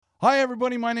Hi,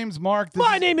 everybody. My name's Mark.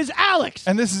 My name is Alex.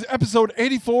 And this is episode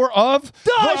 84 of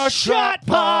The Shot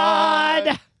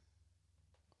Pod.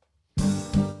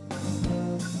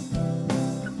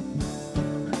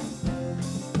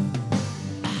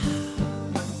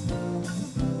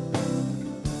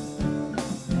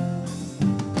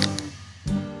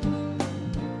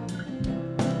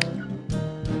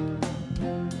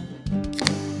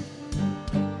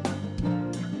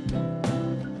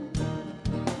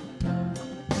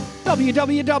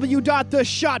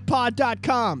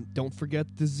 www.theshotpod.com. Don't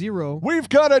forget the zero. We've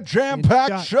got a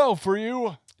jam-packed show for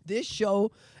you. This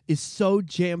show is so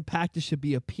jam-packed it should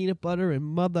be a peanut butter and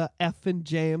mother effing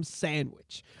jam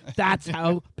sandwich. That's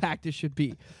how packed it should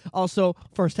be. Also,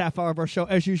 first half hour of our show,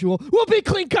 as usual, will be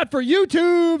clean cut for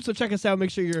YouTube. So check us out. Make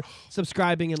sure you're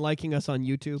subscribing and liking us on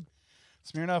YouTube.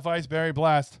 Smirnoff Ice Berry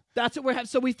Blast. That's what we're having.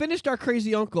 So we finished our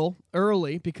Crazy Uncle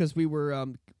early because we were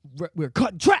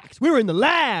cutting tracks. We were in the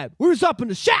lab. We was up in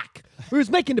the shack. We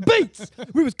was making the beats.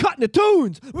 We was cutting the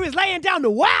tunes. We was laying down the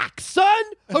wax, son.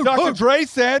 And Dr. Dre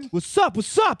said, "What's up?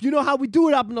 What's up?" You know how we do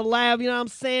it up in the lab. You know what I'm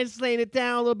saying? Just laying it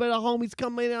down. A little bit of homies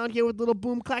coming down here with little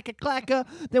boom clacker clacker.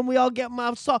 Then we all get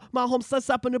my home sets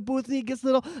up in the booth, and he gets a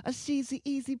little cheesy,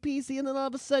 easy peasy. And then all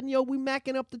of a sudden, yo, we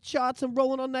macking up the charts and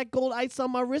rolling on that gold ice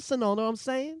on my wrist and all. Know what I'm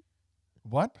saying?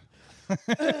 What?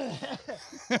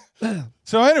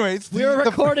 So anyways, we were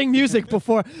recording music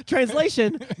before.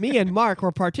 Translation, me and Mark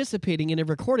were participating in a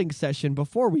recording session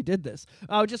before we did this.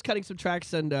 I was just cutting some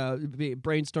tracks and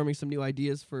brainstorming some new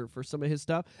ideas for some of his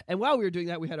stuff. And while we were doing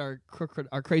that, we had our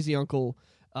Crazy Uncle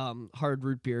hard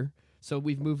root beer. So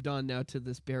we've moved on now to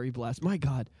this Berry Blast. My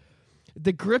God.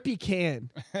 The grippy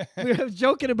can. We were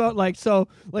joking about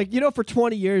for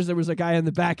 20 years there was a guy in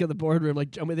the back of the boardroom,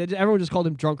 everyone just called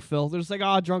him Drunk Phil. They're just like,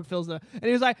 oh, Drunk Phil's and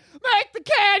he was like, make the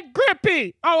can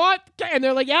grippy. I want the can. And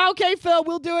they're like, yeah, okay, Phil,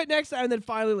 we'll do it next time. And then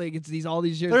finally, it's all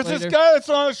these years There's later. this guy that's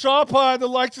on the shop pod that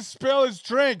likes to spill his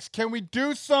drinks. Can we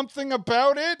do something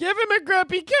about it? Give him a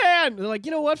grippy can. They're like,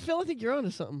 you know what, Phil, I think you're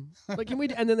onto something. Can we?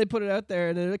 And then they put it out there,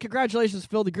 and they're like, congratulations,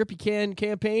 Phil, the grippy can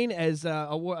campaign as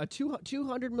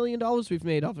 $200 million we've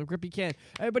made off of grippy can.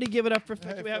 Everybody give it up for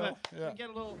Phil. Hey, we have Phil. we get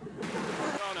a little.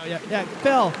 Oh no, yeah,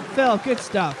 Phil, good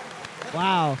stuff.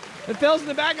 Wow. And Phil's in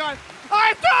the back going,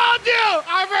 I told you,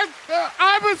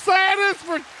 I've been saying this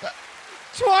for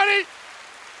 20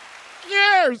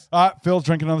 years. Phil's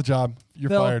drinking on the job. You're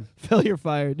fired. Phil, you're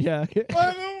fired. Yeah.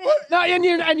 What? No,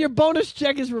 and your bonus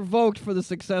check is revoked for the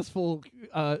successful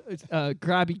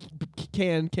grabby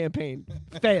can campaign.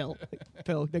 Fail.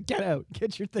 Phil, get out.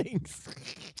 Get your things.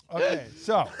 Okay,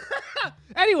 so.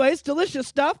 Anyways, delicious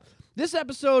stuff. This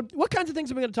episode, what kinds of things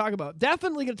are we going to talk about?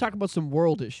 Definitely going to talk about some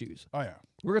world issues. Oh, yeah.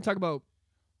 We're going to talk about,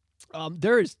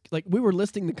 there is, we were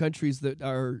listing the countries that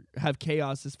have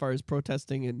chaos as far as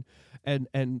protesting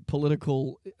and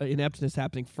political ineptness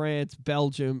happening. France,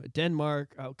 Belgium,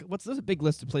 Denmark. There's a big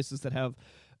list of places that have,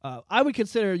 I would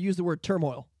use the word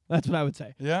turmoil. That's what I would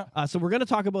say. Yeah. So we're going to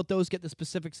talk about those, get the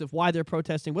specifics of why they're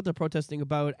protesting, what they're protesting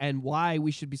about, and why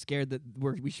we should be scared that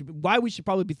why we should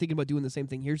probably be thinking about doing the same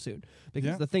thing here soon.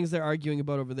 Because the things they're arguing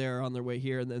about over there are on their way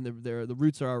here, and then the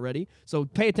roots are already. So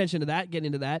pay attention to that. Get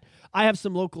into that. I have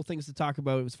some local things to talk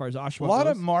about as far as Oshawa. A lot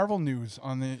goes. of Marvel news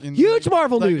Huge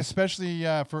Marvel news, especially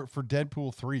for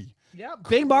Deadpool 3. Yeah,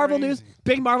 big Marvel news.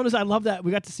 Big Marvel news. I love that.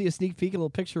 We got to see a sneak peek, a little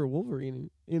picture of Wolverine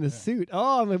in a suit.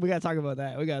 Oh, man, we got to talk about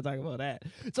that.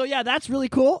 So, yeah, that's really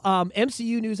cool.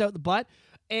 MCU news out the butt.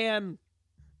 And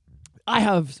I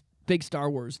have big Star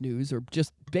Wars news, or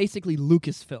just basically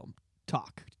Lucasfilm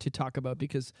talk to talk about,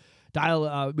 because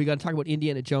we're going to talk about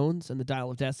Indiana Jones and the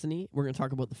Dial of Destiny. We're going to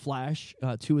talk about The Flash,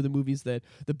 two of the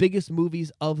biggest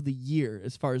movies of the year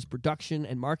as far as production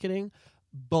and marketing.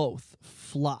 Both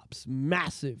flops,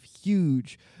 massive,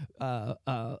 huge,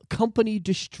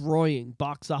 company-destroying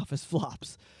box office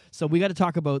flops. So we got to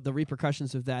talk about the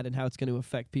repercussions of that and how it's going to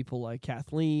affect people like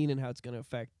Kathleen, and how it's going to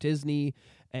affect Disney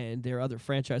and their other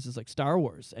franchises like Star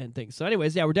Wars and things. So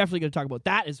anyways, yeah, we're definitely going to talk about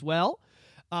that as well.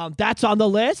 That's on the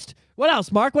list. What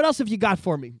else, Mark? What else have you got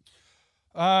for me?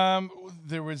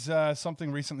 There was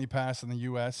something recently passed in the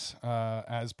U.S.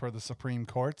 As per the Supreme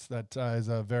Court that is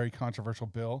a very controversial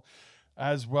bill,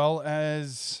 as well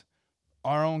as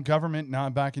our own government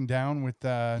not backing down with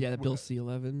Bill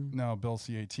C-11. No, Bill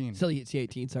C-18.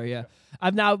 C-18, sorry, yeah.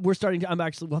 We'll have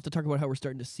to talk about how we're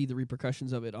starting to see the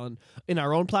repercussions of it in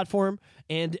our own platform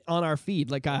and on our feed.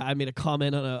 Like I made a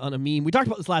comment on a meme. We talked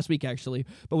about this last week, actually,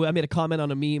 but I made a comment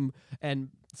on a meme, and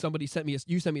somebody sent me a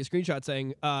screenshot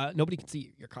saying nobody can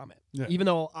see your comment, even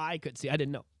though I could see. I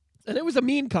didn't know. And it was a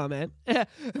mean comment,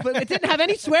 but it didn't have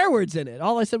any swear words in it.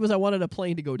 All I said was I wanted a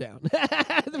plane to go down.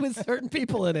 There was certain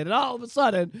people in it, and all of a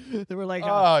sudden, they were like,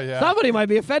 somebody might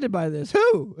be offended by this.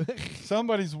 Who?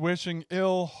 Somebody's wishing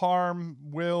ill, harm,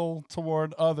 will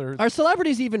toward others. Are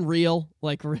celebrities even real?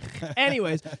 Like,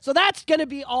 anyways, so that's going to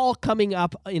be all coming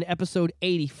up in episode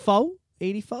 84.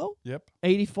 84? Yep.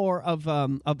 84 of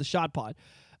the Shot Pod.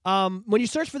 When you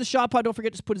search for the Shot Pod, don't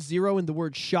forget to put a 0 in the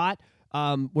word shot.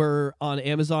 We're on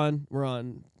Amazon. We're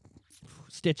on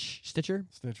Stitcher.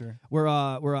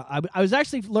 I was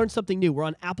actually learned something new. We're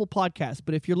on Apple Podcasts.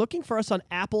 But if you're looking for us on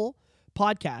Apple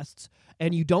Podcasts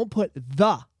and you don't put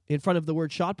the in front of the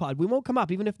word Shot Pod, we won't come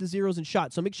up, even if the 0's in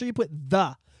shot. So make sure you put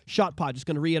the Shot Pod. Just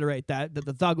going to reiterate that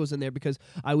the goes in there because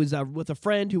I was with a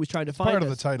friend who was trying to find part us.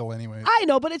 of the title anyway. I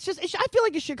know, but I feel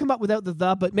like it should come up without the,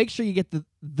 but make sure you get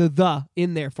the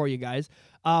in there for you guys.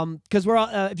 Because we're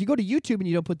if you go to YouTube and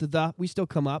you don't put the, we still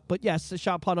come up. But yes, the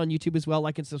Shot Pod on YouTube as well.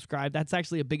 Like and subscribe. That's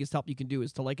actually the biggest help you can do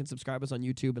is to like and subscribe us on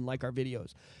YouTube and like our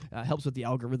videos. Helps with the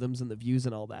algorithms and the views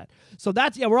and all that. So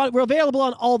that's we're available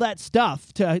on all that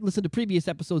stuff to listen to previous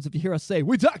episodes. If you hear us say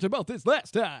we talked about this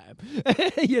last time,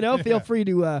 feel free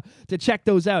to check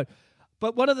those out.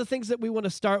 But one of the things that we want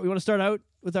to start out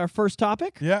with our first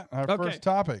topic. Yeah, our first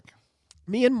topic.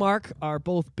 Me and Mark are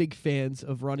both big fans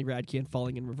of Ronnie Radke and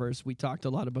Falling in Reverse. We talked a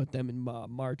lot about them in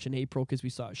March and April because we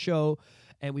saw a show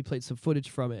and we played some footage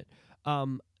from it.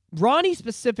 Ronnie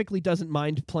specifically doesn't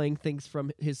mind playing things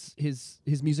from his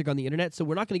music on the internet, so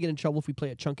we're not going to get in trouble if we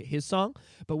play a chunk of his song.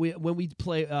 But when we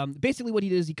play, basically what he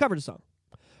did is he covered a song.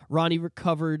 Ronnie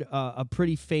recovered a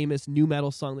pretty famous nu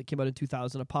metal song that came out in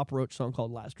 2000, a Papa Roach song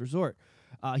called Last Resort.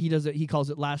 He calls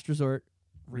it Last Resort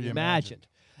Reimagined.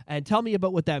 And tell me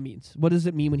about what that means. What does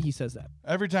it mean when he says that?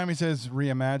 Every time he says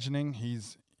reimagining,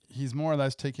 he's more or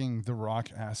less taking the rock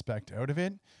aspect out of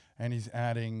it, and he's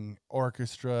adding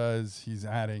orchestras, he's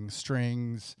adding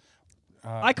strings.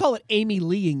 I call it Amy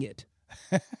Lee-ing it.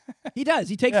 He does.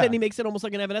 He takes it and he makes it almost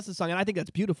like an Evanescence song, and I think that's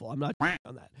beautiful. I'm not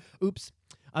on that. Oops.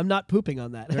 I'm not pooping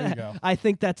on that. There you go. I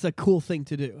think that's a cool thing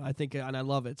to do. I think, and I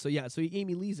love it. So yeah, so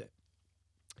Amy Lee's it.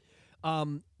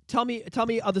 Tell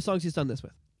me other songs he's done this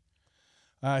with.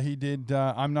 He did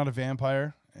I'm Not a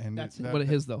Vampire. And that's what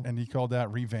it is, though. And he called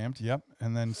that Revamped, yep.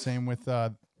 And then same with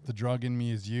The Drug in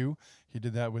Me Is You. He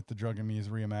did that with The Drug in Me Is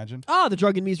Reimagined. Oh, The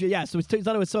Drug in Me Is You, yeah. So he's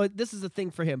done it with, so this is a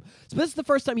thing for him. So this is the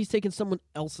first time he's taken someone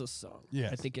else's song,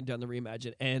 I think, and done the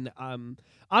Reimagine. And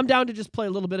I'm down to just play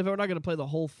a little bit of it. We're not going to play the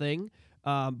whole thing,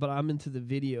 but I'm into the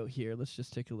video here. Let's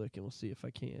just take a look, and we'll see if I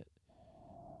can't.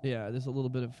 Yeah, there's a little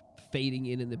bit of fading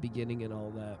in the beginning and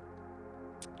all that.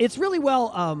 It's really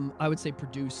well, I would say,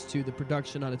 produced, too. The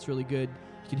production on it's really good.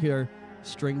 You can hear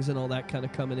strings and all that kind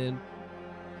of coming in.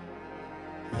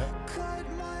 Yep. Cut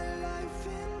my life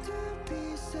into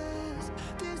pieces.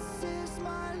 This is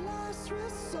my last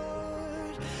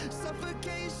resort.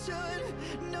 Suffocation,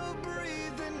 no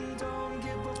breathing. Don't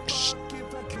give a fuck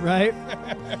if I can. Right?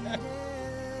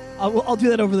 I'll do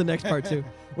that over the next part, too.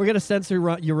 We're going to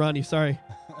censor you, Ronnie. Sorry.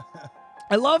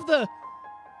 I love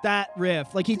that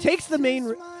riff. Like, he takes the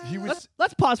main...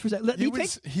 Let's pause for a second.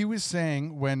 He was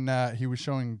saying when he was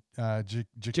showing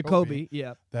Jacoby,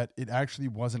 yeah, that it actually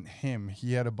wasn't him.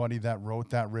 He had a buddy that wrote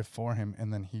that riff for him,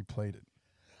 and then he played it.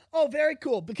 Oh, very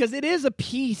cool, because it is a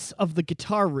piece of the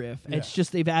guitar riff. Yeah. It's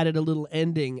just they've added a little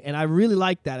ending, and I really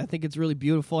like that. I think it's really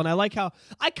beautiful, and I like how...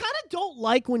 I kind of don't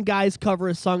like when guys cover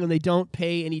a song and they don't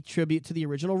pay any tribute to the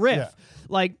original riff. Yeah.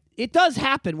 Like... It does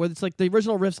happen where it's like the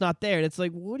original riff's not there, and it's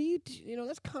like, what do you do? You know,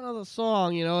 that's kind of the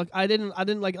song, you know. Like, I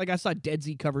didn't like I saw Dead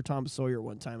Z cover Tom Sawyer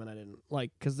one time, and I didn't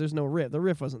like because there's no riff. The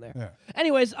riff wasn't there. Yeah.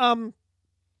 Anyways,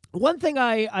 one thing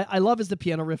I love is the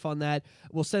piano riff on that.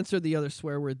 We'll censor the other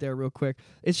swear word there real quick.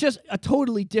 It's just a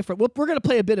totally different. Well, we're gonna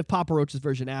play a bit of Papa Roach's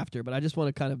version after, but I just want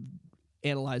to kind of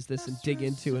analyze this and dig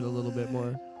into it a little bit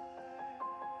more.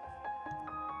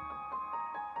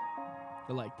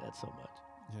 I like that so much.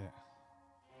 Yeah.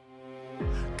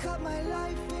 Cut my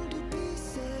life into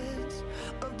pieces.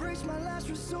 Erase my last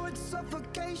resort.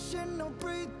 Suffocation, no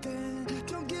breathing.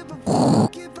 Don't give a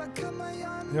fuck if I cut my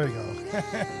arm. There you go.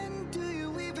 Do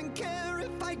you even care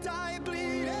if I die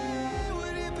bleeding?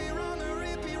 Would it be wrong or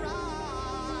it be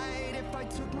right? If I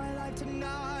took my life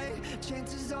tonight,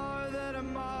 chances are that I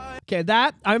might. Okay,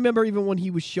 that I remember even when he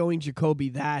was showing Jacoby,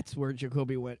 that's where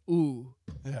Jacoby went, ooh.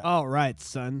 Yeah. All right,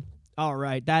 son. All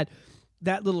right.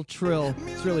 That little trill,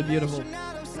 it's really beautiful.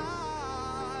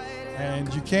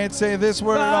 And you can't say this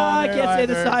word on I can't say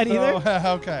the side either.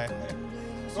 Okay.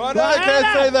 Well, no, I can't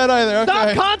say that either. Okay.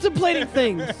 Stop contemplating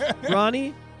things,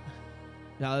 Ronnie.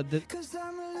 Now, Cause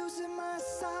I'm losing my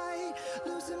sight,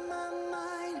 losing my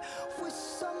mind. Wish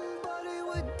somebody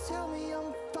would tell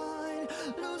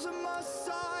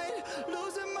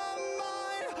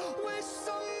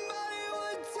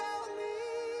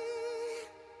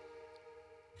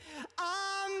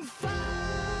on fire.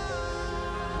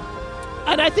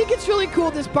 And I think it's really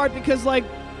cool, this part, because like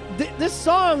this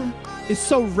song is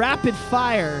so rapid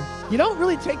fire. You don't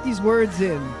really take these words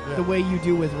in the way you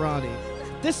do with Ronnie.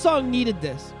 This song needed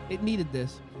this. It needed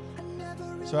this.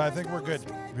 So I think we're good.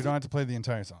 We don't have to play the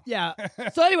entire song. Yeah.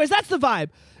 So anyways, that's the vibe.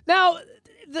 Now,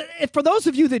 for those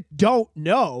of you that don't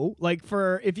know, like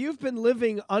if you've been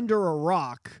living under a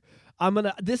rock,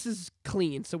 this is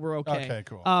clean, so we're okay. Okay,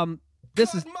 cool.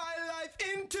 This is Cut my life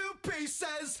into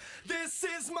pieces. This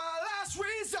is my last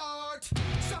resort.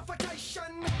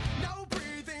 Suffocation, no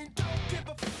breathing. Don't give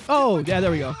a f- Oh, yeah,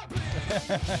 there we go.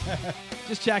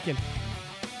 Just checking.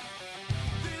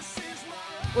 This is my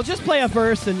last We'll just play a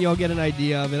verse and you'll get an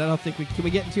idea of it. I don't think can we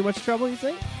get in too much trouble, you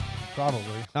think? Probably.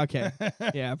 Okay.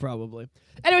 Yeah, probably.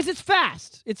 Anyways, it's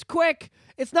fast. It's quick.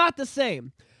 It's not the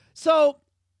same. So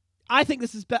I think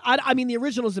this is I mean, the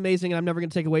original is amazing and I'm never going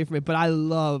to take away from it, but I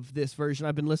love this version.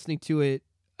 I've been listening to it.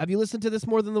 Have you listened to this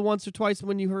more than the once or twice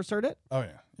when you first heard it? Oh,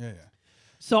 yeah.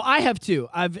 So I have too.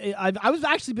 I was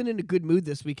actually been in a good mood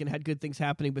this week and had good things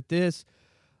happening, but this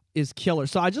is killer.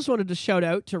 So I just wanted to shout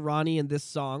out to Ronnie and this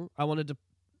song. I wanted to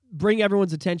bring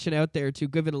everyone's attention out there to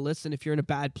give it a listen if you're in a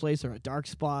bad place or a dark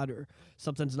spot or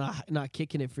something's not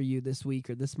kicking it for you this week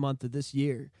or this month or this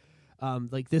year.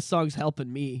 Like this song's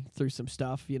helping me through some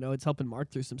stuff, it's helping Mark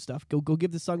through some stuff. Go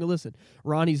give this song a listen.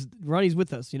 Ronnie's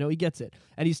with us, he gets it.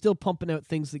 And he's still pumping out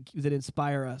things that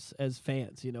inspire us as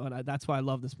fans, and that's why I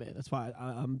love this man. That's why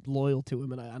I'm loyal to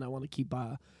him and I want to keep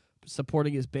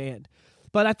supporting his band.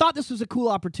 But I thought this was a cool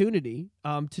opportunity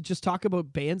to just talk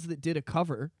about bands that did a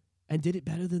cover and did it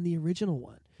better than the original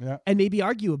one. Yeah. And maybe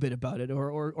argue a bit about it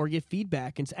or get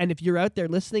feedback. And if you're out there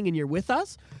listening and you're with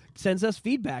us, send us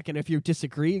feedback. And if you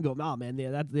disagree and go, nah, man,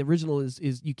 the original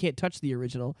is you can't touch the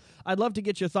original. I'd love to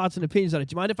get your thoughts and opinions on it.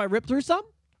 Do you mind if I rip through some?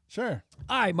 Sure.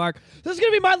 All right, Mark. This is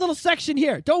going to be my little section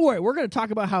here. Don't worry. We're going to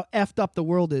talk about how effed up the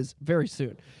world is very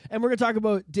soon. And we're going to talk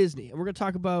about Disney. And we're going to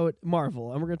talk about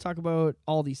Marvel. And we're going to talk about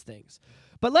all these things.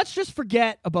 But let's just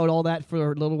forget about all that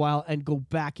for a little while and go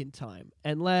back in time.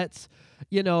 And let's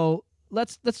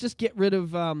just get rid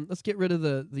of let's get rid of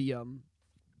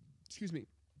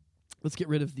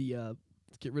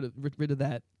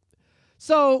that.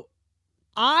 So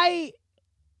I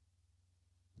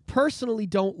personally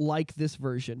don't like this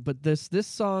version, but this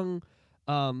song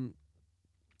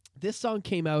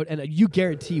came out, and you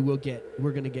guarantee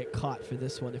we're gonna get caught for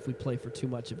this one if we play for too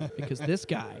much of it, because this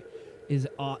guy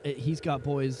he's got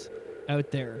boys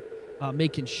out there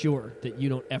making sure that you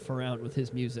don't F around with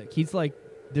his music. He's like,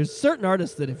 there's certain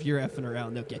artists that if you're effing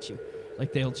around, they'll get you.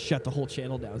 Like, they'll shut the whole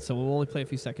channel down. So we'll only play a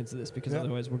few seconds of this because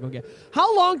otherwise we're going to get...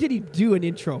 How long did he do an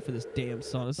intro for this damn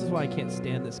song? This is why I can't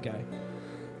stand this guy.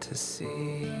 to see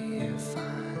if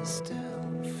I still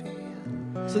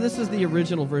feel. So this is the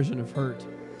original version of Hurt.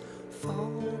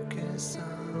 Focus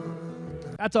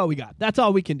on. That's all we got. That's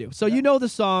all we can do. So you know the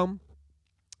song.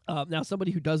 Now,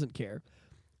 somebody who doesn't care.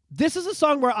 This is a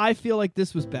song where I feel like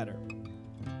this was better.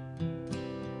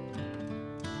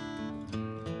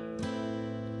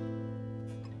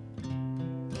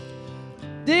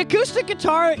 The acoustic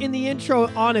guitar in the intro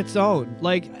on its own.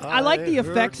 Like, I like the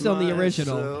effects on the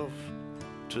original.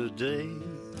 Today.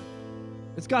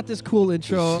 It's got this cool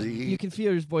intro. See. You can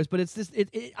feel his voice, but it's this.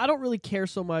 I don't really care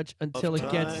so much until it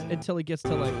gets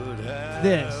to like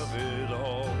this,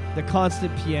 the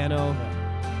constant piano.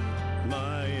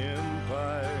 My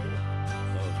empire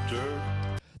of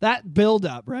dirt. That build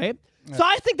up, right? Yeah. So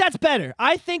I think that's better.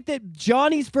 I think that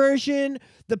Johnny's version,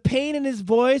 the pain in his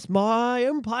voice, my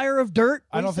empire of dirt.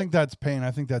 I don't think that's pain.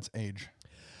 I think that's age.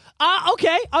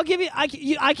 Okay, I'll give you. I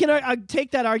can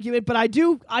take that argument, but I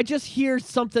just hear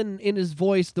something in his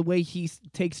voice, the way he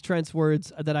takes Trent's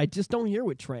words, that I just don't hear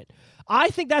with Trent. I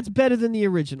think that's better than the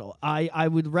original. I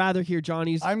would rather hear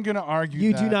Johnny's. I'm going to argue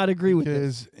you that do not agree with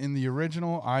this. Because in the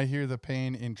original, I hear the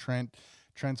pain in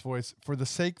Trent's voice for the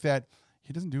sake that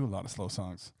he doesn't do a lot of slow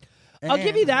songs. I'll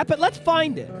give you that, but let's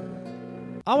find it.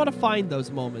 I want to find those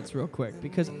moments real quick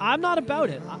because I'm not about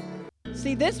it.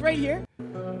 See this right here?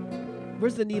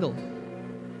 Where's the needle?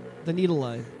 The needle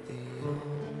line.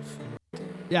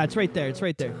 Yeah, it's right there. It's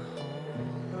right there.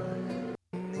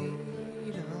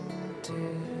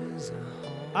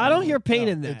 I don't hear pain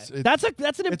in that.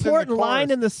 That's an important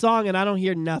line in the song, and I don't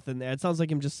hear nothing there. It sounds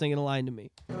like him just singing a line to me.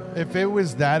 If it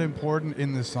was that important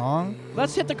in the song,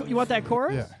 let's hit the. You want that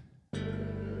chorus? Yeah.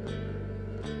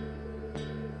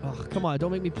 Oh, come on!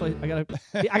 Don't make me play.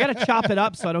 I gotta chop it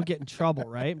up so I don't get in trouble.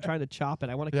 Right? I'm trying to chop it.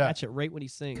 I want to catch it right when he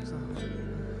sings.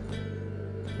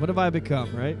 What have I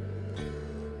become? Right?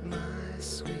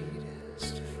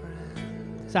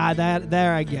 So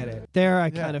there I get it. There I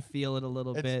kind of feel it a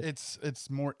little bit. It's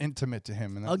more intimate to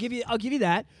him. And I'll give you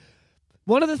that.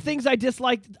 One of the things I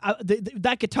disliked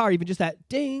that guitar, even just that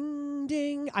ding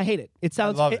ding, I hate it. It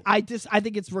sounds. I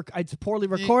think it's poorly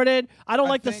recorded. I don't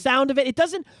like the sound of it. It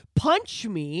doesn't punch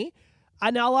me.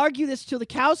 And I'll argue this till the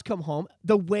cows come home.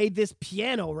 The way this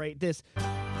piano this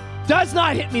does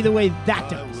not hit me the way that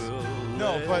does.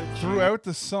 No, but throughout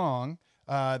the song,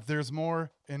 there's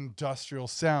more industrial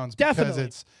sounds Definitely. because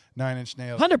it's Nine Inch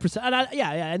Nails. 100%.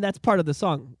 And that's part of the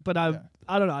song. But I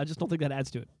don't know. I just don't think that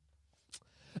adds to it.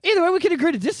 Either way, we can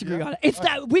agree to disagree on it. It's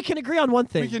that we can agree on one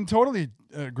thing. We can totally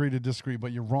agree to disagree,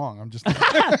 but you're wrong. I'm just. But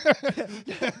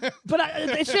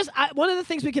it's just one of the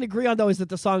things we can agree on, though, is that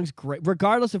the song's great.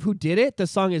 Regardless of who did it, the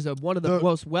song is one of the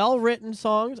most well-written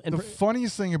songs. And the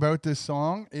funniest thing about this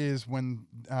song is when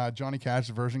Johnny Cash's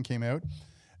version came out,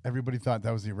 everybody thought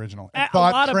that was the original. And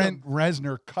thought Trent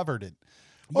Reznor covered it.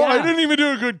 Yeah. Oh, I didn't even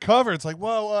do a good cover. It's like,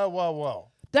 whoa.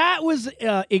 That was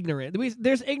ignorant.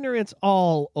 There's ignorance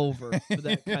all over for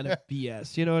that kind of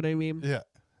BS. You know what I mean? Yeah.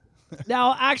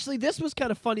 Now, actually, this was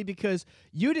kind of funny because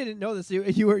you didn't know this.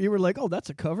 You were like, "Oh, that's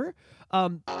a cover."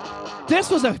 This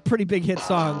was a pretty big hit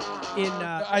song.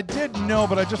 I did know,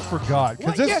 but I just forgot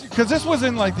because this was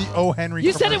in like the O. Henry.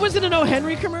 You said it was in an O.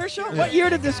 Henry commercial. Yeah. What year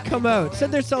did this come out? Said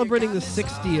they're celebrating the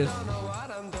 60th.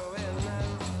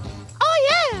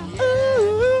 Oh yeah,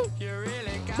 ooh.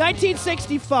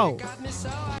 1964.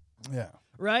 Yeah.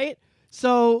 Right.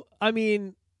 So I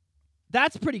mean.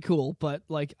 That's pretty cool, but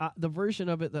like the version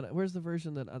of it where's the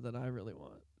version that I really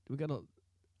want? We gotta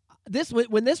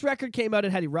when this record came out,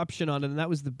 it had Eruption on it, and that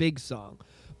was the big song.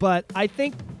 But I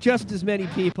think just as many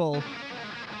people.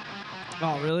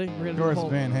 Oh, really? Of course,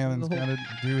 Van Halen's gotta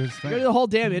do his thing. Go to the whole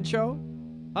damn intro.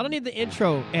 I don't need the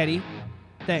intro, Eddie.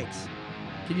 Thanks.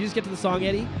 Can you just get to the song,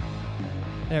 Eddie?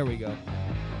 There we go.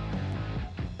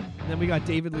 And then we got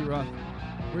David Lee Roth.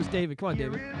 Where's David? Come on,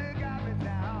 David.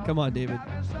 Come on, David.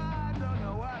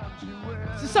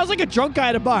 This sounds like a drunk guy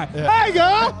at a bar. Yeah. Hey,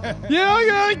 girl,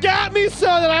 you got me so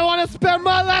that I want to spend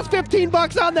my last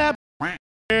 $15 on that.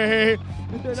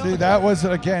 See, that was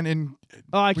again in.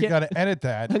 Oh, I can't. We got to edit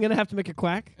that. I'm gonna have to make a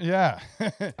quack. Yeah,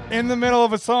 in the middle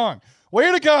of a song.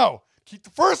 Way to go! Keep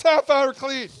the first half hour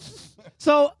clean.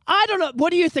 So I don't know. What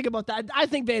do you think about that? I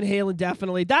think Van Halen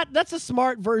definitely. That's a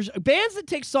smart version. Bands that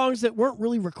take songs that weren't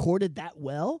really recorded that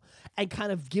well and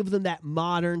kind of give them that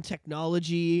modern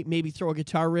technology, maybe throw a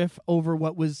guitar riff over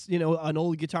what was, an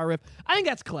old guitar riff. I think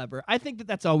that's clever. I think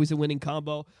that's always a winning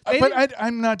combo. But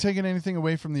I'm not taking anything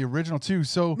away from the original too.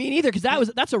 So me neither,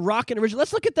 because that's a rockin' original.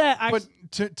 Let's look at that.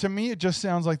 But to me, it just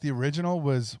sounds like the original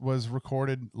was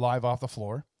recorded live off the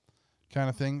floor. Kind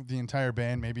of thing, the entire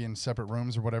band maybe in separate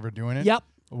rooms or whatever doing it. Yep.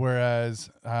 Whereas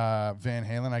Van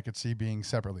Halen, I could see being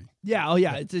separately. Yeah. Oh,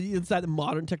 yeah. It's that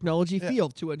modern technology feel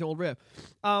to an old riff.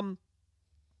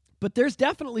 But there's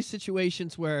definitely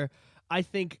situations where I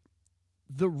think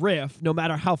the riff, no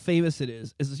matter how famous it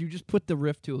is you just put the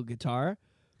riff to a guitar,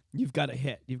 you've got a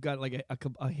hit. You've got like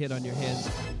a hit on your hands,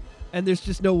 and there's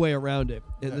just no way around it.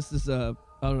 And this is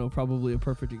I don't know, probably a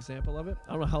perfect example of it.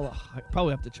 I don't know how. I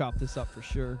probably have to chop this up for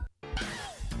sure.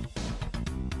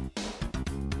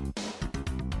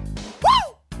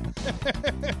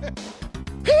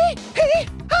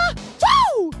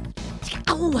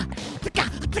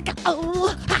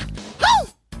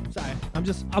 Sorry, I'm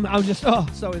just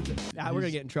so into it. We're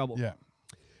gonna get in trouble. Yeah.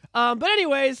 But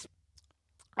anyways,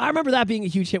 I remember that being a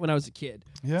huge hit when I was a kid.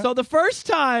 Yeah. So the first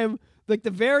time, like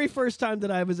the very first time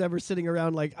that I was ever sitting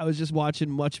around, like I was just watching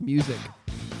Much Music,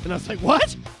 and I was like,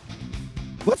 "What?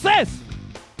 What's this?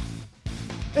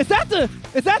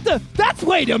 That's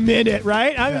wait a minute,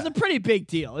 right?" It was a pretty big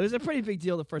deal. It was a pretty big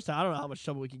deal the first time. I don't know how much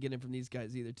trouble we could get in from these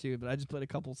guys either, too, but I just played a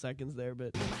couple seconds there,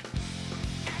 but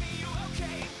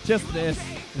just this.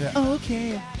 Yeah.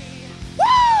 Okay.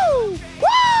 Woo! Woo!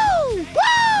 Woo!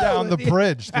 Yeah, on the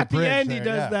bridge. At the end, he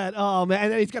does that. Oh, man.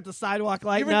 And then he's got the sidewalk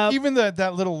lighting up. Even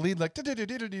that little lead, like.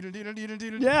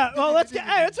 Yeah. Well, let's get.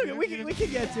 Hey, it's okay. We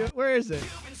can get to it. Where is it?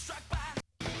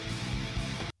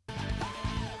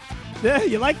 Yeah,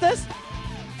 you like this?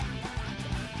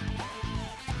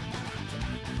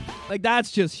 Like,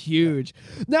 that's just huge.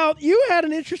 Now, you had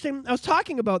an interesting. I was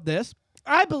talking about this.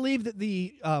 I believe that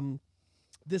the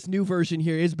this new version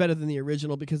here is better than the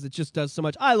original because it just does so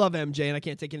much. I love MJ, and I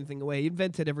can't take anything away. He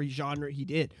invented every genre he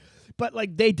did. But,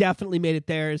 like, they definitely made it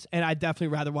theirs, and I'd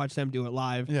definitely rather watch them do it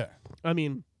live. Yeah. I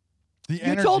mean, the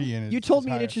energy in it. You told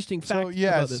me higher. an interesting fact. So,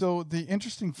 yeah, so the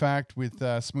interesting fact with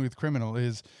Smooth Criminal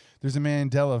is there's a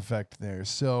Mandela effect there.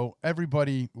 So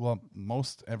everybody, well,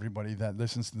 most everybody that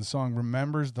listens to the song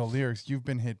remembers the lyrics. You've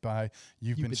been hit by,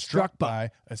 you've been struck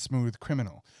by a smooth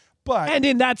criminal. But And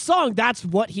in that song, that's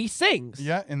what he sings.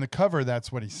 yeah, in the cover,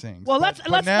 that's what he sings. Well, but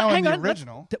let's now hang in the on.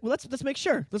 original, Let's make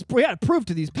sure. Let's prove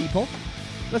to these people.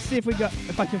 Let's see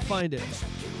if I can find it.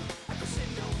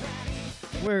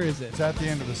 Where is it? it's at the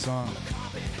end of the song.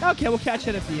 Okay, we'll catch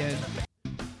it at the end.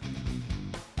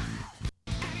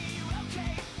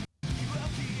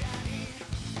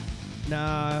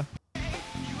 Nah.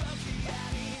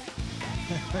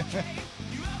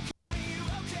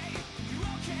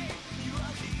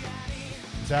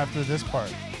 It's after this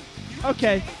part.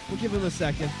 Okay, we'll give him a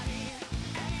second.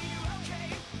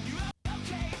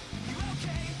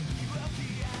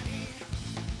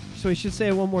 So we should say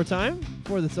it one more time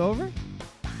before it's over?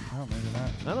 Oh, maybe not.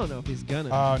 I don't know if he's gonna.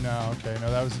 Oh, no. Okay.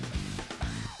 No, that was...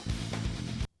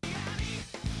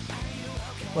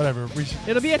 Whatever. We should...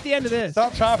 It'll be at the end of this.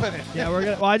 Stop chopping it. Yeah, we're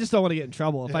gonna. Well, I just don't want to get in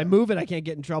trouble. If I move it, I can't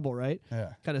get in trouble, right?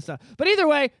 Yeah. Kind of stuff. But either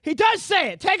way, he does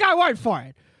say it. Take our word for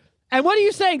it. And what are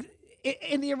you saying?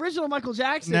 In the original Michael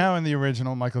Jackson? Now in the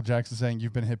original, Michael Jackson saying,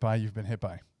 you've been hit by, you've been hit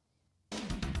by.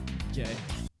 Okay.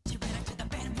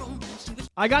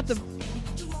 I got the...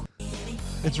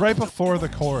 It's right before the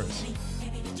chorus.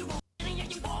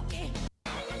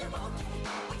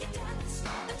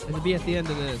 It'll be at the end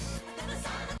of this.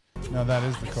 No, that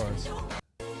is the chorus.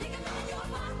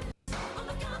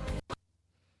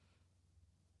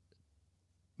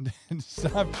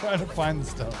 Stop trying to find the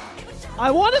stuff.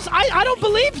 I want to... I don't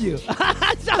believe you.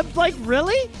 I'm like,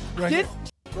 really? Right.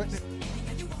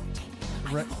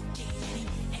 Right.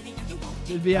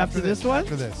 It'd be after this one?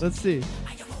 After this. Let's see.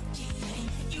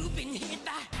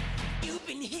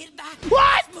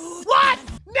 What? What?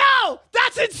 No!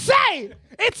 That's insane!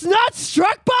 It's not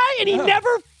struck by and he never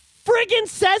friggin'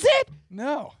 says it?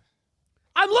 No.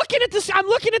 I'm looking at this. I'm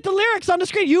looking at the lyrics on the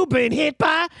screen. You've been hit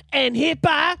by and hit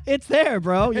by. It's there,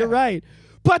 bro. You're right.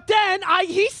 But then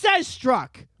he says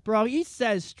struck. Bro, he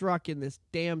says struck in this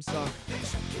damn song.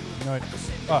 No.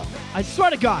 Oh. I swear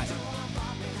to God.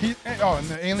 And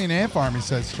the Alien Ant Farm, he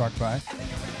says struck by.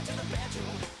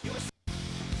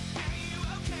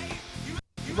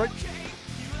 Right.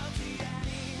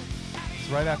 It's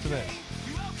right after this.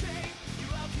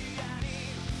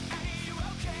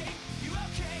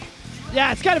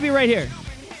 Yeah, it's got to be right here.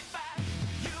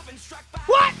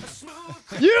 What?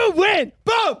 You win.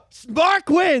 Boom. Mark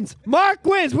wins. Mark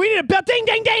wins. We need a bell. Ding,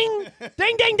 ding, ding.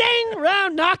 Ding, ding, ding.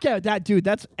 Round knockout. That dude,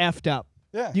 that's effed up.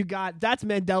 Yeah. That's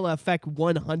Mandela effect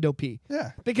 100p.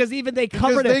 Yeah. Because even they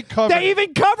covered they it. covered They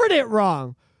even covered it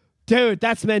wrong. Dude,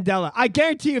 that's Mandela. I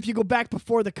guarantee you if you go back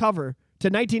before the cover to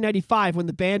 1995 when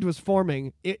the band was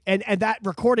forming and that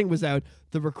recording was out,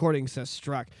 the recording says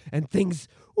struck. And things,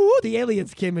 the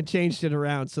aliens came and changed it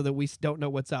around so that we don't know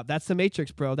what's up. That's the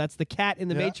Matrix, bro. That's the cat in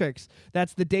the Matrix.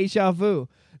 That's the deja vu.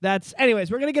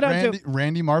 Anyways, we're going to get on to...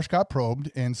 Randy Marsh got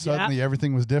probed, and suddenly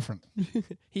everything was different.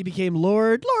 He became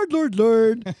Lord. Lord.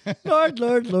 Lord.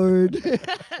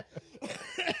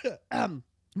 I'm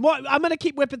going to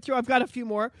keep whipping through. I've got a few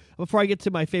more before I get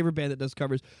to my favorite band that does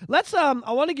covers.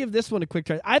 I want to give this one a quick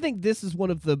try. I think this is one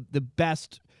of the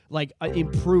best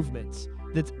improvements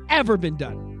that's ever been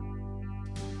done.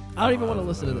 I don't even want to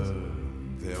listen to this.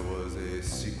 There was a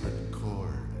secret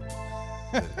chord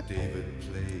that David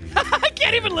played. I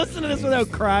can't even listen to this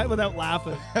without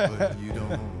laughing. But you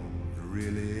don't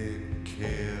really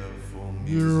care for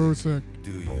music,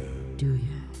 do you?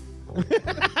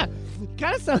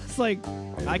 Kind of sounds like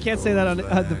I can't say that on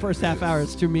the first half hour.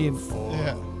 It's too mean.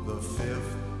 Yeah. The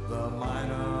fifth, the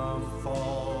minor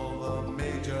fall, the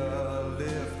major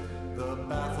lift, the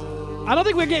baffled. I don't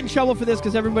think we're getting in trouble for this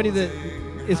because everybody that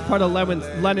is part of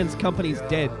Lennon's company is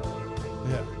dead.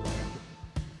 Yeah.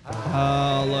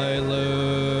 Hallelujah.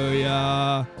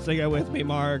 Sing it with me,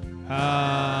 Mark.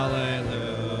 Hallelujah.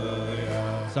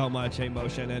 So much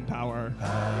emotion and power.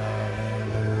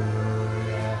 Hallelujah.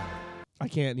 I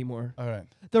can't anymore. All right.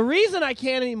 The reason I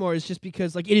can't anymore is just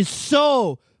because it is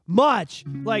so much.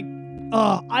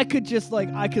 I could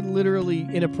literally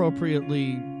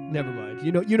inappropriately. Never mind.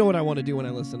 You know what I want to do when I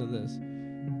listen to this.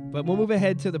 But we'll move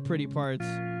ahead to the pretty parts.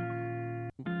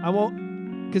 I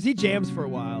won't, because he jams for a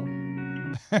while.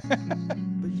 But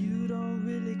you don't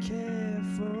really care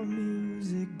for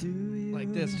music, do you?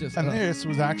 Like this, just. And this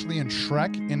was actually in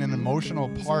Shrek, in an emotional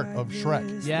part of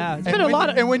Shrek. Yeah, it's And been a lot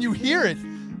of. And when you hear it,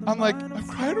 I'm like, I'm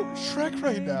crying over Shrek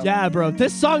right now. Yeah, bro.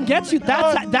 This song gets you.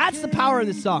 That's the power of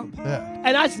this song. Yeah.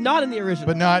 And that's not in the original.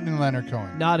 But not in Leonard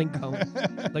Cohen. Not in Cohen.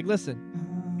 Listen.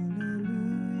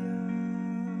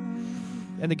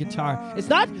 and the guitar. It's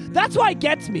not. That's why it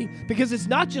gets me, because it's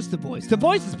not just the voice. The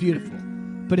voice is beautiful,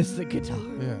 but it's the guitar.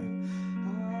 Yeah.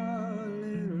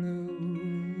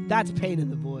 That's pain in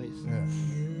the voice. Yeah.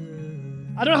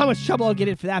 I don't know how much trouble I'll get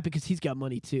in for that, because he's got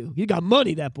money too. He got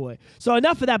money, that boy. So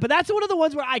enough of that. But that's one of the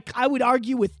ones where I would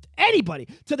argue with anybody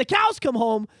till the cows come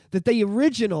home that the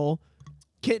original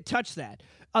can't touch that.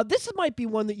 This might be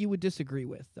one that you would disagree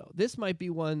with, though. This might be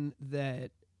one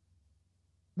that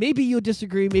maybe you'll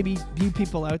disagree. Maybe you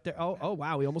people out there. Oh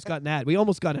wow, we almost got an ad. We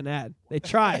almost got an ad. They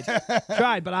tried,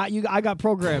 but I got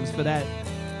programs for that.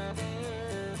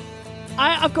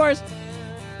 Of course,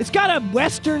 it's got a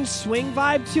Western swing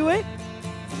vibe to it.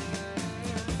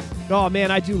 Oh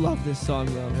man, I do love this song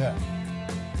though. Yeah.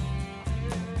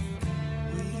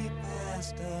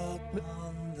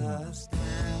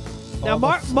 Now,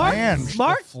 Mark, the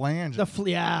flange.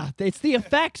 It's the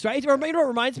effects, right? You know what it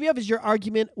reminds me of is your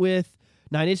argument with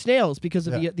Nine Inch Nails because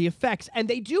of the effects, and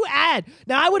they do add.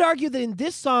 Now, I would argue that in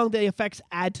this song, the effects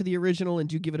add to the original and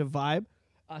do give it a vibe,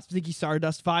 Ziggy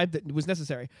Stardust vibe that was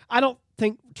necessary. I don't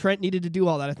think Trent needed to do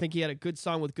all that. I think he had a good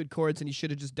song with good chords, and he should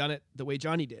have just done it the way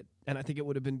Johnny did, and I think it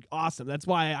would have been awesome. That's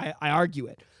why I argue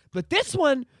it. But this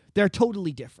one, they're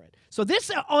totally different. So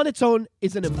this on its own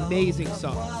is an amazing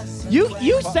song.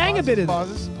 You sang a bit of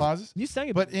pauses. You sang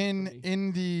a but bit.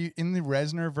 in the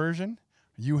Reznor version,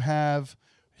 you have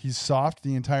he's soft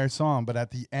the entire song, but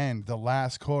at the end, the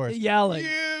last chorus, yelling.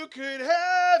 You could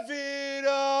have it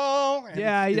all.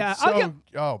 And it's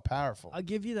so, powerful. I'll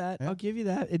give you that. Yeah. I'll give you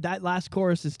that. That last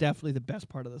chorus is definitely the best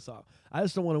part of the song. I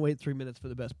just don't want to wait 3 minutes for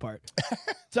the best part.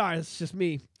 Sorry, it's just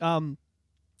me.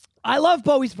 I love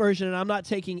Bowie's version, and I'm not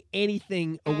taking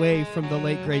anything away from the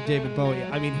late, great David Bowie.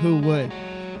 I mean, who would?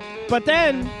 But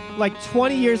then, like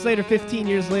 20 years later, 15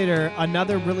 years later,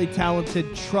 another really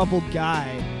talented, troubled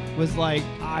guy was like,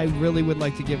 I really would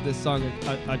like to give this song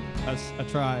a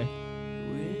try.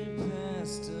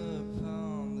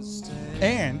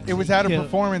 And it was at a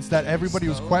performance that everybody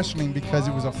was questioning because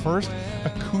it was a first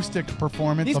acoustic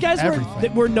performance. These of guys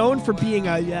everything. were known for being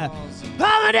I'm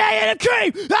a negative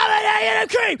creep, I'm a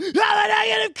negative creep, I'm a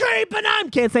negative creep, and I'm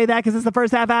can't say that because it's the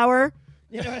first half hour.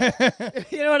 You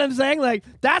know what I'm saying? Like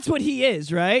that's what he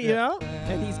is, right? You know,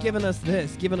 and he's giving us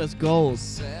this, giving us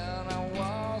goals.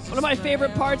 One of my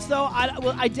favorite parts, though,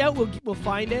 I doubt we'll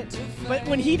find it, but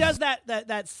when he does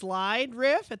that slide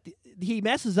riff, he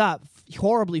messes up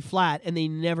horribly flat, and they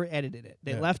never edited it.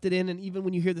 They left it in, and even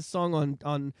when you hear the song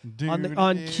on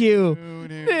cue,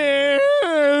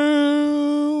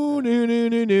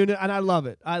 and I love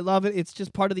it. I love it. It's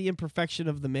just part of the imperfection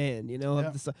of the man, you know.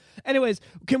 Of the song. Anyways,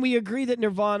 can we agree that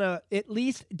Nirvana at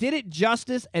least did it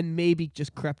justice and maybe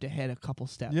just crept ahead a couple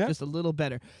steps, just a little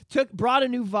better? Brought a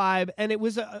new vibe, and it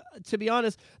was to be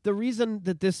honest, the reason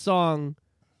that this song.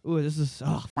 Ooh, this is.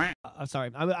 I'm sorry.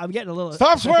 I'm getting a little.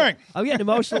 Stop swearing. I'm getting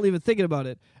emotional even thinking about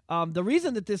it. The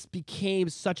reason that this became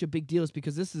such a big deal is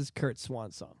because this is Kurt's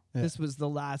swan song. Yeah. This was the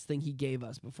last thing he gave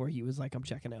us before he was like, "I'm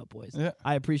checking out, boys. Yeah.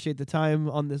 I appreciate the time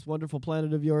on this wonderful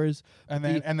planet of yours." And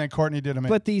then Courtney did him.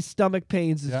 But these stomach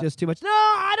pains is just too much. No,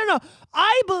 I don't know.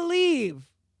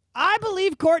 I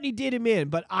believe Courtney did him in,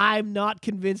 but I'm not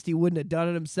convinced he wouldn't have done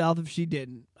it himself if she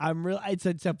didn't.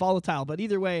 It's volatile, but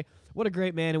either way, what a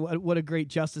great man and what a great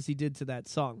justice he did to that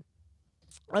song.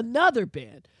 Another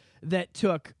band that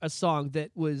took a song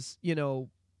that was, you know,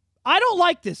 I don't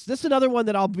like this. This is another one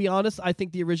that I'll be honest, I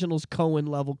think the original's Cohen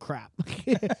level crap.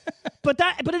 But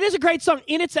it is a great song.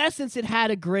 In its essence, it had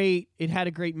a great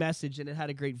message and it had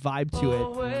a great vibe to it.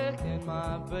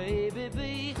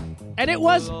 And it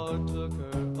was.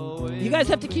 You guys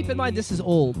have to keep in mind this is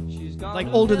old, like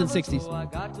older than 60s.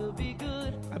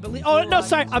 I believe. Oh no,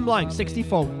 sorry, I'm lying.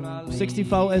 64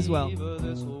 as well.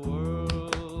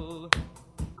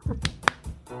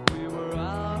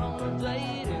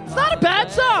 It's not a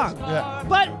bad song,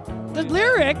 but the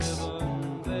lyrics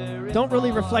don't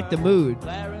really reflect the mood.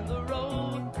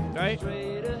 Right?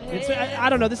 I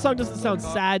don't know. This song doesn't sound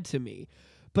sad to me,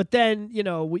 but then you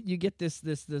know you get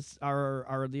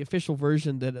the official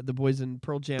version that the boys in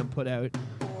Pearl Jam put out,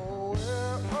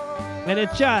 and it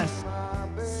just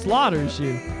slaughters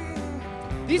you.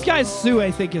 These guys sue,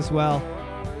 I think, as well.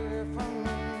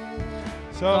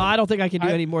 So I don't think I can do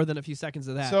any more than a few seconds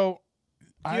of that. So,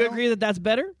 do you agree that that's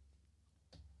better?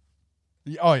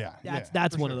 Oh yeah,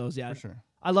 that's one of those. Yeah, for sure.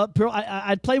 I love Pearl.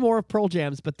 I'd play more of Pearl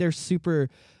Jams, but they're super.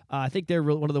 I think they're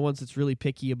one of the ones that's really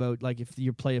picky about, like, if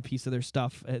you play a piece of their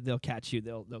stuff, they'll catch you.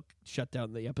 They'll shut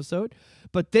down the episode.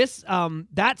 But this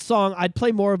that song, I'd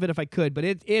play more of it if I could. But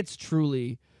it's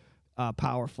truly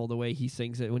powerful the way he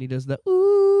sings it when he does the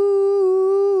ooh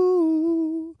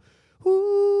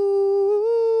ooh.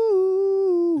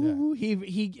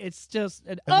 He it's just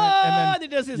and then he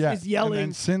does his yelling. And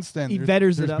then since then, He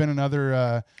there's vetters it up. been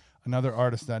another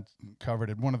artist that covered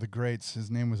it. One of the greats.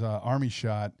 His name was Army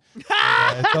Shot.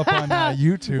 And, it's up on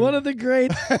YouTube. One of the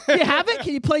greats. You have it?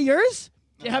 Can you play yours?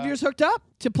 You have yours hooked up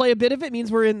to play a bit of it?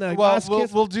 Means we're in the Well, last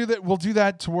kiss. we'll do that. We'll do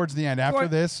that towards the end after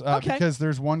this, okay. because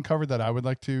there's one cover that I would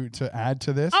like to add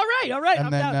to this. All right. And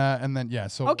I'm then down. yeah.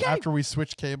 So Okay. after we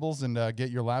switch cables and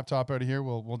get your laptop out of here,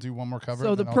 we'll do one more cover. So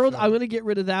and the then Pearl, I'll I'm going to get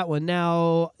rid of that one.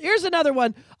 Now, here's another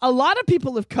one. A lot of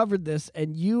people have covered this,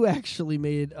 and you actually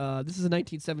made, this is a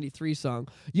 1973 song.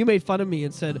 You made fun of me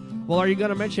and said, well, are you going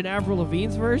to mention Avril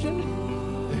Lavigne's version?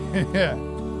 yeah.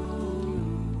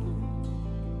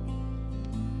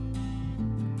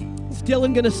 Is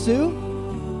Dylan going to sue?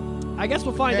 I guess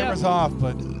we'll find Camera's out. off,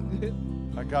 but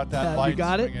I got that You light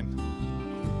got it? swinging.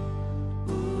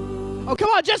 Oh, come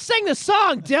on, just sing the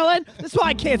song, Dylan. That's why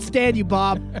I can't stand you,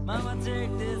 Bob. Mama,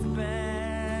 take this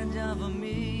badge off of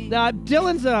me. Now,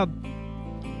 Dylan's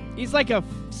he's like a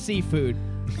seafood.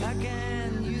 I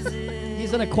can use it.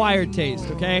 He's an acquired taste,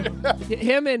 okay?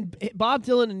 Him and Bob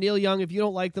Dylan and Neil Young, if you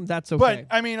don't like them, that's okay. But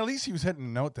I mean, at least he was hitting a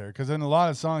note there, because in a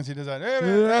lot of songs he does that.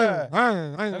 All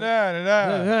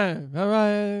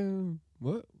right.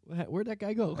 What? Where'd that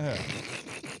guy go?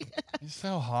 He's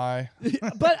so high.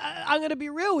 But I'm going to be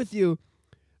real with you.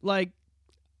 Like,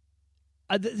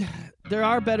 there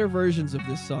are better versions of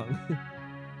this song.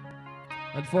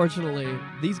 Unfortunately,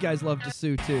 these guys love to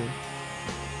sue, too.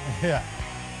 Yeah.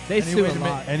 They sue a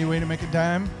lot. Any way to make a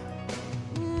dime?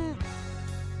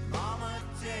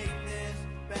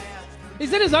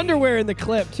 He's in his underwear in the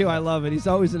clip, too. I love it. He's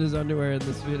always in his underwear in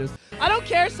this video. I don't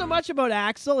care so much about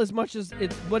Axl as much as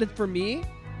it's what it's for me.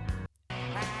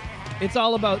 It's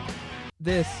all about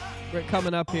this right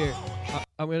coming up here.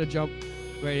 I'm going to jump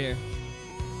right here.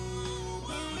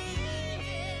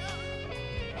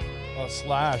 Oh,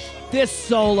 Slash. This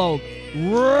solo,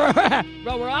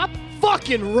 Rower Up,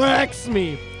 fucking wrecks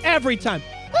me every time.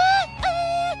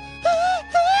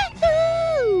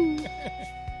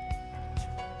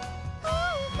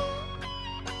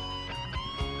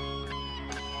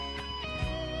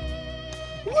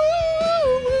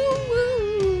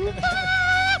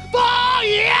 Oh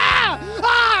yeah!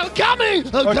 Ah, I'm coming!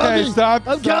 I'm coming! Stop.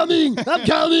 I'm coming! I'm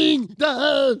coming!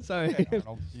 Sorry.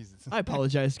 Oh, Jesus. I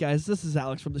apologize, guys. This is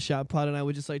Alex from the Shop Pod, and I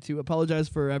would just like to apologize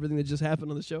for everything that just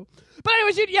happened on the show. But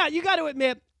anyways, you got to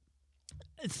admit,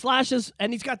 it Slashes,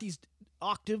 and he's got these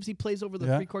octaves he plays over the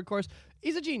 3-chord chorus.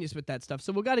 He's a genius with that stuff,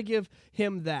 so we got to give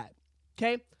him that.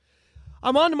 Okay?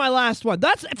 I'm on to my last one.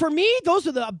 That's for me, those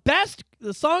are the best,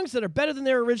 the songs that are better than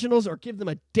their originals or give them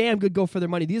a damn good go for their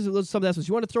money. These are some of the best ones.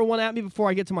 You want to throw one at me before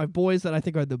I get to my boys that I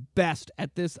think are the best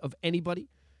at this of anybody?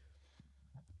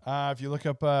 If you look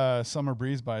up Summer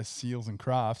Breeze by Seals and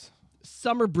Crofts.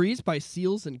 Summer Breeze by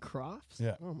Seals and Crofts?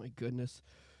 Yeah. Oh, my goodness.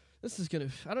 This is going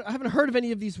to... I haven't heard of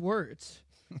any of these words.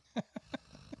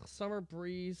 Summer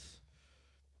Breeze...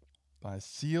 By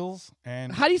Seals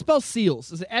and... How do you spell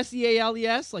Seals? Is it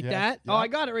S-E-A-L-E-S? Like Yes, that? yeah. Oh, I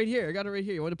got it right here.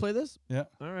 You want to play this? Yeah.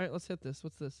 All right, let's hit this.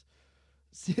 What's this?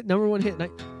 Number one hit.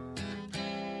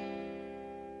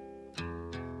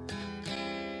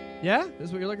 Yeah? This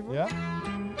is what you're looking for? Yeah.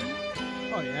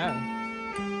 Oh, yeah.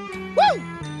 Woo!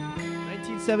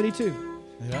 1972.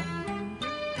 Yeah.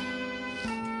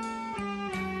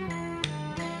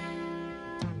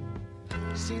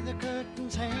 See the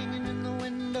curtains hanging in the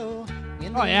window.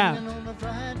 Oh, yeah.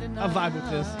 I'll vibe with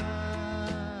this.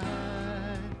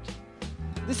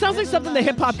 This sounds like something the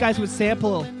hip-hop guys would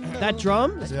sample. That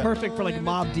drum is perfect for, like,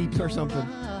 Mobb Deep or something.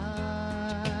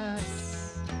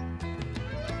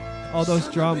 Oh, those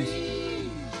drums.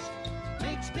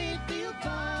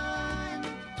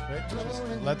 Wait, just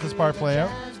let this part play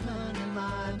out.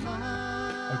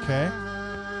 Okay.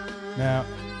 Now,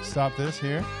 stop this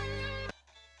here.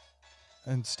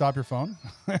 And stop your phone.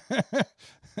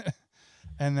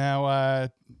 And now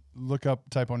look up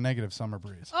Typo Negative Summer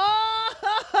Breeze.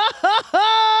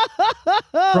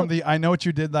 From the I Know What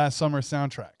You Did Last Summer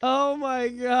soundtrack. Oh my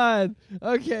God.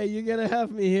 Okay, you're gonna have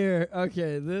me here.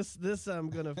 Okay, this I'm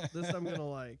gonna like. This I'm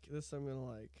gonna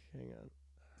like. Hang on.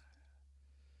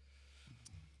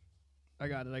 I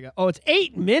got it. Oh, it's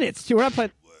 8 minutes too. We're not playing.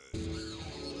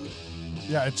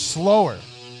 Yeah, it's slower.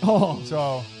 Oh.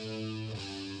 So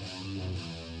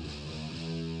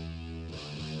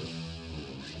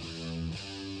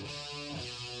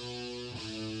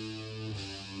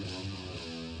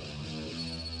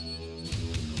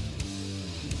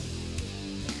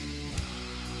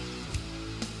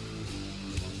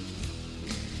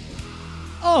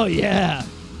Oh yeah.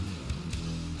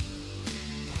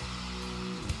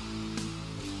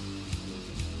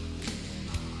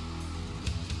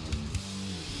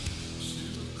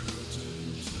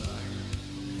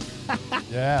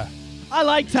 Yeah. I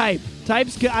like Type.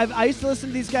 Type's good. I used to listen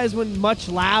to these guys when Much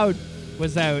Loud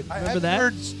was out. I Remember haven't that?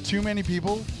 heard too many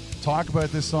people talk about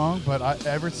this song, but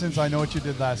ever since I Know What You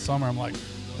Did Last Summer, I'm like,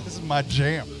 this is my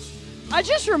jam. I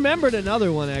just remembered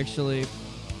another one, actually.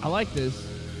 I like this.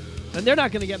 And they're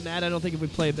not going to get mad, I don't think, if we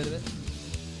play a bit of it.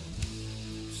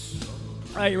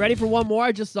 All right, you ready for one more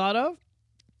I just thought of?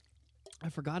 I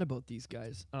forgot about these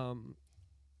guys. I'm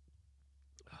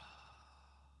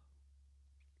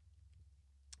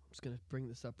just going to bring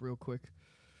this up real quick.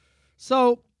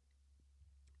 So,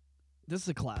 this is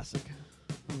a classic.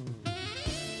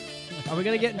 Are we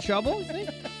going to get in trouble, you think?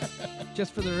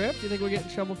 Just for the rip? Do you think we'll get in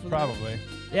trouble for that? Probably.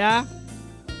 Yeah?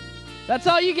 That's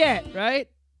all you get, right?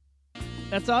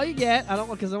 That's all you get. I don't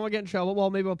want, because I won't get in trouble. Well,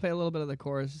 maybe I'll play a little bit of the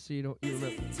chorus so you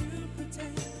remember.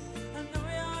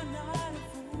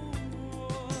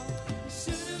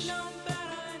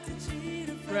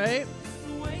 Right?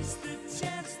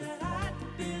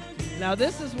 Now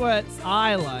this is what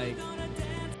I like.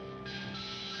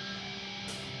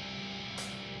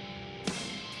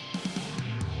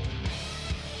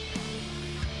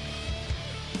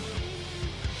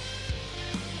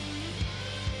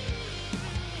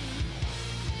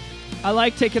 I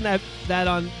like taking that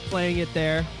on, playing it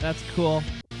there. That's cool.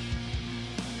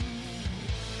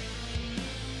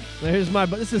 Here's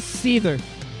this is Seether.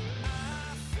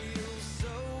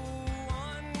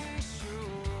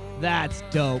 That's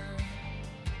dope.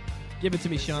 Give it to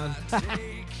me, Sean.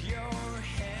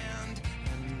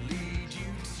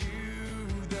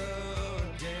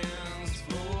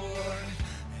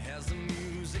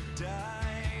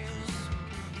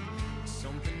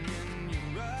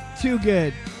 Too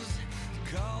good.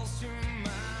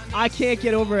 I can't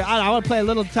get over it. I want to play a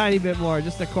little tiny bit more.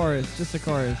 Just the chorus. Just the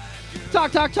chorus.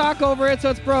 Talk over it so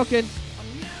it's broken.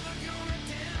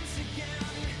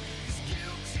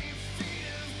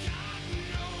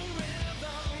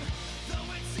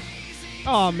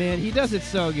 Oh, man. He does it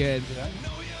so good.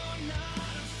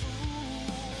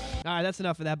 All right, that's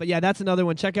enough of that. But yeah, that's another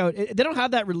one. Check out. They don't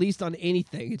have that released on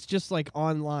anything. It's just like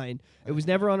online. It was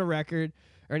never on a record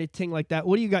or anything like that.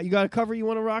 What do you got? You got a cover you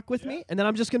want to rock with me? And then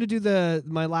I'm just going to do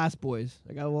my last boys.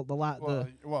 I got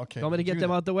okay. Want me to get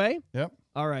them out the way? Yep.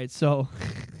 All right. So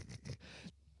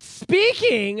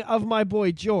speaking of my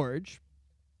boy George,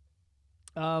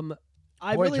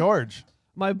 George.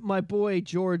 My boy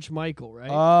George Michael, right?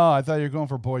 Oh, I thought you were going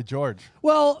for Boy George.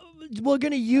 Well, we're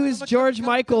going to use George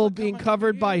Michael being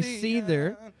covered by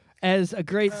Seether as a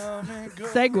great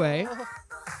segue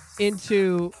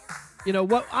into,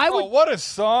 what I would... Oh, what a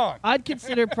song. I'd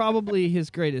consider probably his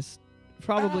greatest.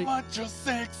 Probably... I want your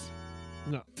sex.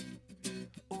 No.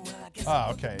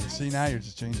 Oh, okay. See, now you're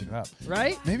just changing it up.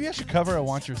 Right? Maybe I should cover I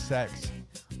Want Your Sex.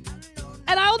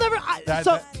 And I'll never...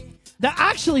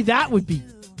 that would be...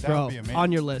 Bro, would be amazing.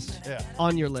 on your list. Yeah.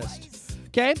 On your list.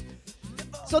 Okay?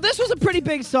 So this was a pretty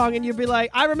big song, and you'd be like,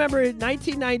 I remember in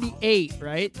 1998,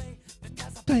 right?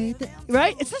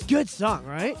 Right? It's a good song,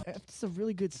 right? It's a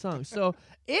really good song. So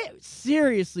it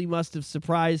seriously must have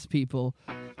surprised people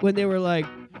when they were like,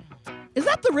 is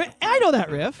that the riff? I know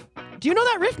that riff. Do you know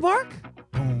that riff, Mark?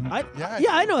 Boom. Yeah,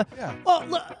 I know it. Yeah. Oh,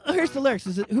 look, here's the lyrics.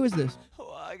 Who is this?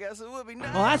 I guess it would be nice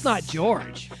Oh, that's not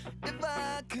George. if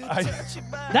I could I- touch you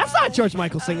by That's not George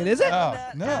Michael singing, is it? Oh,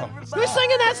 no. Who's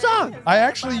singing that song? I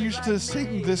actually used to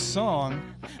sing this song.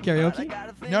 Karaoke?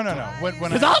 No. When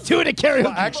Because I'll do it at karaoke.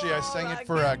 well, actually, I sang it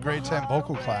for a grade 10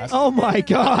 vocal class Oh, my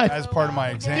God. as part of my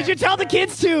exam. Did you tell the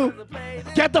kids to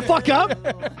get the fuck up?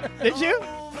 Did you?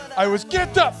 I was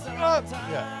get up.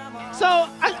 Yeah. So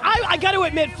I got to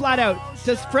admit, flat out,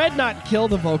 does Fred not kill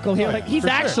the vocal here? Oh, Like yeah, he's for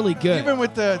sure. actually good. Even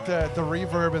with the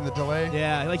reverb and the delay.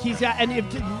 Yeah, like he's got, and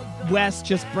Wes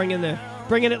just bringing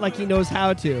it like he knows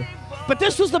how to. But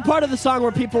this was the part of the song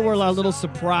where people were a little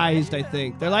surprised. I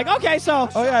think they're like, okay, so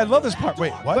Oh yeah, I love this part.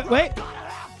 Wait, what? wait,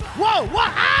 whoa,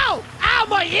 what? Ow, ow,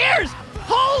 my ears!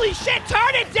 Holy shit!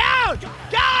 Turn it down,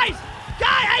 guys,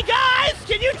 hey guys,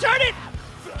 can you turn it,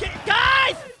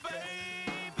 guys?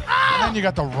 And then you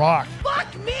got the rock.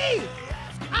 Fuck me!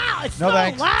 Ow, it's No so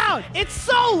thanks. loud. It's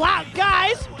so loud,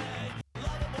 guys.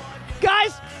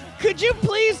 Guys, could you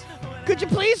please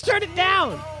turn it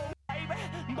down?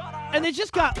 And it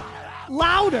just got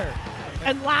louder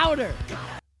and louder.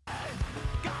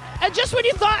 And just when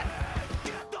you thought,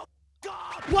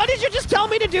 what did you just tell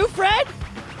me to do, Fred?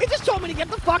 You just told me to get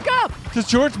the fuck up. Does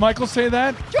George Michael say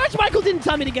that? George Michael didn't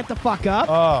tell me to get the fuck up.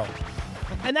 Oh.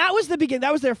 And that was the beginning.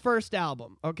 That was their first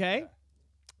album, okay?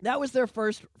 That was their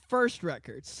first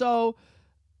record. So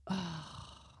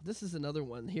this is another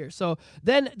one here. So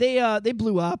then they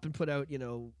blew up and put out,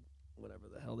 whatever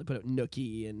the hell. They put out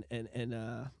Nookie and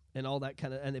and all that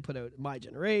kind of, and they put out My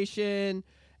Generation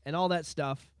and all that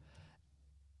stuff.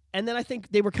 And then I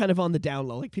think they were kind of on the down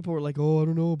low. Like people were like, "Oh, I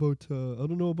don't know about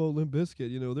Limp Bizkit.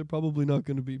 You know, they're probably not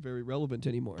going to be very relevant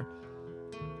anymore."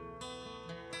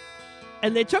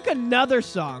 And they took another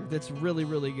song that's really,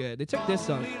 really good. They took this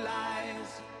song.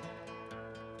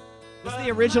 This is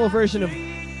the original version of.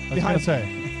 I was gonna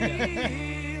say.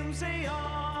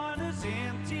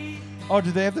 Oh,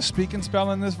 do they have the speak and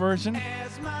spell in this version?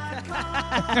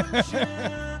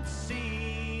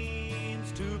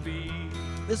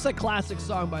 This is a classic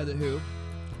song by The Who.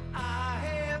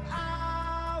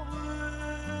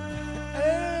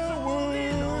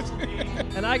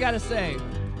 And I gotta say,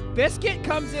 Bizkit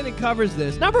comes in and covers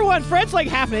this. Number one, Fred's like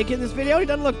half naked in this video. He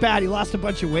doesn't look bad. He lost a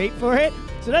bunch of weight for it,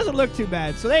 so it doesn't look too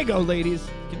bad. So there you go, ladies.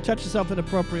 You can touch yourself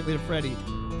inappropriately to Freddie.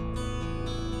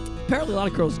 Apparently a lot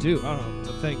of girls do. I don't know. It's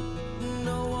a thing.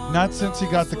 Not since he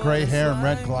got the gray hair and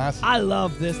red glasses. I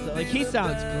love this. Like, he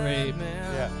sounds great.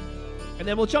 Yeah. And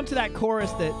then we'll jump to that chorus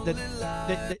that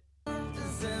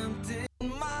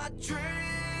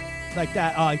like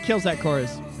that. Oh, it kills that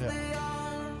chorus. Yeah.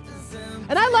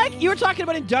 And I like, you were talking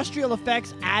about industrial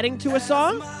effects adding to a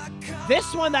song.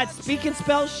 This one, that speak and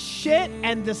spell shit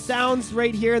and the sounds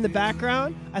right here in the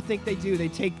background, I think they do. They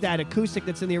take that acoustic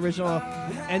that's in the original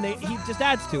and he just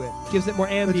adds to it. Gives it more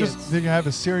ambience. They have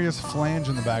a serious flange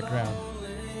in the background.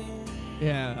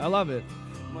 Yeah, I love it.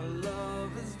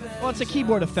 Well, it's a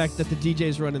keyboard effect that the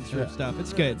DJ's running through stuff.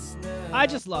 It's good. I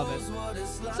just love it.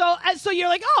 So you're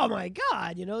like, oh my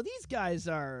God, these guys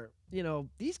are,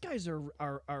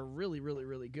 really, really,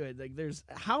 really good. Like, there's,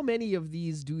 how many of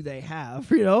these do they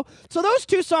have, So those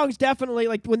two songs definitely,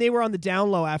 like, when they were on the down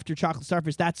low after Chocolate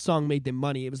Starfish, that song made them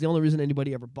money. It was the only reason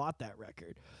anybody ever bought that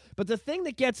record. But the thing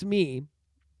that gets me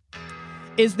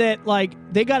is that, like,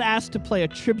 they got asked to play a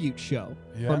tribute show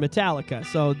for Metallica.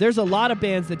 So there's a lot of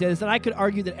bands that did this, and I could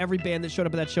argue that every band that showed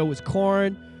up at that show was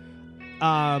Korn,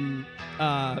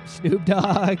 Snoop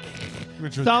Dogg,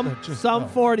 Sum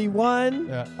 41,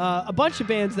 a bunch of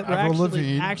bands that were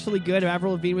actually good.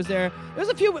 Avril Lavigne was there. There's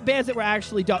a few bands that were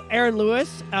actually dope. Aaron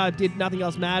Lewis did Nothing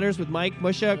Else Matters with Mike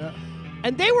Mushuk,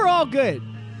 and they were all good.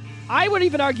 I would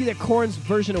even argue that Korn's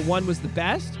version of One was the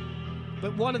best,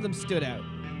 but one of them stood out.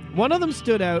 One of them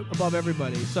stood out above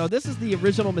everybody. So this is the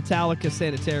original Metallica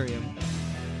Sanitarium,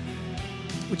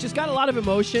 which has got a lot of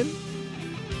emotion.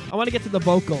 I want to get to the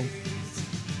vocal.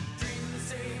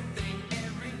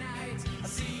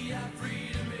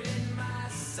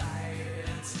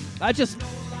 It's a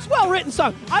well-written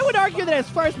song. I would argue that as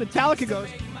far as Metallica goes,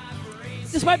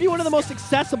 this might be one of the most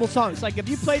accessible songs. Like, if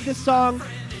you played this song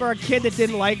for a kid that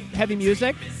didn't like heavy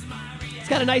music, it's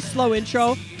got a nice slow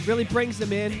intro, really brings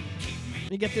them in.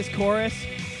 You get this chorus.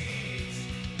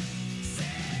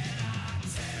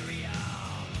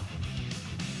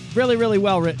 Really, really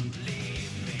well written.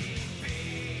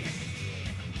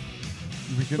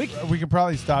 We could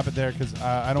probably stop it there because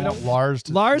I don't want Lars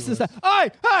to. Lars is that.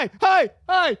 Hey!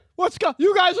 What's going?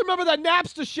 You guys remember that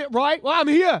Napster shit, right? Well, I'm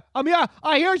here.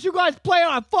 I hear you guys playing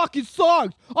on fucking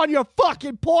songs on your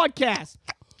fucking podcast.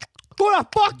 Who the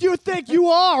fuck do you think you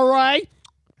are, right?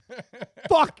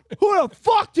 Fuck. Who the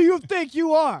fuck do you think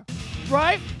you are?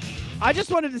 Right? I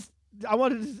wanted to,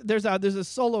 there's a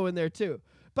solo in there too.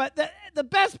 But the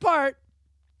best part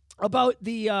about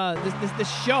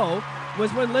this show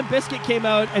was when Limp Bizkit came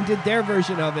out and did their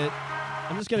version of it.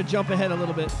 I'm just going to jump ahead a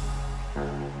little bit.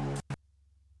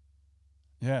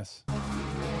 Yes.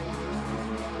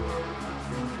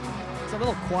 It's a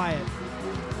little quiet.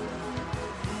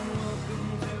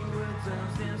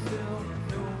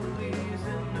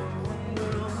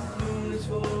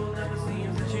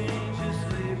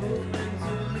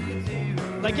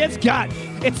 Like,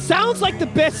 it sounds like the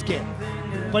Bizkit,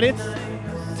 but it's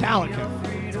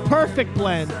Metallica. Perfect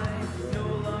blend.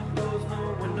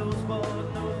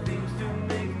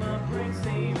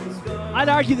 I'd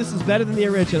argue this is better than the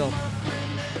original.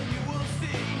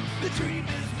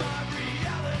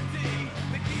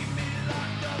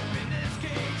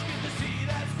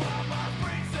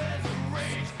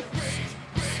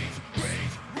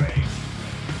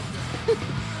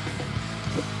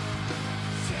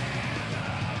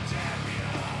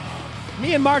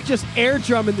 Me and Mark just air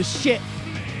drumming the shit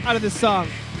out of this song.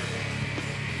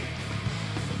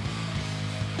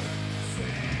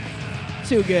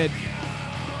 Too good.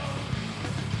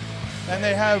 And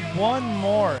they have one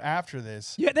more after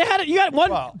this. Yeah, they had it. You got one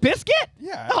Bizkit?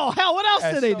 Yeah. Oh hell! What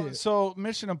else did they do? So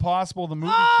Mission Impossible, the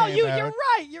movie. Oh, came out,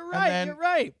 you're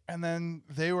right. And then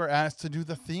they were asked to do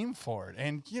the theme for it,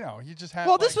 and you just had.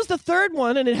 Well, this was the third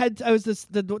one, and it was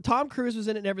the Tom Cruise was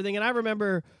in it and everything. And I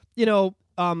remember,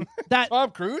 that.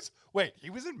 Tom Cruise? Wait, he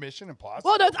was in Mission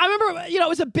Impossible? Well, no, I remember, it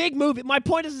was a big movie. My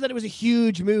point is that it was a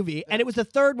huge movie, and it was the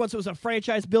third one, so it was a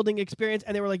franchise building experience,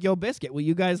 and they were like, yo, Biscuit, will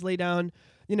you guys lay down,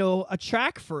 a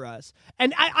track for us?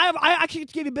 And I actually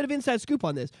give you a bit of inside scoop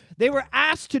on this. They were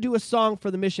asked to do a song for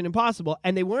the Mission Impossible,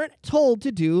 and they weren't told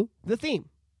to do the theme.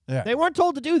 Yeah. They weren't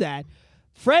told to do that.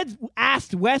 Fred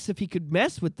asked Wes if he could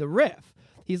mess with the riff.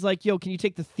 He's like, yo, can you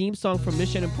take the theme song from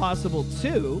Mission Impossible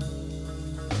 2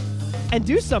 and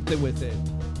do something with it?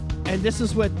 And this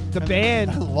is what the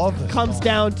band comes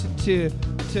down to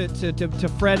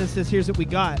Fred and says, here's what we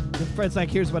got. And Fred's like,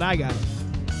 here's what I got.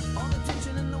 All the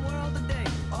tension in the world today,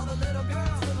 all the little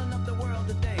girls filling up the world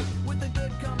today. With the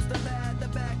good comes the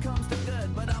bad comes the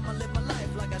good. But I'ma live my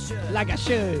life like I should. Like I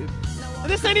should. And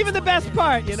this ain't even the best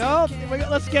part,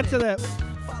 Let's get to that.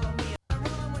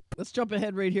 Let's jump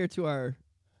ahead right here to our...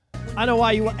 I know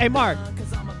why you want... Hey, Mark,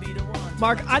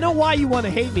 I know why you want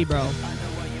to hate me, bro.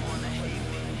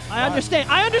 I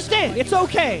understand. It's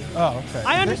okay. Oh, okay.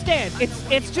 I understand.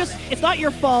 It's not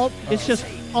your fault. It's just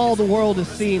all the world has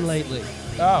seen lately.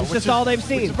 Oh, It's just all they've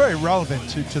seen. It's very relevant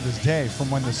to this day from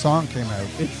when the song came out.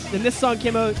 And this song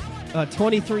came out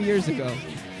 23 years ago.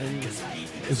 And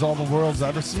Is all the world's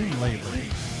ever seen lately.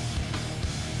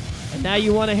 now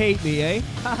you want to hate me, eh?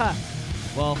 Haha.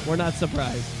 Well, we're not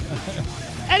surprised.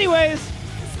 Anyways,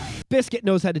 Biscuit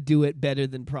knows how to do it better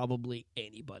than probably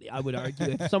anybody, I would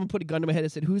argue. If someone put a gun to my head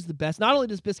and said, who's the best? Not only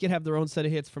does Biscuit have their own set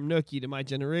of hits from Nookie to My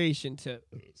Generation to,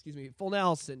 Full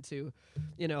Nelson to,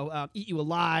 Eat You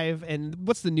Alive, and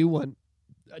what's the new one?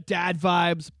 Dad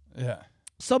Vibes. Yeah.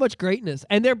 So much greatness.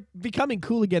 And they're becoming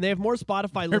cool again. They have more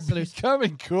Spotify They're listeners.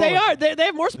 becoming cool. They are. They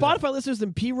have more Spotify listeners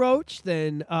than P. Roach,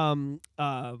 than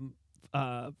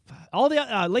all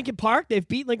the Linkin Park. They've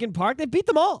beat Linkin Park. They've beat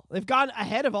them all. They've gone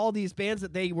ahead of all these bands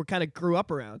that they were kind of grew up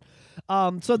around.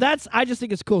 So I just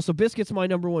think it's cool. So Biscuit's my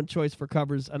number one choice for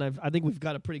covers, and I think we've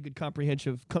got a pretty good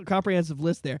comprehensive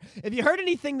list there. If you heard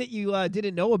anything that you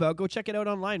didn't know about, go check it out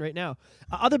online right now.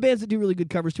 Other bands that do really good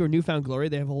covers too are Newfound Glory.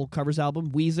 They have a whole covers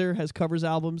album. Weezer has covers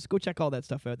albums. Go check all that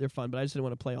stuff out. They're fun, but I just didn't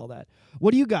want to play all that.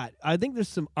 What do you got? I think there's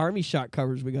some Army Shot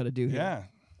covers we got to do here. Yeah.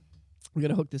 We're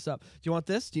gonna hook this up. Do you want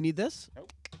this? Do you need this?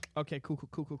 Nope. Okay, cool.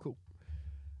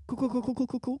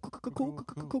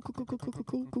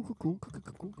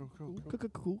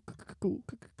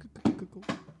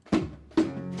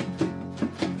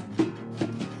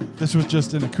 This was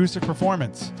just an acoustic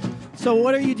performance. So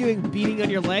what are you doing? Beating on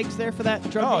your legs there for that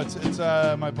drum? Oh, beat? it's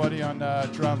my buddy on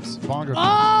drums, bongo.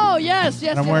 Oh, yes.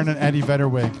 And I'm wearing an Eddie Vedder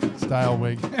wig, style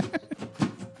wig.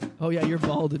 Oh yeah, you're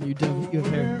bald and you have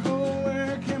hair.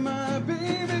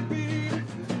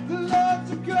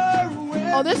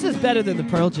 Oh, this is better than the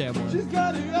Pearl Jam one. She's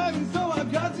got it right, so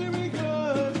I've got to be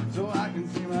good, so I can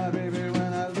see my baby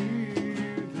when I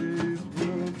leave this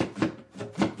room.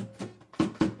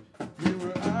 We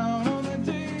were out on a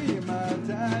day in my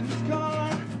daddy's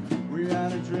car. We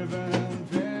had driven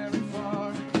very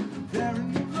far. There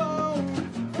in the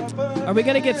road. Are we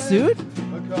gonna get sued?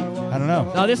 I don't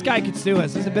know. No, this guy could sue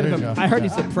us. He's a bit There of you a... go. I heard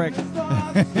he's a prick.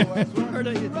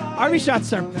 Army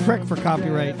Shots are prick for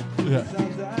copyright. Yeah.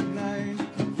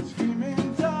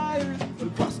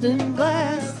 Busting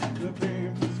glass.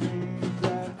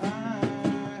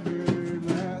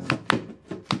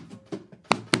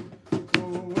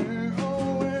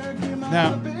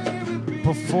 Now,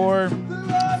 before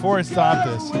I stop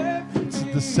this, it's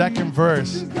the second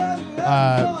verse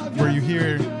where you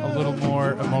hear a little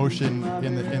more emotion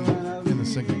in the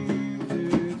singing.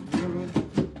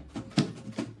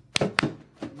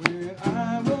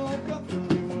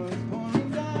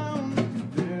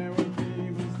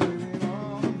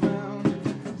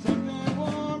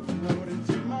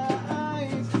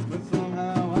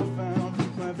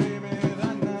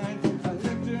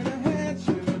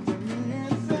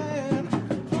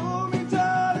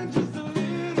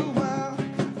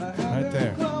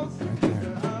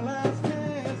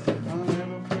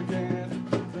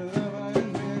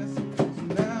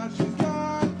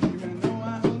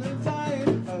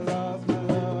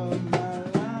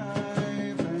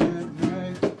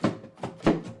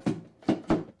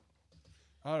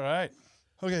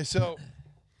 Okay, so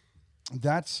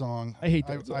that song, I hate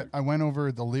that song. I went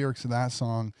over the lyrics of that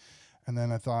song, and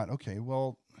then I thought, okay,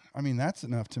 well, I mean, that's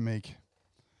enough to make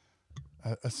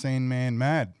a sane man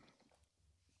mad.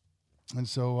 And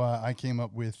so I came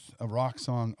up with a rock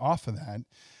song off of that,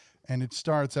 and it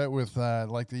starts out with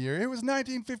like the year. It was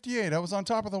 1958. I was on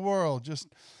top of the world, just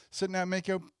sitting at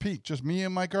Makeout Peak, just me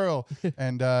and my girl.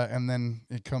 and then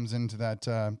it comes into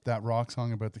that rock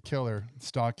song about the killer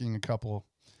stalking a couple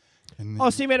And Oh,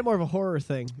 so you made it more of a horror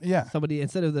thing. Yeah. Somebody,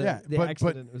 instead of the but-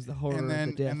 accident, it was the horror and then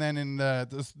of the death. and then in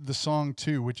the song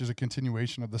 2, which is a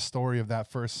continuation of the story of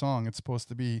that first song, it's supposed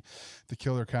to be the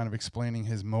killer kind of explaining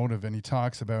his motive, and he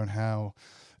talks about how,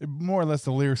 more or less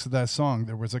the lyrics of that song,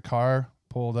 there was a car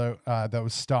pulled out that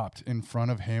was stopped in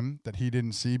front of him that he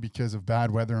didn't see because of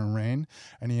bad weather and rain,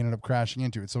 and he ended up crashing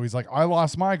into it. So he's like, I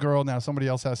lost my girl, now somebody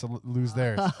else has to lose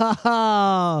theirs.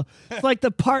 It's like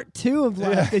the part 2 of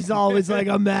life is always like,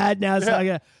 I'm mad now.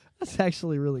 So that's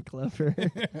actually really clever.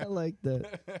 I like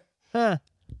that. Huh.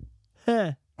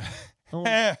 I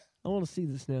want to see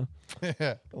this now.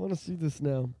 Yeah. I want to see this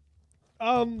now.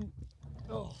 Now,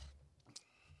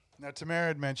 Tamara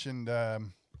had mentioned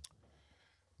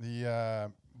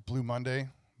the Blue Monday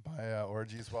by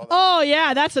Orgy as well. Oh,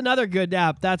 yeah, that's another good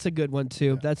app. That's a good one,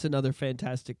 too. That's another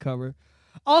fantastic cover.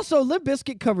 Also, Limp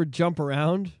Bizkit covered Jump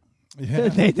Around. Yeah.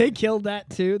 they killed that,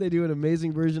 too. They do an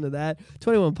amazing version of that.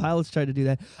 21 Pilots tried to do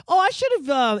that. Oh, I should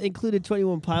have included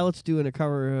 21 Pilots doing a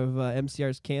cover of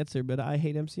MCR's Cancer, but I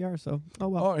hate MCR, so oh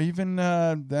well. Oh, even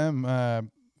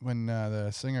them when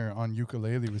the singer on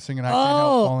ukulele was singing I Can't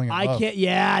Help Falling in Love.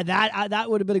 Yeah, that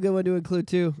would have been a good one to include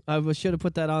too. I should have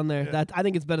put that on there. Yeah. I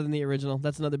think it's better than the original.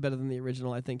 That's another better than the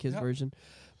original. I think his version.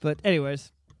 But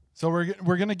anyways, So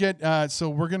we're gonna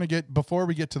get before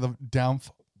we get to the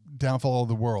downfall of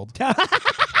the world.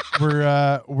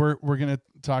 we're gonna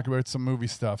talk about some movie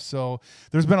stuff. So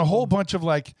there's been a whole bunch of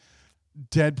like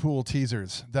Deadpool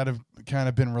teasers that have kind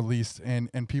of been released,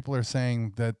 and people are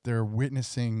saying that they're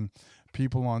witnessing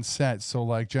people on set. So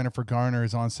like Jennifer Garner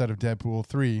is on set of Deadpool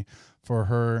 3 for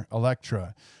her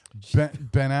Elektra. Ben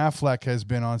Affleck has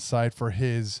been on site for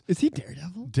his is he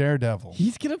Daredevil? Daredevil.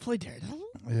 He's gonna play Daredevil?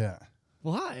 Yeah.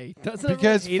 Why?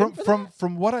 Because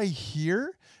from what I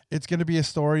hear, it's going to be a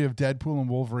story of Deadpool and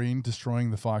Wolverine destroying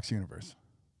the Fox universe.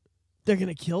 They're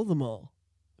gonna kill them all.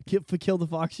 Kill the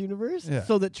Fox universe,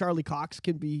 so that Charlie Cox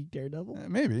can be Daredevil.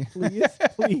 Maybe, please,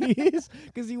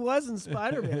 because he was in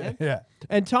Spider-Man. Yeah,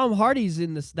 and Tom Hardy's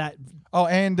in that. Oh,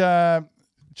 and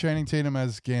Channing Tatum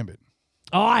as Gambit.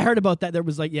 Oh, I heard about that. There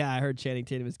was like, I heard Channing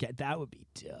Tatum as Gambit. That would be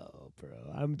dope, bro.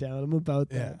 I'm down. I'm about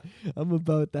that. Yeah. I'm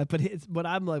about that. But what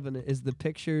I'm loving is the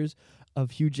pictures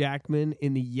of Hugh Jackman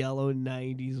in the yellow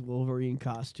 90s Wolverine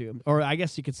costume, or I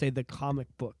guess you could say the comic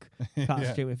book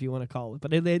costume if you want to call it.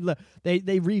 But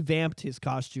they revamped his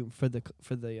costume for the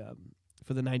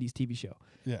 90s TV show.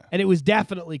 Yeah. And it was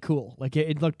definitely cool. Like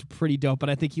it looked pretty dope, but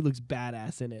I think he looks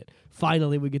badass in it.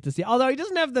 Finally we get to see. Although he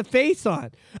doesn't have the face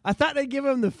on. I thought they'd give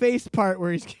him the face part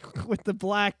where he's with the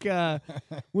black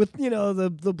with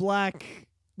the black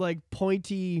like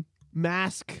pointy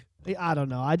mask. I don't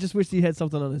know. I just wish he had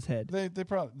something on his head.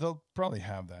 They'll probably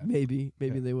have that. Maybe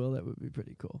they will. That would be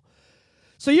pretty cool.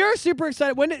 So you're super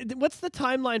excited. What's the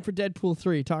timeline for Deadpool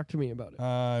 3? Talk to me about it.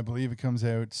 I believe it comes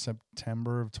out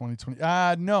September of 2020.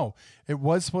 No, it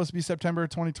was supposed to be September of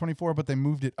 2024, but they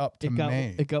moved it up to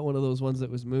May. It got one of those ones that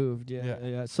was moved.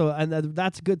 Yeah. So and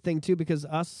that's a good thing too, because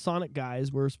us Sonic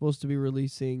guys were supposed to be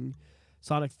releasing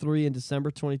Sonic 3 in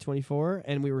December 2024,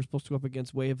 and we were supposed to go up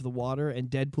against Way of the Water, and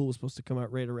Deadpool was supposed to come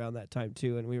out right around that time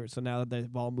too. And so now that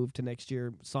they've all moved to next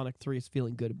year, Sonic 3 is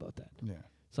feeling good about that. Yeah.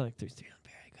 Sonic 3 is feeling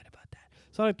very good about that.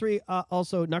 Sonic 3,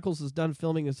 also, Knuckles is done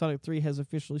filming, and Sonic 3 has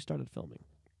officially started filming.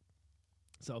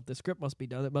 So the script must be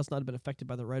done. It must not have been affected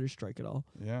by the writer's strike at all.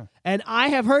 Yeah. And I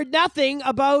have heard nothing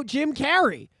about Jim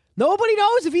Carrey. Nobody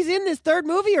knows if he's in this third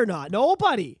movie or not.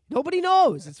 Nobody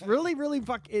knows. It's really, really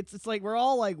it's like we're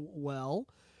all like, well,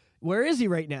 where is he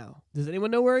right now? Does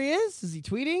anyone know where he is? Is he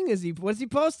tweeting? What's he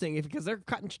posting? Because they're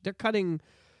cutting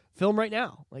film right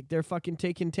now. Like they're fucking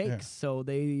taking takes. Yeah. So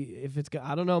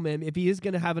I don't know, man. If he is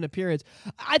going to have an appearance,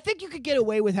 I think you could get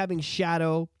away with having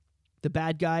Shadow, the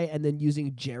bad guy, and then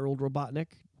using Gerald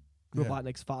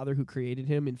Robotnik's father who created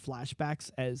him in flashbacks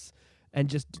and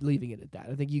just leaving it at that.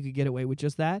 I think you could get away with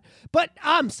just that. But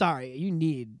I'm sorry, you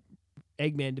need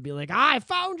Eggman to be like, I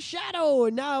found Shadow,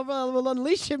 and now we'll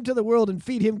unleash him to the world and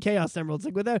feed him Chaos Emeralds.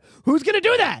 Like, who's going to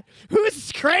do that?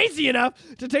 Who's crazy enough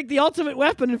to take the ultimate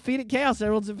weapon and feed it Chaos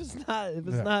Emeralds if it's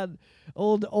not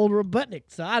old Robotnik?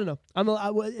 So I don't know.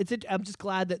 I'm just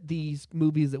glad that these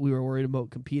movies that we were worried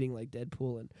about competing like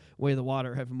Deadpool and Way of the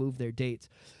Water have moved their dates.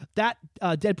 That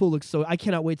Deadpool looks I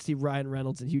cannot wait to see Ryan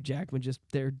Reynolds and Hugh Jackman, just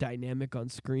their dynamic on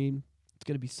screen. It's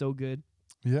going to be so good.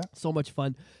 Yeah. So much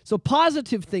fun. So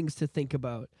positive things to think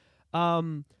about.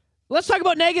 Let's talk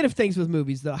about negative things with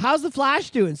movies, though. How's The Flash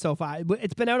doing so far?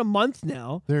 It's been out a month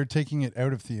now. They're taking it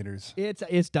out of theaters.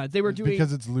 It's done. They were doing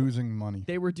because it's losing money.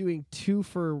 They were doing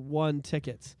 2-for-1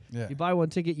 tickets. Yeah. You buy one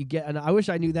ticket, you get. And I wish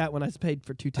I knew that when I paid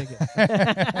for 2 tickets,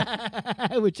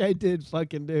 which I did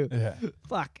fucking do. Yeah.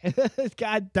 Fuck.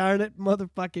 God darn it,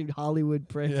 motherfucking Hollywood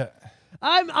prick. Yeah.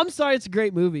 I'm sorry. It's a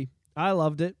great movie. I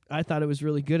loved it. I thought it was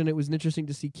really good, and it was interesting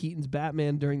to see Keaton's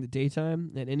Batman during the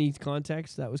daytime in any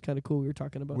context. That was kind of cool. We were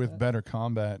talking about With that. better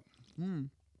combat.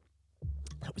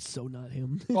 That was so not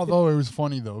him. Although it was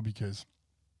funny, though, because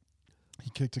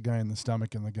he kicked a guy in the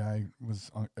stomach and the guy was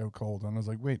out cold. And I was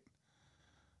like, wait,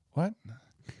 what?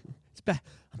 I'm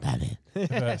Batman. If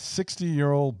a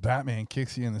 60-year-old Batman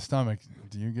kicks you in the stomach,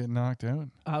 do you get knocked out?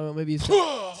 I don't know. Maybe he's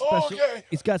got special,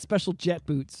 he's got special jet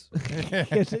boots.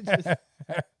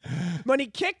 When he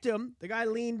kicked him, the guy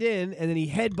leaned in and then he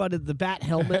headbutted the bat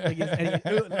helmet and he knocked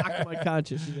him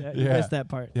unconscious. You missed that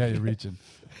part. Yeah, you're reaching.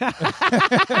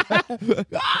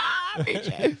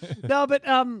 No, but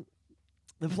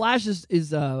The Flash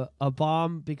is a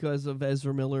bomb because of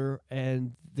Ezra Miller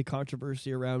and the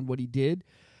controversy around what he did.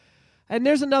 And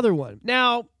there's another one.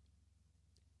 Now,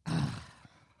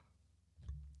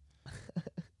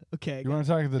 okay. You want to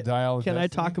talk about the Dial of Can Destiny? I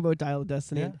talk about Dial of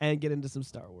Destiny Yeah. and get into some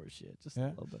Star Wars shit? Just a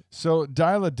little bit. So,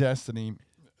 Dial of Destiny,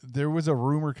 there was a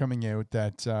rumor coming out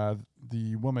that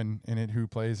the woman in it who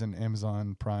plays in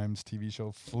Amazon Prime's TV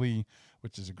show Flea,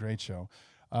 which is a great show,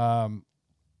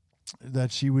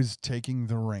 that she was taking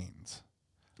the reins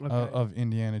of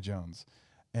Indiana Jones.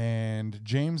 And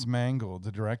James Mangold,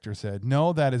 the director, said,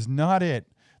 no, that is not it.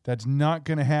 That's not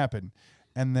going to happen.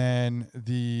 And then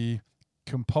the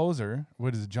composer,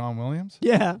 what is it, John Williams?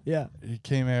 Yeah. He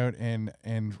came out and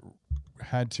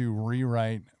had to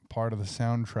rewrite part of the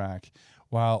soundtrack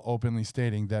while openly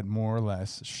stating that more or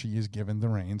less she is given the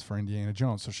reins for Indiana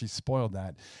Jones. So she spoiled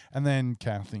that. And then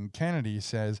Kathleen Kennedy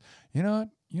says, you know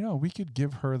what? We could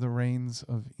give her the reins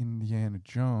of Indiana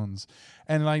Jones.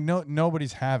 And like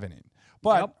nobody's having it.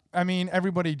 But I mean,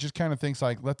 everybody just kind of thinks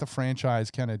like, let the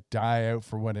franchise kind of die out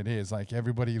for what it is. Like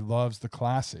everybody loves the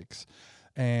classics.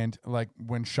 And like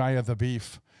when Shia the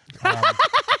Beef,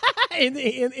 when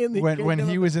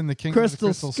he was in the Kingdom of the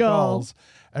Crystal Skulls,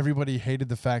 everybody hated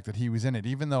the fact that he was in it,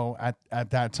 even though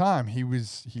at that time he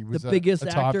was the biggest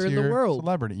actor in the world,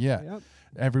 celebrity. Yeah,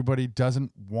 everybody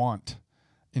doesn't want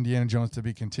Indiana Jones to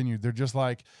be continued. They're just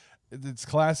like, it's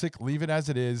classic. Leave it as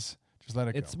it is. Just let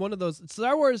it go. It's one of those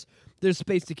Star Wars. There's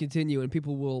space to continue, and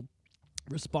people will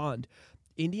respond.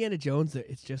 Indiana Jones,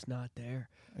 it's just not there.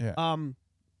 Yeah.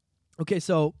 Okay,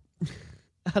 so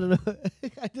I don't know.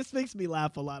 This makes me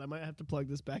laugh a lot. I might have to plug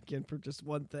this back in for just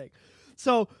one thing.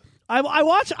 So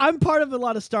I'm part of a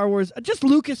lot of Star Wars, just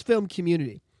Lucasfilm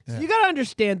community. So you got to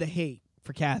understand the hate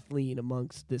for Kathleen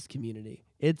amongst this community.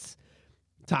 It's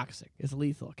toxic. It's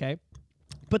lethal. Okay,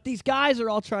 but these guys are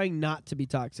all trying not to be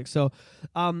toxic. So,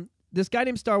 this guy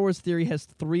named Star Wars Theory has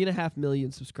 3.5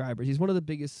 million subscribers. He's one of the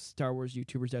biggest Star Wars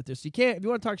YouTubers out there. So if you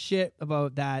want to talk shit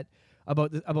about that,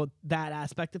 about that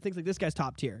aspect of things, like this guy's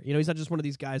top tier. You know, he's not just one of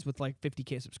these guys with like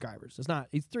 50K subscribers. It's not.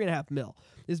 He's 3.5 mil.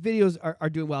 His videos are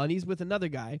doing well, and he's with another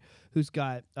guy who's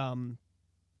got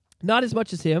not as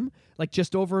much as him, like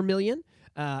just over 1 million.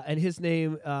 And his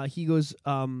name, he goes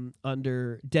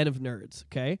under Den of Nerds.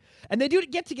 Okay, and they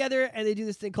get together and they do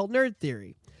this thing called Nerd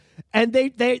Theory. And they're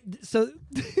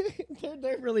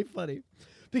really funny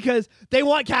because they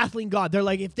want Kathleen gone. They're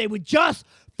like, if they would just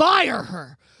fire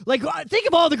her, like, think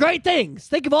of all the great things.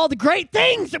 Think of all the great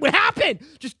things that would happen.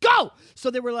 Just go. So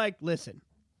they were like, listen,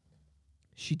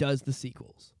 she does the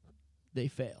sequels. They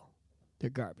fail.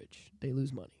 They're garbage. They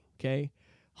lose money. Okay.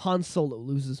 Han Solo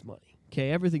loses money.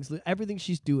 Okay. Everything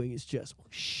she's doing is just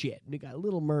shit. And we got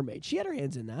Little Mermaid. She had her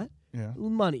hands in that. Yeah.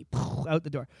 Money out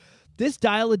the door. This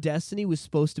Dial of Destiny was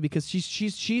supposed to, because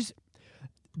she's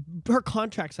her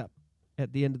contract's up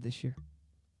at the end of this year,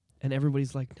 and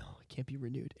everybody's like, no, it can't be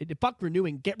renewed. Fuck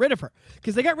renewing, get rid of her,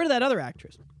 because they got rid of that other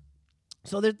actress.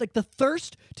 So there's like the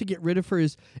thirst to get rid of her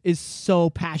is so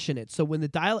passionate. So when the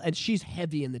Dial, and she's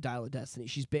heavy in the Dial of Destiny,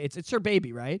 it's her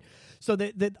baby, right? So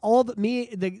me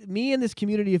and this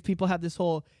community of people have this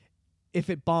whole, if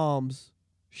it bombs,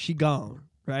 she gone,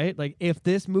 right? Like if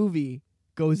this movie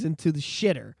goes into the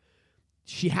shitter,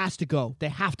 she has to go. They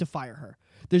have to fire her.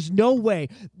 There's no way.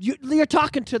 You're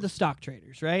talking to the stock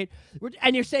traders, right?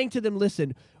 And you're saying to them,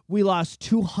 listen, we lost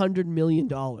 $200 million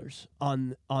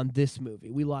on this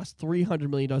movie. We lost $300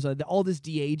 million on all this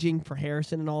de-aging for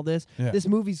Harrison and all this. Yeah. This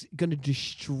movie's going to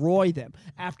destroy them.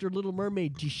 After Little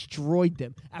Mermaid destroyed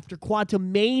them. After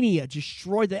Quantumania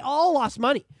destroyed them. They all lost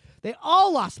money. They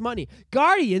all lost money.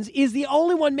 Guardians is the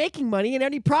only one making money, and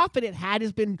any profit it had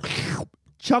has been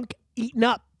eaten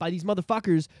up by these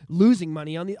motherfuckers losing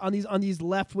money on these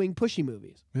left-wing pushy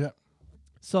movies. Yeah.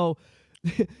 So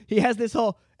he has this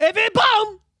whole, if it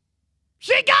boom,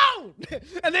 she gone.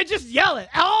 And they just yell it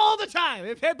all the time.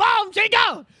 If it boom, she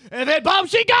gone. If it boom,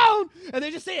 she gone. And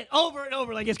they just say it over and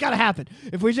over like it's got to happen.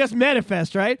 If we just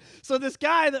manifest, right? So this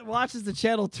guy that watches the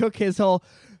channel took his whole,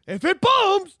 if it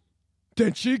booms,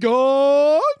 then she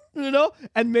gone,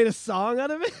 and made a song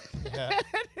out of it. Yeah.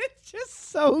 It's just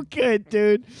so good,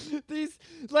 dude.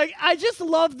 I just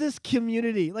love this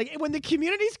community. Like, when the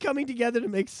community's coming together to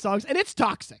make songs, and it's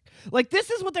toxic. Like,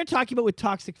 this is what they're talking about with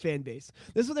toxic fan base.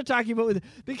 This is what they're talking about with,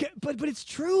 but it's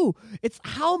true. It's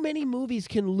how many movies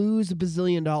can lose $1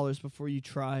 bazillion before you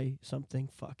try something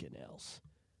fucking else.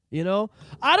 I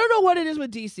don't know what it is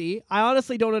with DC. I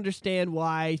honestly don't understand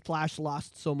why Flash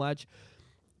lost so much.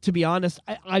 To be honest,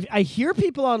 I hear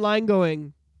people online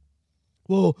going,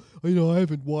 well, I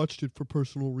haven't watched it for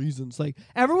personal reasons. Like,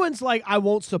 everyone's like, I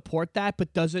won't support that,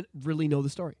 but doesn't really know the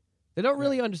story. They don't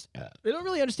really understand. They don't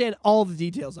really understand all the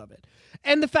details of it,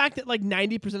 and the fact that like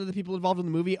 90% of the people involved in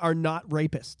the movie are not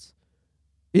rapists.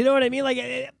 You know what I mean? Like,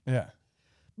 Yeah.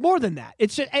 more than that,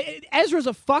 it's just, Ezra's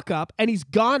a fuck up, and he's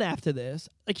gone after this.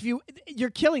 Like, you're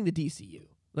killing the DCU.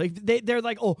 Like, they're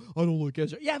like, oh, I don't like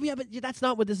Ezra. Yeah, but that's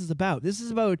not what this is about. This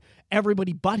is about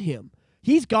everybody but him.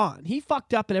 He's gone. He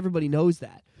fucked up, and everybody knows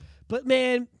that. But,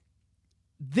 man,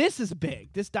 this is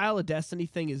big. This Dial of Destiny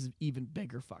thing is even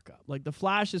bigger fuck up. Like, The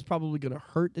Flash is probably going to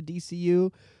hurt the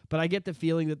DCU, but I get the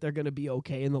feeling that they're going to be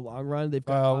okay in the long run. They've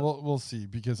got we'll see,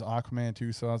 because Aquaman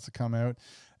 2 still has to come out,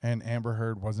 and Amber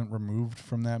Heard wasn't removed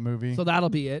from that movie. So that'll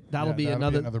be it. That'll be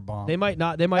another bomb. They might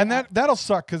not. They might. And that'll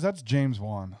suck, because that's James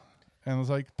Wan. And it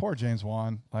was like, poor James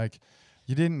Wan. Like,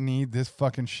 you didn't need this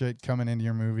fucking shit coming into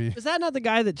your movie. Is that not the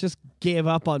guy that just gave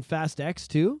up on Fast X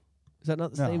too? Is that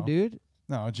not the same dude?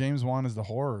 No, James Wan is the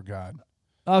horror god.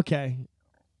 Okay.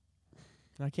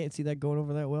 I can't see that going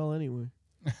over that well anyway.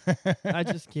 I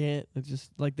just can't. It's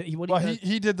just like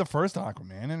he did the first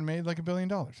Aquaman and made like $1 billion.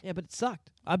 Yeah, but it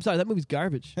sucked. I'm sorry, that movie's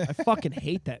garbage. I fucking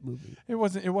hate that movie. It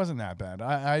wasn't that bad.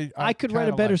 I could write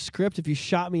a better script if you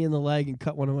shot me in the leg and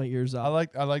cut one of my ears off.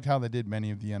 I liked how they did many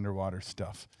of the underwater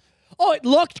stuff. Oh, it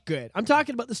looked good. I'm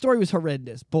talking about the story was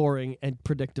horrendous, boring, and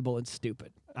predictable and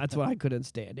stupid. That's what I couldn't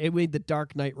stand. It made The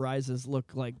Dark Knight Rises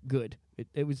look like good.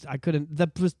 It was, I couldn't,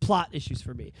 that was plot issues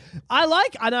for me. I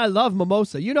love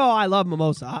Mimosa. I love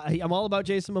Mimosa. I'm all about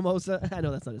Jason Mimosa. I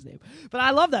know that's not his name, but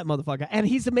I love that motherfucker. And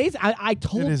he's amazing. It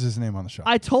is his name on the show.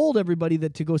 I told everybody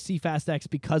that to go see Fast X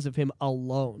because of him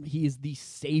alone. He is the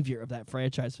savior of that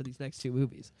franchise for these next two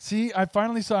movies. See, I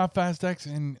finally saw Fast X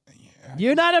and...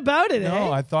 You're not about it, No, eh?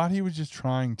 I thought he was just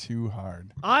trying too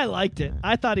hard. I liked it.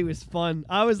 I thought he was fun.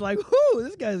 I was like, "Whoo,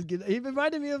 this guy's good." He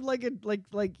reminded me of like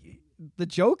the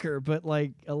Joker, but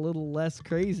like a little less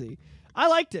crazy. I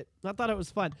liked it. I thought it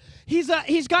was fun. He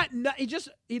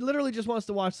literally just wants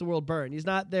to watch the world burn. He's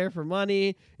not there for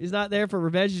money. He's not there for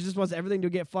revenge. He just wants everything to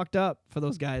get fucked up for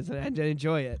those guys and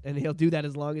enjoy it. And he'll do that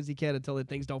as long as he can until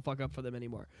things don't fuck up for them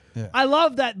anymore. Yeah. I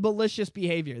love that malicious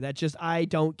behavior. That just, I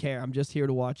don't care. I'm just here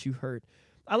to watch you hurt.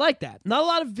 I like that. Not a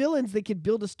lot of villains that can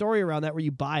build a story around that where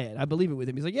you buy it. I believe it with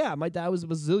him. He's like, yeah, my dad was a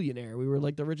bazillionaire. We were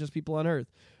like the richest people on earth.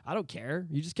 I don't care.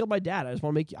 You just killed my dad. I just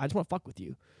want to fuck with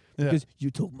you. Because you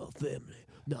took my family.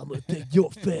 Now I'm going to take your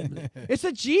family. It's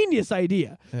a genius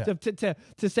idea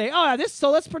to say, so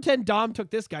let's pretend Dom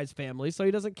took this guy's family so he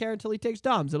doesn't care until he takes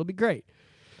Dom's. It'll be great.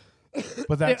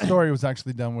 But that story was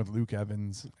actually done with Luke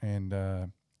Evans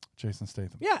and Jason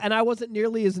Statham. Yeah, and I wasn't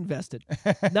nearly as invested.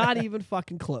 Not even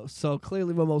fucking close. So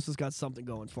clearly Mimosa's got something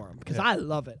going for him because I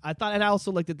love it. I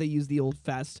also like that they used the old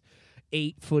Fast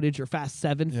 8 footage or Fast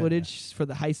 7 footage for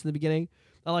the heist in the beginning.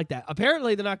 I like that.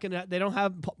 Apparently, they don't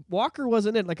have, Walker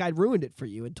wasn't in it. Like, I ruined it for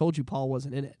you and told you Paul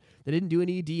wasn't in it. They didn't do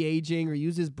any de-aging or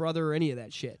use his brother or any of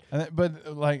that shit.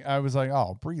 But, like, I was like,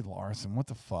 oh, Brie Larson, what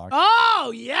the fuck?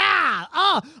 Oh, yeah.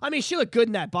 Oh, I mean, she looked good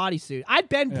in that bodysuit. I'd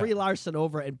bend Brie Larson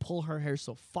over and pull her hair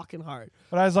so fucking hard.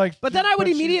 But I was like... But then I would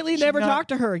immediately never talk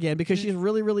to her again because she's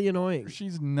really, really annoying.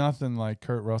 She's nothing like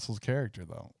Kurt Russell's character,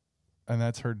 though. And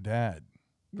that's her dad.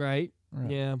 Right?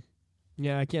 Yeah.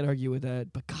 Yeah, I can't argue with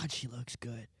that. But God, she looks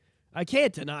good. I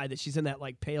can't deny that she's in that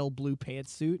like pale blue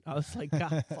pantsuit. I was like,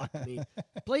 God, fuck me.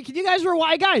 Blake, can you guys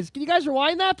rewind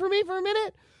that for me for a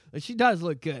minute? Like, she does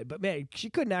look good, but man, she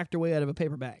couldn't act her way out of a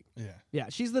paper bag. Yeah,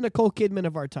 she's the Nicole Kidman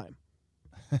of our time.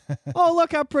 Oh,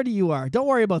 look how pretty you are. Don't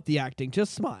worry about the acting.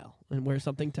 Just smile and wear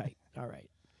something tight. All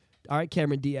right,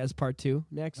 Cameron Diaz part 2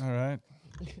 next. All right.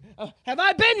 Have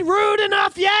I been rude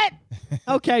enough yet?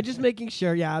 Okay, just making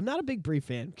sure. Yeah, I'm not a big Brie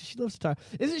fan because she loves to talk.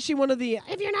 Isn't she one of the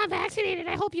 "if you're not vaccinated,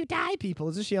 I hope you die" people?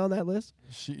 Isn't she on that list?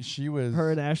 She was.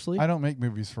 Her and Ashley. I don't make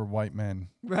movies for white men.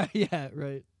 Right. Yeah.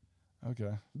 Right.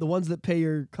 Okay. The ones that pay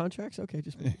your contracts. Okay,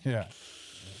 just. Yeah.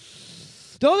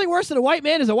 The only thing worse than a white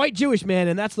man is a white Jewish man,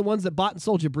 and that's the ones that bought and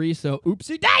sold you Brie. So,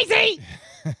 oopsie daisy.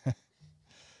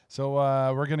 So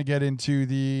we're gonna get into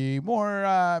the more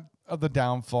of the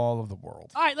downfall of the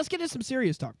world. All right, let's get into some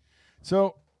serious talk.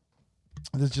 So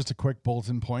this is just a quick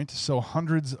bulletin point. So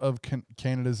hundreds of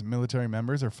Canada's military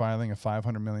members are filing a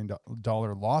 $500 million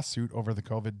lawsuit over the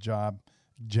COVID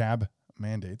jab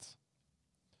mandates.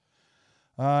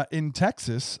 In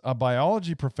Texas, a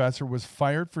biology professor was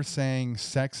fired for saying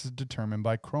sex is determined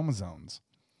by chromosomes.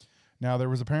 Now, there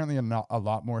was apparently a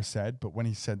lot more said, but when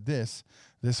he said this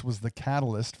was the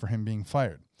catalyst for him being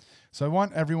fired. So I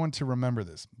want everyone to remember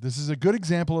this. This is a good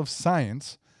example of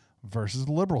science versus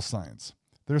liberal science.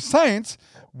 There's science,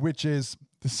 which is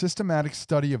the systematic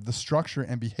study of the structure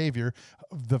and behavior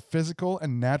of the physical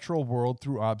and natural world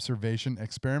through observation,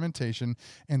 experimentation,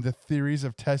 and the theories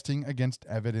of testing against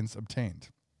evidence obtained.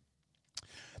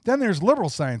 Then there's liberal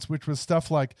science, which was stuff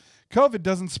like COVID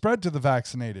doesn't spread to the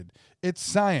vaccinated. It's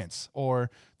science. Or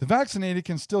the vaccinated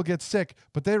can still get sick,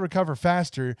 but they recover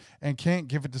faster and can't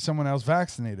give it to someone else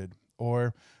vaccinated.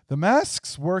 Or the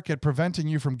masks work at preventing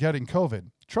you from getting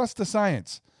COVID. Trust the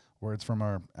science. Words from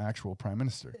our actual prime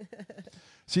minister.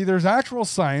 See, there's actual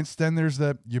science. Then there's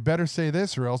the you better say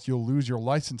this or else you'll lose your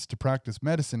license to practice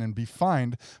medicine and be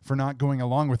fined for not going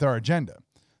along with our agenda.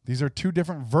 These are two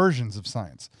different versions of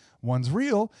science. One's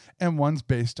real and one's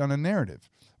based on a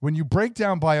narrative. When you break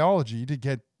down biology to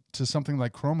get to something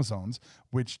like chromosomes,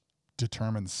 which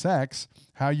determines sex,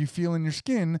 how you feel in your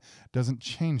skin doesn't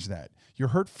change that. Your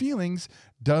hurt feelings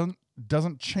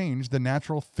doesn't change the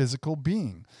natural physical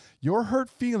being. Your hurt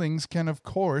feelings can, of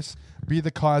course, be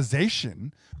the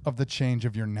causation of the change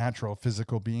of your natural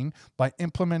physical being by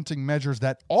implementing measures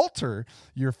that alter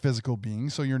your physical being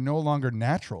so you're no longer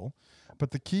natural.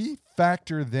 But the key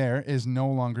factor there is no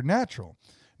longer natural.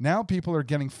 Now people are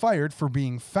getting fired for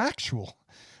being factual.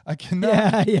 I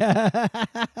cannot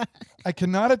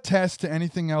attest to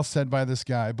anything else said by this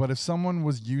guy, but if someone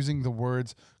was using the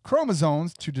words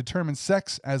chromosomes to determine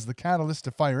sex as the catalyst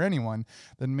to fire anyone,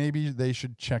 then maybe they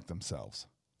should check themselves.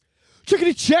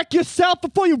 Chickadee, check yourself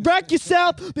before you wreck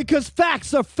yourself, because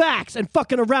facts are facts and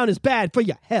fucking around is bad for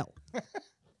your health.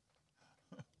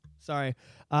 Sorry.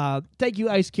 Thank you,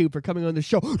 Ice Cube, for coming on the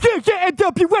show.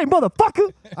 NWA,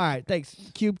 motherfucker! All right, thanks.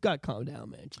 Cube, gotta calm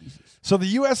down, man. Jesus. So the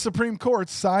U.S. Supreme Court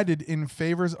sided in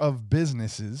favors of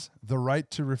businesses the right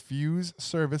to refuse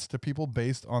service to people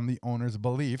based on the owner's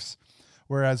beliefs,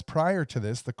 whereas prior to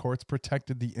this, the courts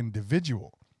protected the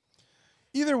individual.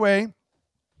 Either way,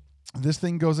 this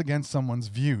thing goes against someone's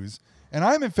views, and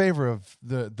I'm in favor of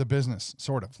the business,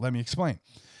 sort of. Let me explain.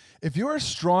 If you're a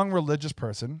strong religious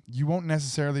person, you won't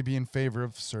necessarily be in favor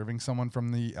of serving someone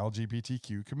from the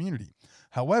LGBTQ community.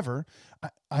 However,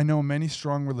 I know many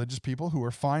strong religious people who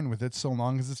are fine with it so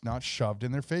long as it's not shoved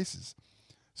in their faces.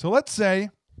 So let's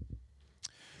say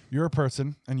you're a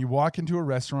person and you walk into a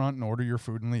restaurant and order your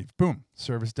food and leave. Boom,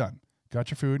 service done.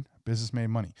 Got your food, business made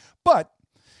money. But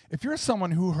if you're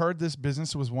someone who heard this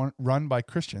business was run by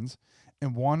Christians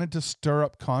and wanted to stir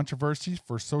up controversy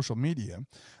for social media,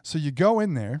 so you go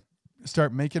in there,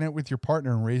 start making it with your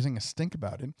partner and raising a stink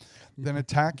about it, then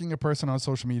attacking a person on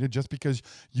social media just because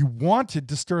you wanted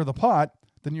to stir the pot,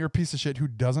 then you're a piece of shit who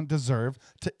doesn't deserve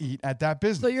to eat at that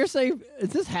business. So you're saying, is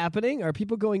this happening? Are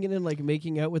people going in and like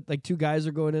making out with, like two guys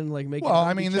are going in and like making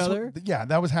out with each other?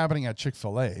 That was happening at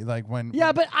Chick-fil-A. Like when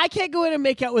but I can't go in and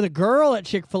make out with a girl at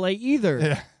Chick-fil-A either.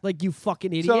 Yeah. Like, you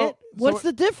fucking idiot. What's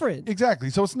the difference?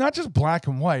 Exactly. So it's not just black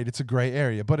and white. It's a gray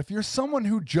area. But if you're someone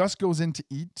who just goes in to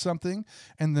eat something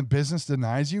and the business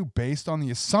denies you based on the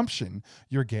assumption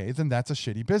you're gay, then that's a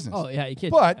shitty business. Oh, yeah, you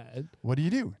can't But do that. what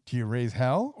do? Do you raise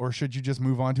hell, or should you just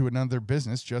move on to another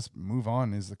business? Just move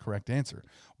on is the correct answer.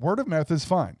 Word of mouth is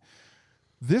fine.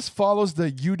 This follows the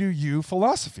you do you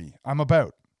philosophy I'm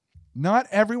about. Not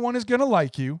everyone is going to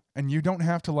like you, and you don't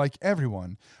have to like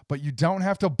everyone, but you don't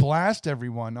have to blast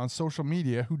everyone on social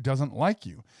media who doesn't like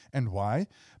you. And why?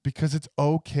 Because it's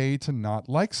okay to not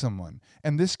like someone.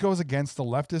 And this goes against the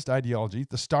leftist ideology,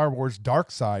 the Star Wars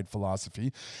dark side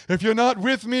philosophy. If you're not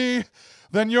with me,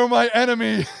 then you're my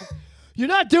enemy. You're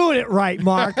not doing it right,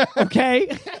 Mark,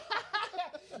 okay?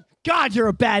 God, you're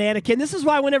a bad Anakin. This is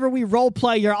why whenever we role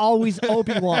play, you're always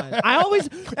Obi-Wan.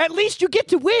 At least you get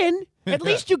to win. At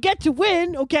least you get to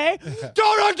win, okay?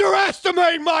 Don't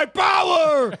underestimate my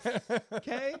power!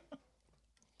 Okay?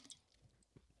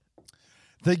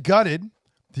 They gutted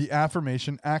The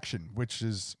Affirmation Action, which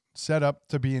is set up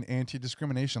to be an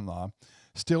anti-discrimination law,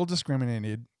 still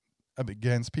discriminated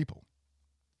against people.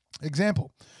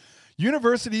 Example,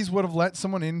 universities would have let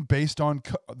someone in based on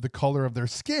the color of their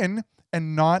skin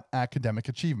and not academic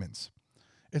achievements.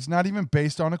 It's not even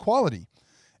based on equality.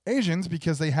 Asians,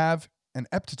 because they have an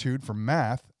aptitude for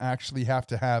math, actually have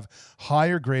to have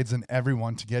higher grades than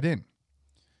everyone to get in.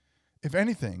 If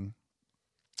anything,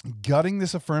 gutting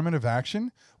this affirmative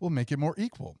action will make it more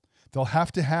equal. They'll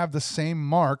have to have the same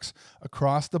marks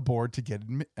across the board to get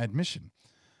admission.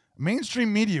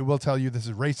 Mainstream media will tell you this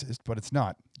is racist, but it's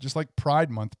not. Just like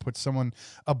Pride Month puts someone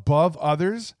above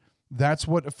others, that's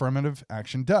what affirmative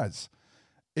action does.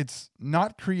 It's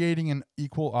not creating an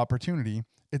equal opportunity.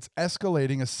 It's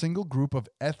escalating a single group of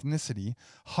ethnicity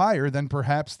higher than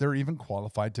perhaps they're even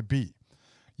qualified to be.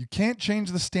 You can't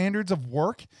change the standards of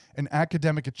work and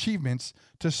academic achievements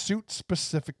to suit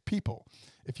specific people.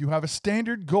 If you have a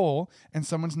standard goal and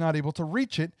someone's not able to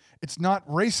reach it, it's not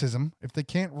racism if they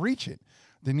can't reach it.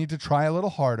 They need to try a little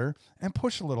harder and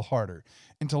push a little harder,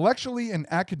 intellectually and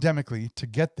academically, to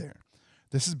get there.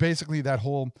 This is basically that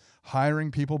whole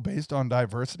hiring people based on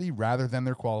diversity rather than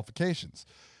their qualifications,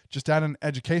 just at an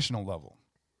educational level.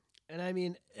 And I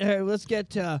mean, let's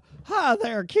get to, hi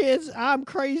there, kids. I'm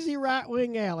Crazy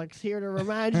Right-Wing Alex, here to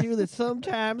remind you that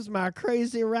sometimes my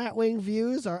crazy right-wing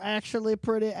views are actually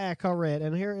pretty accurate.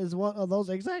 And here is one of those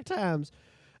exact times.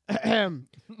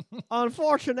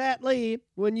 Unfortunately,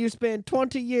 when you spend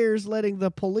 20 years letting the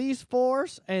police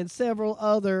force and several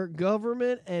other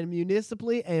government and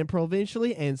municipally and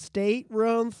provincially and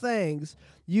state-run things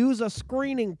use a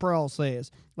screening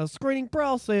process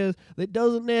that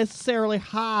doesn't necessarily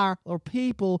hire or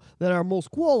people that are most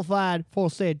qualified for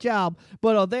said job,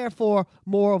 but are therefore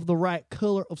more of the right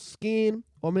color of skin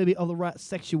or maybe of the right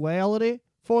sexuality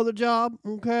for the job,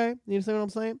 okay? You understand what I'm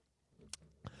saying?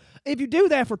 If you do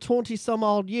that for 20 some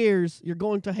odd years, you're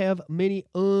going to have many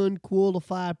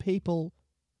unqualified people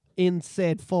in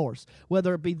said force,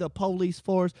 whether it be the police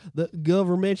force, the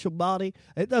governmental body.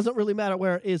 It doesn't really matter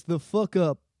where it is. The fuck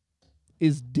up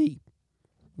is deep.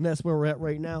 And that's where we're at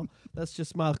right now. That's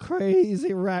just my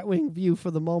crazy right-wing view for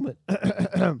the moment.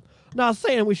 Not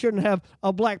saying we shouldn't have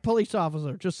a black police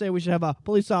officer. Just saying we should have a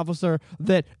police officer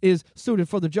that is suited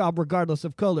for the job regardless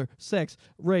of color, sex,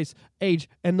 race, age,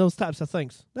 and those types of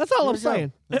things. That's all I'm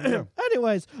saying.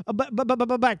 Anyways,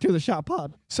 back to the shop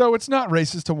pod. So it's not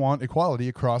racist to want equality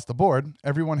across the board.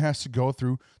 Everyone has to go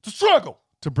through the struggle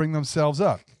to bring themselves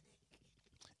up.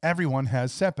 Everyone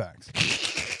has setbacks.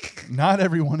 Not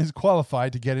everyone is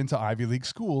qualified to get into Ivy League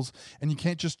schools, and you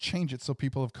can't just change it so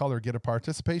people of color get a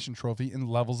participation trophy in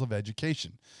levels of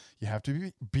education. You have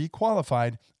to be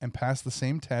qualified and pass the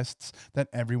same tests that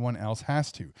everyone else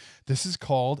has to. This is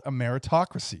called a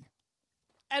meritocracy.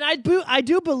 And I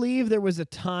do believe there was a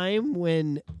time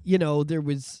when, you know, there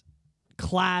was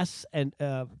class and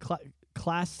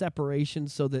class separation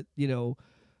so that, you know,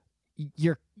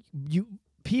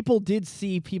 people did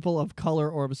see people of color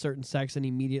or of a certain sex and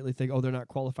immediately think, oh, they're not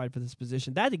qualified for this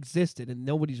position. That existed, and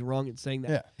nobody's wrong in saying that.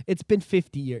 Yeah. It's been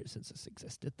 50 years since this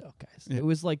existed, though, guys. Yeah. It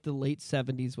was like the late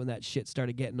 70s when that shit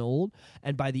started getting old,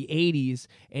 and by the 80s,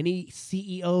 any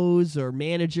CEOs or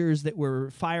managers that were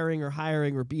firing or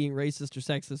hiring or being racist or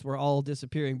sexist were all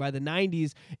disappearing. By the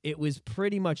 90s, it was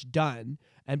pretty much done.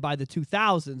 And by the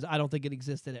 2000s, I don't think it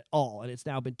existed at all. And it's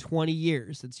now been 20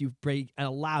 years since you've been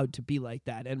allowed to be like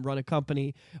that and run a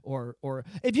company. Or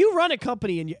if you run a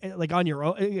company and you, like on your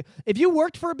own, if you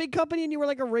worked for a big company and you were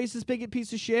like a racist, bigot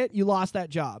piece of shit, you lost that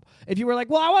job. If you were like,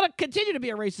 well, I want to continue to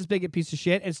be a racist, bigot piece of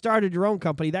shit and started your own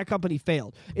company, that company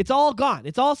failed. It's all gone.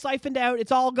 It's all siphoned out.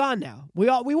 It's all gone now. You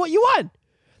won.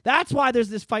 That's why there's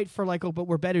this fight for like, oh, but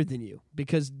we're better than you,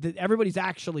 because everybody's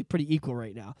actually pretty equal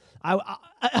right now.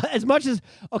 As much as,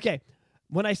 okay,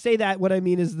 when I say that, what I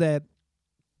mean is that,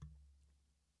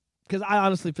 because I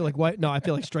honestly feel like I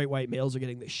feel like straight white males are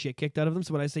getting the shit kicked out of them.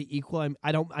 So when I say equal,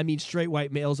 I mean straight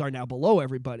white males are now below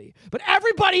everybody, but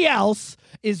everybody else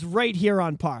is right here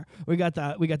on par. We got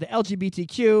the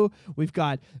LGBTQ, we've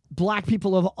got black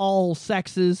people of all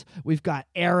sexes, we've got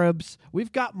Arabs,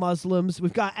 we've got Muslims,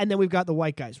 and then we've got the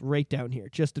white guys right down here,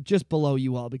 just below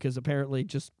you all, because apparently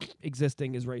just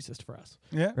existing is racist for us.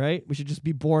 Yeah. Right? We should just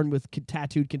be born with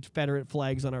tattooed Confederate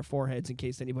flags on our foreheads in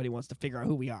case anybody wants to figure out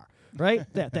who we are. Right?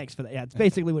 Yeah, thanks for that. Yeah, it's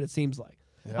basically what it seems like.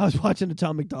 Yeah. I was watching a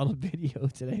Tom McDonald video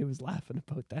today. I was laughing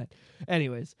about that.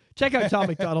 Anyways, check out Tom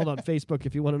McDonald on Facebook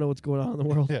if you want to know what's going on in the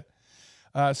world.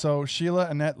 Yeah. So Sheila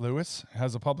Annette Lewis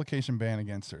has a publication ban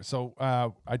against her. So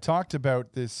I talked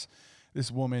about this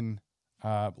woman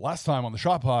last time on the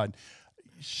Shop Pod.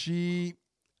 We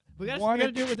got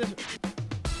to do it with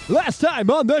this. Last time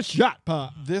on the Shot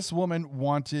Pod. This woman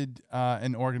wanted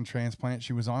an organ transplant.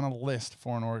 She was on a list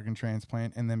for an organ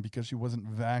transplant, and then because she wasn't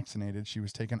vaccinated, she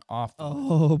was taken off the list.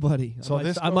 Oh, buddy. So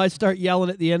I might start yelling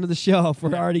at the end of the show if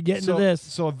we're already getting to this.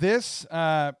 So this,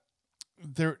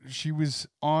 she was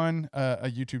on a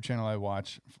YouTube channel I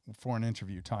watch for an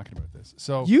interview talking about this.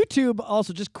 So YouTube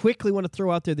also, just quickly want to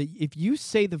throw out there that if you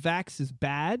say the vax is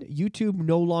bad, YouTube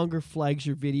no longer flags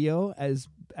your video as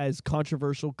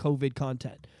controversial COVID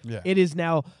content. Yeah. It is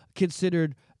now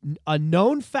considered a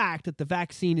known fact that the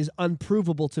vaccine is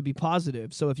unprovable to be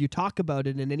positive. So if you talk about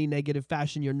it in any negative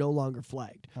fashion, you're no longer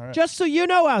flagged. All right. Just so you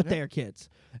know out there, kids.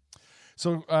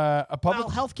 So a public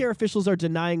Well, healthcare officials are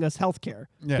denying us healthcare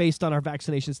based on our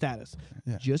vaccination status.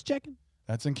 Yeah. Just checking.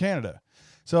 That's in Canada.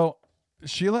 So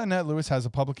Sheila Annette Lewis has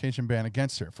a publication ban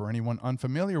against her. For anyone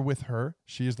unfamiliar with her,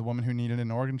 she is the woman who needed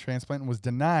an organ transplant and was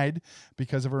denied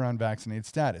because of her unvaccinated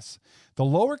status. The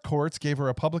lower courts gave her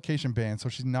a publication ban, so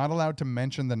she's not allowed to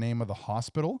mention the name of the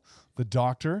hospital, the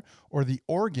doctor, or the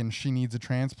organ she needs a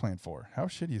transplant for. How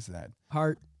shitty is that?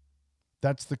 Heart.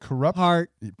 That's the corrupt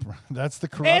That's the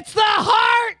corrupt It's the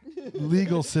heart!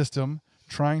 legal system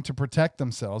trying to protect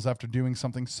themselves after doing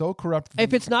something so corrupt.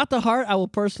 If it's not the heart, I will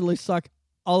personally suck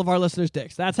all of our listeners'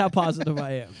 dicks. That's how positive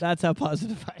I am. That's how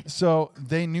positive I am. So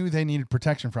they knew they needed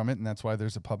protection from it, and that's why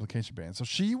there's a publication ban. So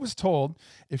she was told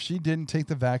if she didn't take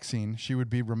the vaccine, she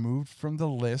would be removed from the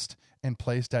list and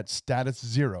placed at status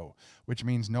 0, which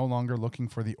means no longer looking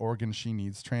for the organ she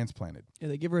needs transplanted. Yeah,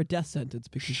 they give her a death sentence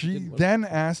because she She didn't want then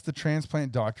asked the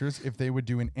transplant doctors if they would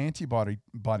do an antibody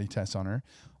test on her.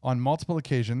 On multiple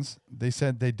occasions, they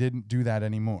said they didn't do that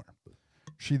anymore.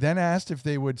 She then asked if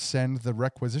they would send the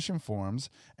requisition forms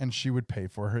and she would pay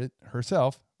for it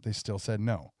herself. They still said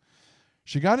no.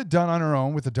 She got it done on her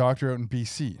own with a doctor out in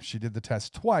BC. She did the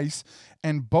test twice,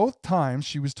 and both times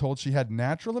she was told she had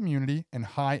natural immunity and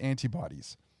high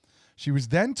antibodies. She was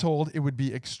then told it would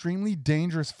be extremely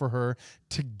dangerous for her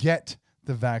to get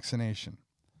the vaccination.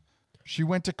 She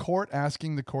went to court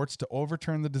asking the courts to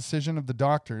overturn the decision of the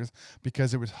doctors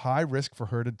because it was high risk for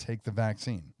her to take the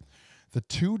vaccine. The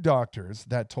two doctors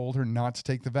that told her not to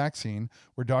take the vaccine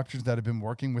were doctors that have been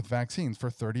working with vaccines for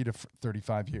 30 to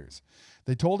 35 years.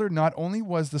 They told her not only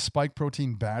was the spike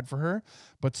protein bad for her,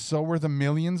 but so were the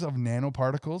millions of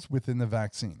nanoparticles within the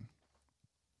vaccine.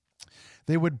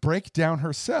 They would break down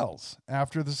her cells.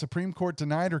 After the Supreme Court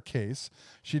denied her case,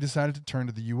 she decided to turn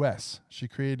to the U.S. She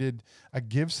created a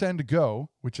Give, Send, Go,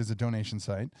 which is a donation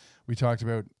site we talked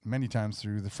about many times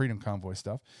through the Freedom Convoy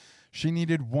stuff. She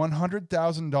needed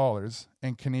 $100,000,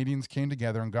 and Canadians came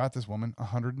together and got this woman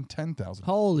 $110,000.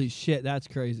 Holy shit, that's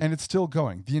crazy. And it's still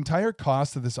going. The entire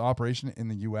cost of this operation in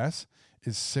the U.S.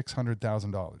 is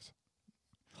 $600,000.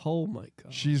 Oh my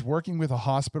god. She's working with a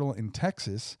hospital in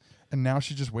Texas, and now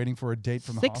she's just waiting for a date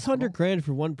from the hospital. $600,000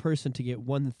 for one person to get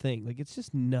one thing. Like, it's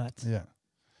just nuts. Yeah.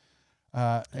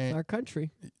 It's our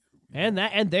country.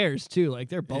 And theirs too. Like,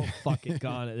 they're both fucking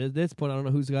gone. At this point, I don't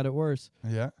know who's got it worse.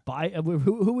 Yeah.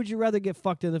 Who would you rather get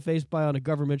fucked in the face by on a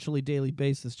governmentally daily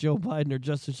basis, Joe Biden or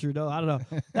Justin Trudeau? I don't know.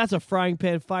 That's a frying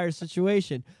pan fire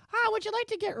situation. Would you like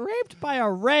to get raped by a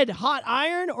red hot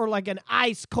iron or like an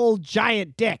ice cold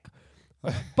giant dick?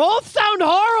 Both sound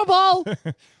horrible.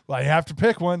 Well, I have to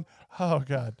pick one. Oh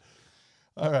God.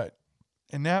 All right.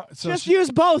 And now, just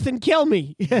use both and kill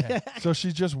me. Yeah. So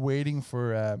she's just waiting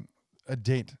for a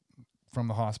date from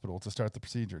the hospital to start the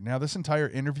procedure. Now, this entire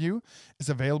interview is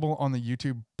available on the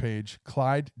YouTube page,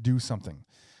 Clyde Do Something.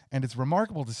 And it's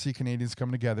remarkable to see Canadians come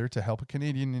together to help a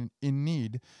Canadian in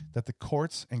need that the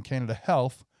courts and Canada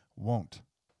Health won't.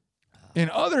 In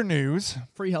other news...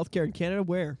 Free healthcare in Canada,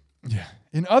 where? Yeah.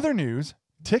 In other news,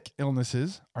 tick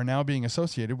illnesses are now being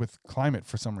associated with climate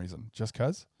for some reason. Just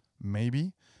because?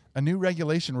 Maybe. A new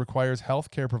regulation requires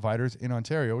healthcare providers in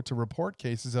Ontario to report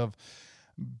cases of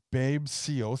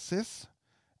babesiosis,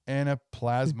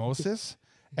 anaplasmosis,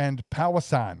 and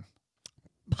Powassan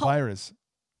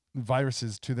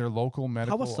viruses to their local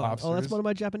medical officers. Oh, that's one of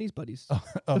my Japanese buddies.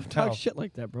 Of Talk shit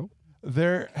like that, bro.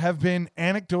 There have been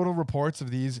anecdotal reports of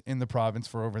these in the province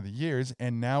for over the years,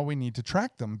 and now we need to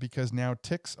track them because now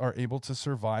ticks are able to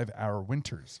survive our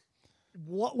winters.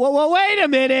 Wait a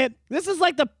minute. This is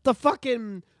like the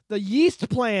fucking... the yeast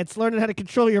plants learning how to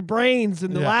control your brains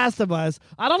in The Last of Us.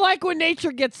 I don't like when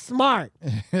nature gets smart.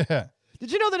 Yeah.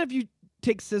 Did you know that if you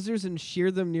take scissors and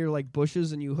shear them near like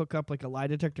bushes and you hook up like a lie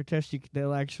detector test,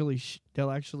 they'll actually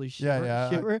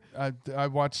shiver? I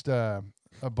watched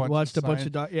a bunch. Watched a bunch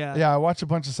sci- of Yeah, I watched a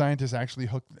bunch of scientists actually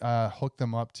hook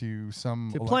them up to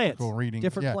some to electrical plants, readings.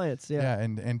 different plants. Yeah.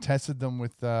 and tested them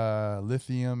with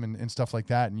lithium and stuff like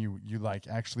that, and you like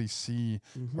actually see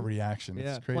a reaction.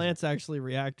 Yeah, It's crazy. plants actually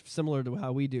react similar to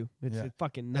how we do. It's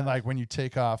fucking nuts. And like when you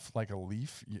take off like a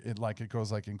leaf, it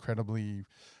goes like incredibly.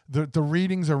 The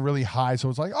readings are really high, so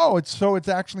it's like it's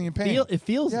actually in pain. It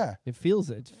feels Yeah. it. It feels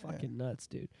it. It's fucking nuts,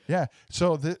 dude. Yeah.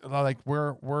 So like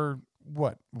we're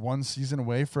what, one season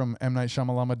away from M. Night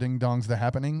Shyamalan Ding Dong's The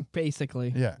Happening?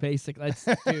 Basically. Yeah. Basically.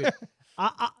 Dude.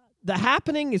 The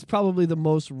Happening is probably the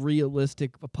most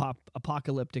realistic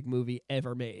apocalyptic movie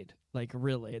ever made. Like,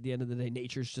 really, at the end of the day,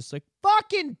 nature's just like,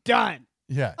 fucking done.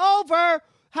 Yeah. Over.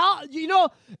 How, you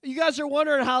guys are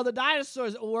wondering how the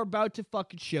dinosaurs, we're about to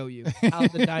fucking show you how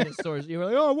the dinosaurs, you're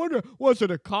like, I wonder, was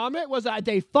it a comet?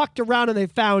 They fucked around and they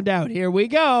found out. Here we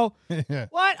go. Yeah.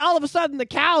 What? All of a sudden the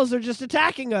cows are just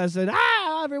attacking us and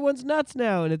everyone's nuts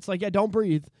now. And it's like, yeah, don't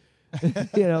breathe.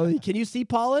 Can you see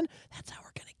pollen? That's how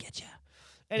we're going to get you.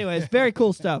 Anyways, very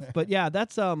cool stuff. But yeah,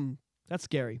 that's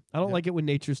scary. I don't like it when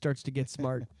nature starts to get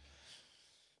smart.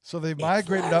 So they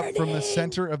migrated up from the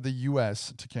center of the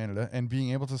U.S. to Canada, and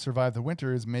being able to survive the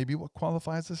winter is maybe what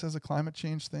qualifies this as a climate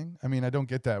change thing. I mean, I don't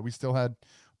get that. We still had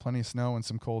plenty of snow and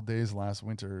some cold days last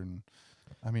winter, and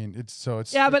I mean, it's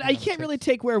yeah, but I can't really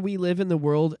take where we live in the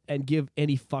world and give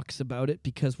any fucks about it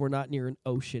because we're not near an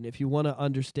ocean. If you want to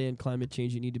understand climate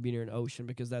change, you need to be near an ocean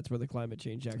because that's where the climate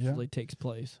change actually takes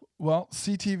place. Well,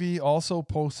 CTV also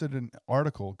posted an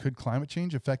article. Could climate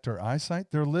change affect our eyesight?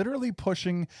 They're literally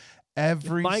pushing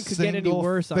every mine could get any single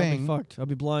worse, I'll be thing fucked. I'll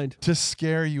be blind. to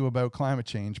scare you about climate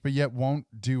change, but yet won't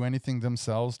do anything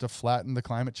themselves to flatten the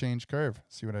climate change curve.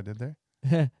 See what I did there?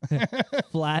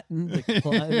 Flatten the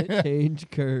climate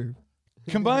change curve.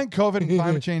 Combine COVID and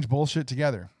climate change bullshit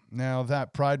together. Now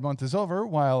that Pride Month is over,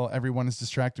 while everyone is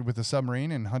distracted with the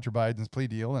submarine and Hunter Biden's plea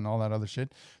deal and all that other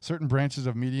shit, certain branches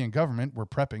of media and government were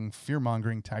prepping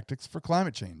fear-mongering tactics for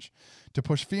climate change to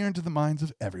push fear into the minds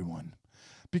of everyone.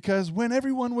 Because when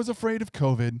everyone was afraid of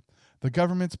COVID, the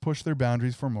governments pushed their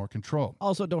boundaries for more control.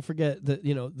 Also, don't forget that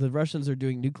the Russians are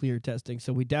doing nuclear testing,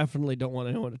 so we definitely don't want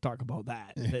anyone to talk about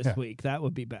that this week. That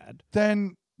would be bad.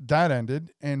 Then that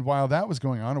ended, and while that was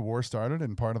going on, a war started,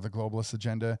 and part of the globalist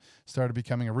agenda started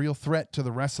becoming a real threat to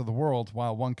the rest of the world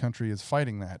while one country is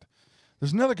fighting that.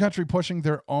 There's another country pushing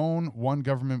their own one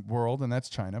government world, and that's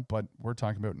China, but we're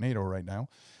talking about NATO right now.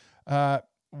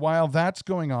 While that's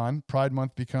going on, Pride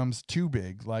Month becomes too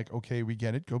big. Like, okay, we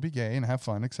get it. Go be gay and have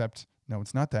fun, except, no,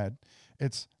 it's not that.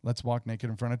 It's let's walk naked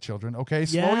in front of children. Okay,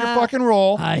 slow your fucking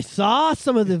roll. I saw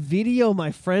some of the video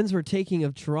my friends were taking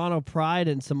of Toronto Pride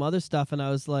and some other stuff, and I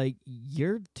was like,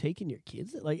 you're taking your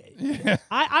kids? Like,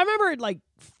 I remember like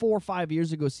 4 or 5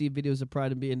 years ago seeing videos of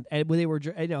Pride and when they were,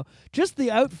 just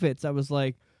the outfits, I was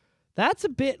like, that's a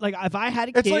bit like if I had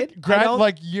a kid. It's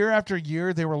like year after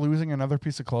year they were losing another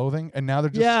piece of clothing, and now they're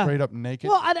just straight up naked.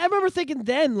 Well, I remember thinking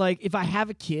then, like, if I have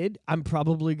a kid, I'm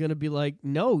probably gonna be like,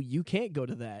 no, you can't go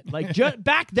to that. Like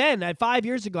back then, 5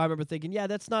 years ago, I remember thinking, yeah,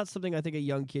 that's not something I think a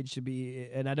young kid should be.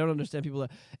 And I don't understand people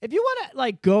that if you want to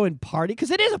like go and party, because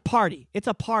it is a party, it's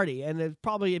a party, and it's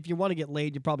probably if you want to get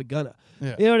laid, you're probably gonna.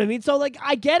 Yeah. You know what I mean? So like,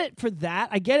 I get it for that.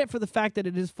 I get it for the fact that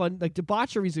it is fun. Like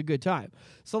debauchery is a good time.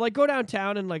 So like, go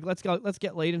downtown and like let's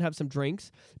get laid and have some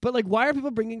drinks. But like, why are people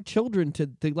bringing children to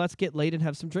the let's get laid and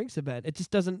have some drinks event? It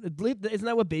just doesn't. Isn't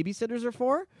that what babysitters are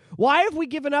for? Why have we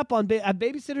given up on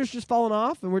babysitters just fallen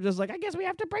off and we're just like, I guess we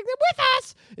have to bring them with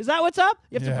us? Is that what's up?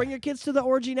 You have to bring your kids to the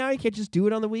orgy now? You can't just do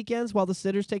it on the weekends while the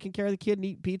sitter's taking care of the kid and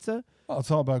eat pizza? Well, it's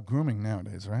all about grooming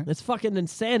nowadays, right? It's fucking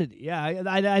insanity. Yeah,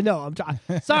 I know.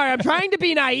 Sorry, I'm trying to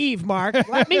be naive, Mark.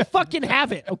 Let me fucking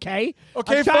have it, okay?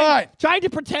 Okay, fine. Trying to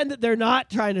pretend that they're not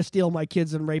trying to steal my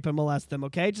kids and rape and molest them,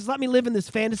 okay? Just let me live in this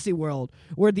fantasy world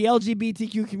where the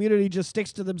LGBTQ community just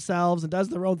sticks to themselves and does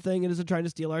their own thing and isn't trying to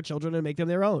steal our children and make them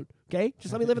their own, okay?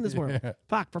 Just let me live in this world.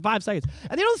 Fuck, for 5 seconds.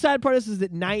 And the sad part is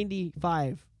that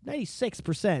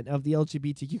 96% of the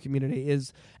LGBTQ community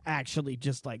is actually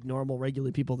just like normal,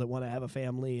 regular people that want to have a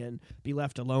family and be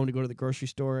left alone to go to the grocery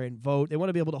store and vote. They want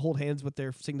to be able to hold hands with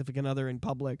their significant other in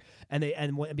public and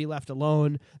be left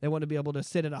alone. They want to be able to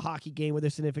sit at a hockey game with their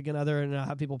significant other and not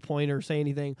have people point or say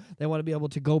anything. They want to be able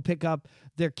to go pick up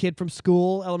their kid from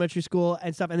school, elementary school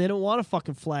and stuff, and they don't want a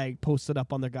fucking flag posted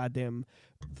up on their goddamn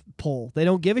pole. They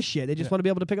don't give a shit. They just want to be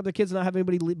able to pick up their kids and not have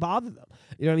anybody bother them.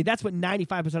 You know what I mean? That's what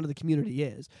 95% of the community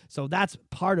is. So that's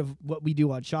part of what we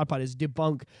do on ShotPod is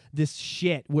debunk this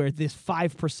shit where this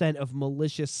 5% of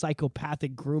malicious,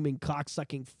 psychopathic, grooming,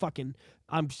 cocksucking, fucking.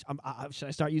 Should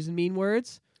I start using mean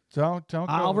words? Don't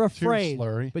I'll go refrain. too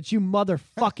slurry. But you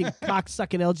motherfucking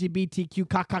cocksucking LGBTQ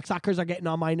cocksuckers are getting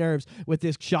on my nerves with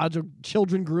this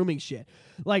children grooming shit.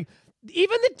 Like,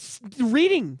 even the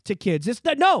reading to kids.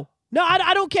 No,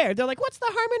 I don't care. They're like, what's the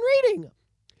harm in reading?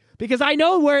 Because I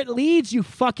know where it leads, you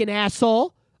fucking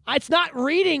asshole. It's not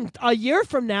reading a year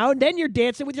from now, and then you're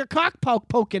dancing with your cock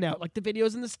poking out, like the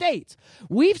videos in the States.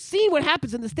 We've seen what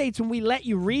happens in the States when we let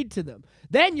you read to them.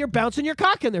 Then you're bouncing your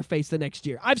cock in their face the next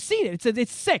year. I've seen it.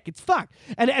 It's sick. It's fucked.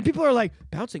 And people are like,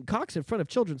 bouncing cocks in front of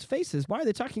children's faces? Why are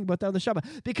they talking about that on the show?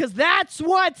 Because that's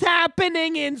what's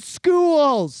happening in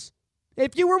schools.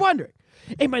 If you were wondering.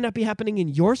 It might not be happening in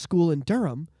your school in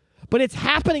Durham, but it's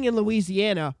happening in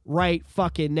Louisiana right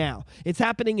fucking now. It's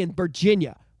happening in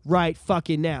Virginia right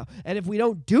fucking now. And if we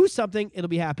don't do something, it'll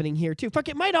be happening here too. Fuck,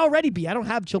 it might already be. I don't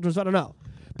have children, so I don't know.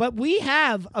 But we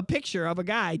have a picture of a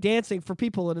guy dancing for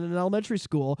people in an elementary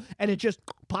school, and it just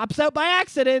pops out by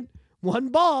accident. One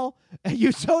ball, and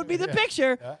you showed me the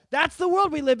picture. Yeah. That's the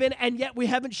world we live in, and yet we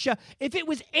haven't shut. If it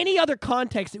was any other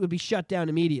context, it would be shut down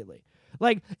immediately.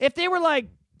 Like, if they were like,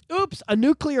 oops, a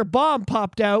nuclear bomb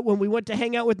popped out when we went to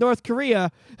hang out with North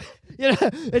Korea.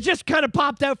 It just kind of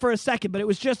popped out for a second, but it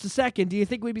was just a second. Do you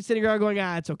think we'd be sitting around going,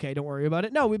 it's okay, don't worry about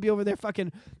it? No, we'd be over there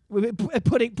fucking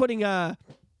putting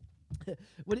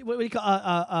what do you call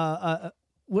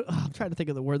I'm trying to think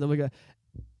of the word.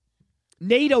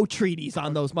 NATO treaties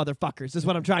on those motherfuckers is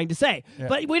what I'm trying to say. Yeah.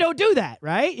 But we don't do that,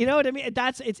 right? You know what I mean?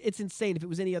 It's insane. If it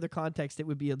was any other context, it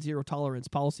would be a zero tolerance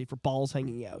policy for balls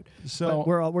hanging out. So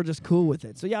but we're just cool with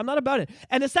it. So yeah, I'm not about it.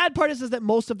 And the sad part is that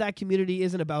most of that community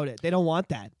isn't about it. They don't want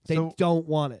that. They don't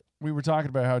want it. We were talking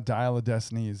about how Dial of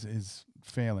Destiny is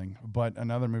failing, but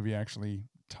another movie actually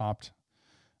topped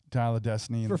Dial of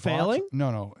Destiny for failing?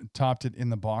 No, topped it in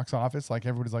the box office. Like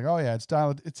everybody's like, oh yeah,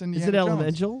 it's Indiana Is it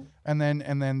Elemental? Jones. And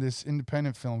then this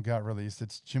independent film got released.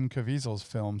 It's Jim Caviezel's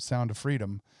film, Sound of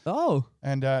Freedom. Oh.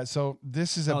 And so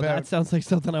this is about. That sounds like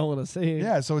something I want to see.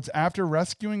 Yeah, so it's after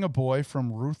rescuing a boy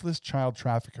from ruthless child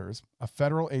traffickers, a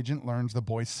federal agent learns the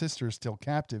boy's sister is still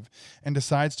captive and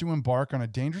decides to embark on a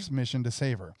dangerous mission to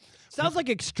save her. Sounds like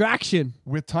Extraction.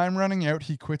 With time running out,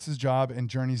 he quits his job and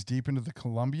journeys deep into the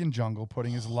Colombian jungle,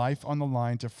 putting his life on the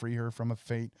line to free her from a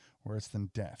fate worse than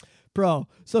death. Bro,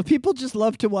 so people just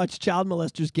love to watch child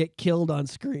molesters get killed on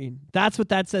screen. That's what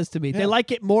that says to me. Yeah. They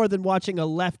like it more than watching a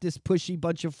leftist, pushy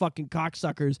bunch of fucking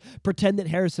cocksuckers pretend that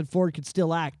Harrison Ford could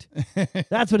still act.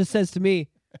 That's what it says to me.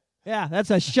 Yeah, that's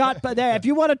a shot. But there, if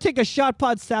you want to take a Shot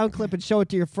Pod sound clip and show it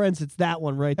to your friends, it's that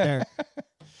one right there.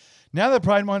 Now that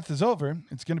Pride Month is over,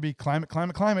 it's going to be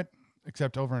climate.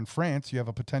 Except over in France, you have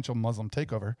a potential Muslim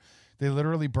takeover. They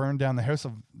literally burned down the house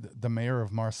of the mayor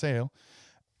of Marseille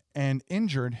and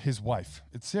injured his wife.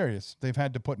 It's serious. They've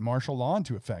had to put martial law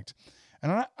into effect.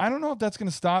 And I don't know if that's going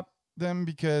to stop them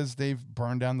because they've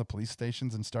burned down the police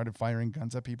stations and started firing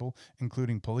guns at people,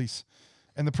 including police.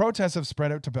 And the protests have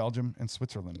spread out to Belgium and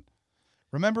Switzerland.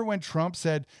 Remember when Trump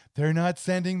said, they're not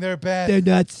sending their best? They're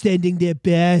not sending their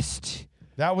best.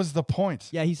 That was the point.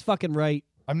 Yeah, he's fucking right.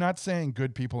 I'm not saying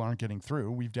good people aren't getting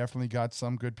through. We've definitely got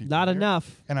some good people. Not here,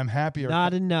 enough. And I'm happy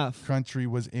our country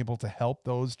was able to help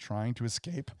those trying to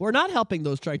escape. We're not helping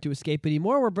those trying to escape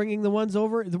anymore. We're bringing the ones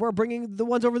over. We're bringing the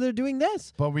ones over there doing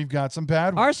this. But we've got some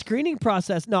bad ones. Our screening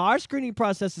process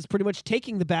is pretty much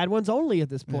taking the bad ones only at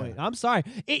this point. Yeah. I'm sorry.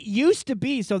 It used to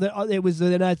be so that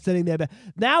they're not sending their bad.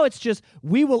 Now it's just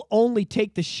we will only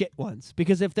take the shit ones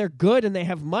because if they're good and they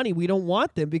have money, we don't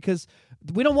want them because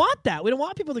we don't want that. We don't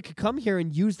want people that could come here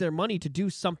and use their money to do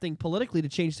something politically to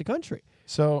change the country.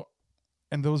 So,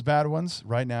 and those bad ones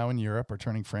right now in Europe are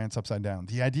turning France upside down.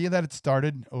 The idea that it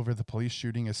started over the police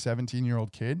shooting a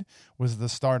 17-year-old kid was the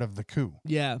start of the coup.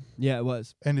 Yeah, it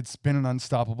was. And it's been an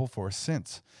unstoppable force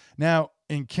since. Now,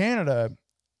 in Canada,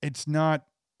 it's not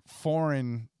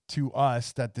foreign to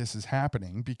us that this is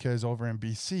happening because over in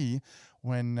BC,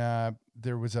 when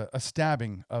there was a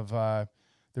stabbing of...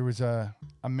 there was a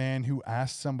man who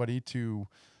asked somebody to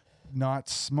not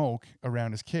smoke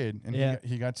around his kid, and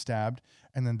he got stabbed.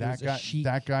 And then that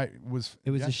guy was...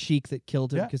 It was a sheik that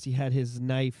killed him because he had his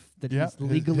knife that he's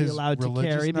legally allowed to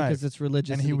carry because it's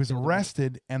religious. And he was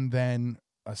arrested, and then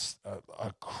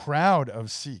a crowd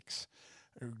of Sikhs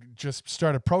just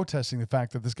started protesting the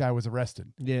fact that this guy was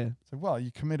arrested. Yeah. So, well,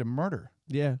 you committed murder.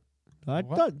 Yeah.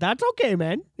 That's okay,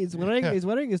 man. He's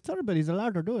wearing his turban, but he's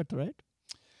allowed to do it, right?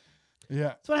 Yeah.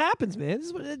 That's what happens, man.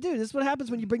 This is what happens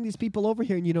when you bring these people over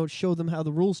here and you don't show them how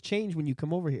the rules change when you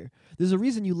come over here. There's a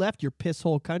reason you left your piss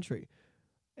hole country.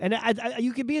 And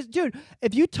you could be, dude,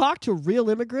 if you talk to real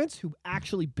immigrants who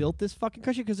actually built this fucking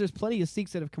country, because there's plenty of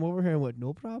Sikhs that have come over here and went,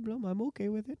 no problem, I'm okay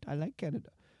with it. I like Canada.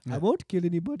 I won't kill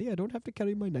anybody. I don't have to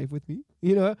carry my knife with me.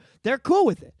 You know, they're cool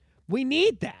with it. We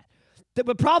need that.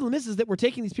 The problem is that we're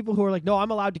taking these people who are like, no,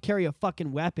 I'm allowed to carry a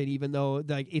fucking weapon even though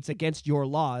like it's against your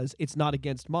laws. It's not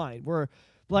against mine. We're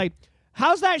like,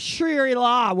 how's that Sharia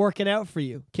law working out for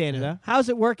you, Canada? Yeah. How's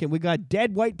it working? We got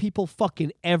dead white people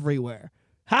fucking everywhere.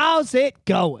 How's it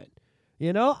going?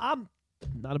 You know, I'm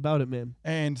not about it, man.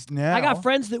 And now I got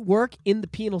friends that work in the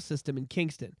penal system in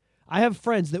Kingston. I have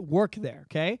friends that work there,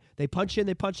 okay? They punch in,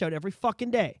 they punch out every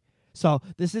fucking day. So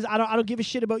this is I don't give a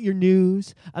shit about your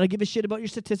news. I don't give a shit about your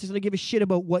statistics. I don't give a shit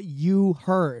about what you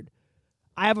heard.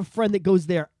 I have a friend that goes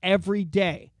there every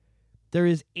day. There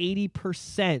is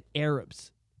 80%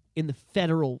 Arabs in the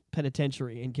federal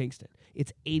penitentiary in Kingston.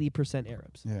 It's 80%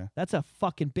 Arabs. Yeah. That's a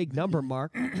fucking big number,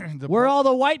 Mark. Where are all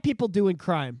the white people doing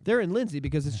crime? They're in Lindsay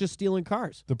because it's just stealing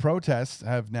cars. The protests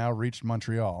have now reached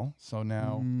Montreal, so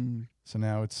now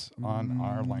it's on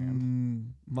our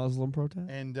land. Muslim protest?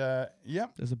 And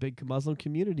there's a big Muslim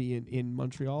community in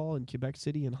Montreal and Quebec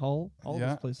City and Hull, all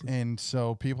those places. And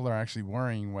so people are actually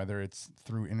worrying whether it's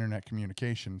through internet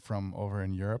communication from over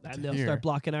in Europe and to they'll here. start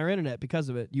blocking our internet because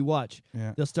of it. You watch.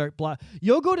 Yeah. They'll start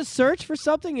You'll go to search for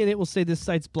something and it will say this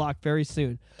site's blocked very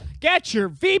soon. Get your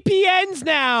VPNs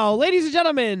now. Ladies and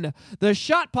gentlemen, the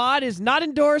Shot Pod is not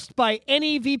endorsed by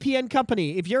any VPN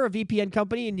company. If you're a VPN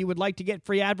company and you would like to get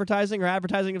free advertising or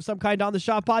advertising of some kind on the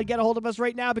Shot Pod, get a hold of us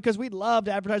right now because we'd love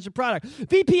to advertise your product.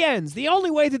 VPNs, the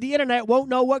only way that the internet won't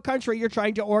know what country you're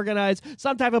trying to organize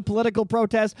some type of political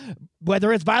protest,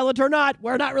 whether it's violent or not.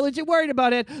 We're not really too worried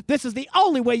about it. This is the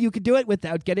only way you can do it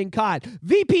without getting caught.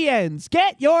 VPNs,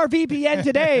 get your VPN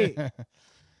today.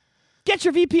 Get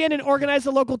your VPN and organize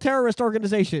a local terrorist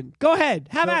organization. Go ahead.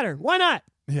 Have at her. Why not?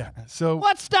 Yeah. So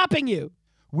what's stopping you?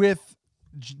 With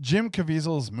Jim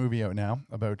Caviezel's movie out now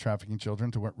about trafficking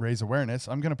children to raise awareness,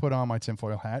 I'm going to put on my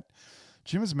tinfoil hat.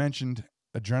 Jim has mentioned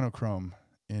adrenochrome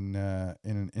in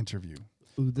an interview.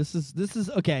 Ooh, this is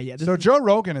okay. Yeah. So Joe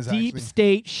Rogan is deep actually,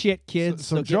 state shit, kids.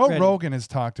 So Joe Rogan has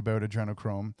talked about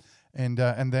adrenochrome, and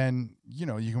then you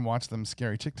can watch them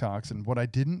scary TikToks. And what I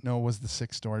didn't know was the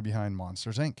sick story behind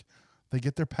Monsters Inc. They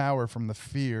get their power from the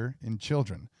fear in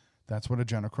children. That's what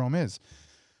adrenochrome is.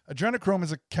 Adrenochrome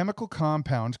is a chemical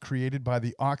compound created by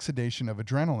the oxidation of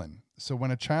adrenaline. So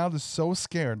when a child is so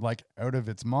scared, like out of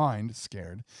its mind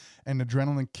scared, and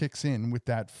adrenaline kicks in with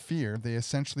that fear, they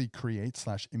essentially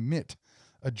create/emit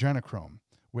adrenochrome,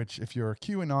 which, if you're a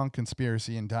QAnon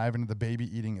conspiracy and dive into the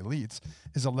baby-eating elites,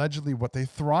 is allegedly what they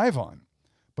thrive on.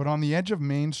 But on the edge of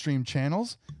mainstream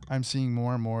channels, I'm seeing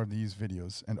more and more of these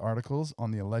videos and articles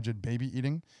on the alleged baby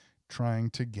eating trying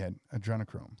to get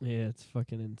adrenochrome. Yeah, it's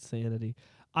fucking insanity.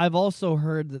 I've also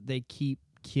heard that they keep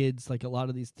kids, like a lot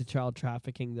of these, the child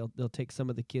trafficking, they'll take some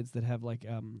of the kids that have like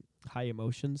high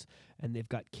emotions, and they've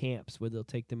got camps where they'll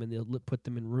take them and they'll put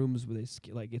them in rooms where it's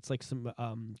like some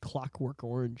Clockwork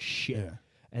Orange shit,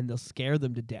 and they'll scare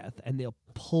them to death, and they'll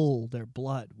pull their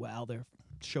blood while they're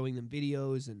showing them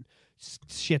videos and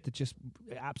shit that just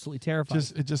absolutely terrifying.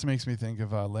 It just makes me think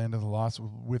of Land of the Lost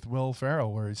with Will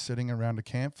Ferrell, where he's sitting around a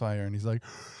campfire and he's like,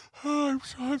 oh,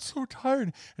 I'm so tired.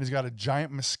 And he's got a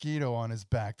giant mosquito on his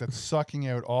back that's sucking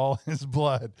out all his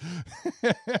blood.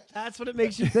 That's what it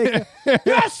makes you think.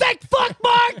 You're a sick fuck,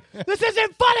 Mark! This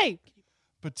isn't funny!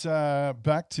 But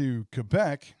back to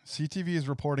Quebec, CTV is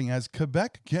reporting as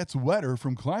Quebec gets wetter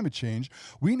from climate change,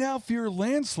 we now fear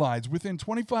landslides within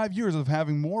 25 years of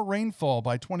having more rainfall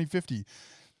by 2050.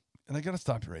 And I got to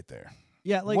stop you right there.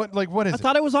 Yeah, what is it? I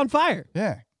thought it was on fire.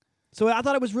 Yeah. So I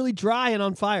thought it was really dry and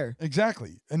on fire.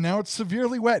 Exactly. And now it's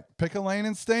severely wet. Pick a lane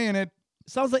and stay in it.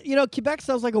 Sounds like, Quebec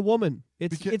sounds like a woman.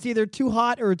 It's either too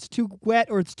hot or it's too wet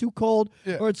or it's too cold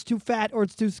or it's too fat or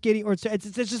it's too skinny or it's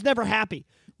just never happy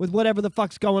with whatever the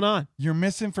fuck's going on. Your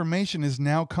misinformation is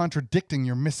now contradicting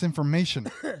your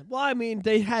misinformation. Well, I mean,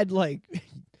 they had like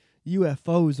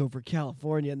UFOs over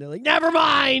California and they're like, never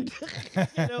mind.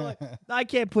 I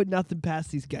can't put nothing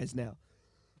past these guys now.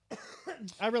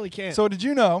 I really can't. So did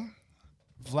you know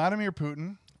Vladimir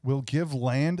Putin will give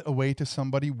land away to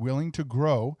somebody willing to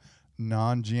grow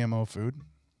non-GMO food?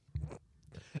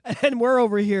 And we're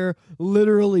over here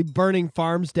literally burning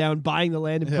farms down, buying the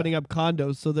land and putting up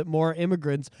condos so that more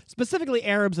immigrants, specifically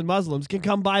Arabs and Muslims, can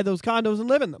come buy those condos and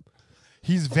live in them.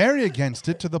 He's very against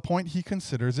it to the point he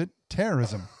considers it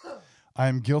terrorism. I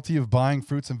am guilty of buying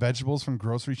fruits and vegetables from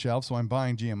grocery shelves, so I'm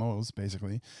buying GMOs,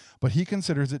 basically. But he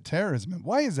considers it terrorism.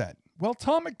 Why is that? Well,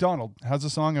 Tom MacDonald has a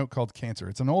song out called Cancer.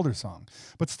 It's an older song,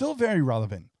 but still very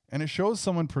relevant. And it shows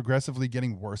someone progressively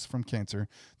getting worse from cancer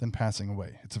than passing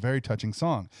away. It's a very touching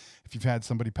song. If you've had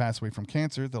somebody pass away from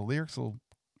cancer, the lyrics will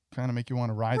kind of make you want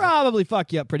to rise up. Probably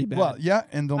fuck you up pretty bad. Well, yeah,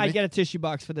 and they'll I make, get a tissue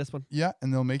box for this one. yeah,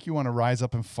 and they'll make you want to rise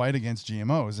up and fight against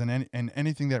GMOs and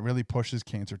anything that really pushes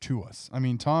cancer to us. I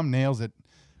mean, Tom nails it.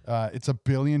 It's a $1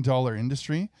 billion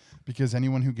industry because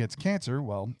anyone who gets cancer,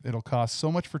 well, it'll cost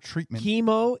so much for treatment.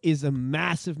 Chemo is a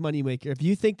massive moneymaker. If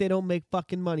you think they don't make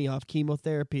fucking money off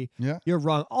chemotherapy, Yeah. you're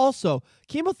wrong. Also,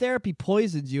 chemotherapy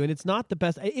poisons you, and it's not the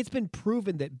best. It's been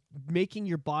proven that making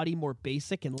your body more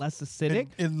basic and less acidic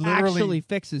It literally actually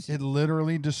fixes you. It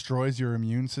literally destroys your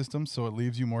immune system, so it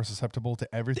leaves you more susceptible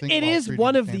to everything. It while is treating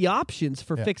one of cancer. the options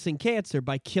for Yeah. fixing cancer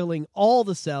by killing all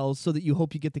the cells so that you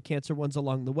hope you get the cancer ones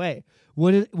along the way.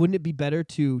 Wouldn't it be better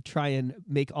to try and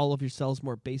make all of your cells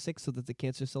more basic so that the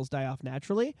cancer cells die off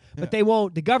naturally? But they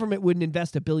won't. The government wouldn't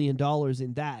invest $1 billion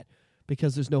in that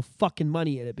because there's no fucking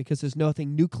money in it, because there's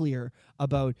nothing nuclear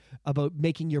about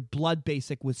making your blood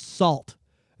basic with salt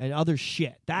and other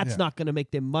shit. That's Yeah. not going to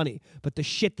make them money. But the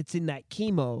shit that's in that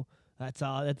chemo, that's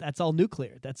all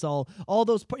nuclear. That's all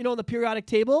those, on the periodic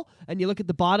table, and you look at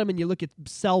the bottom and you look at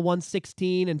cell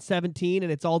 116 and 17,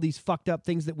 and it's all these fucked up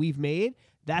things that we've made.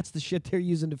 That's the shit they're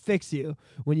using to fix you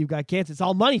when you've got cancer. It's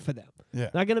all money for them.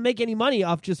 Yeah. Not going to make any money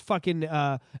off just fucking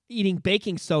eating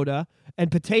baking soda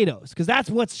and potatoes, because that's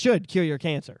what should cure your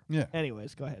cancer. Yeah.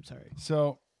 Anyways, go ahead. Sorry.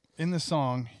 So in the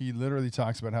song, he literally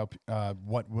talks about how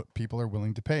what people are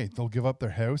willing to pay. They'll give up their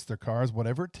house, their cars,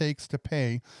 whatever it takes to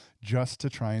pay just to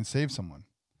try and save someone,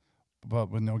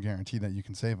 but with no guarantee that you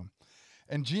can save them.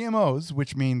 And GMOs,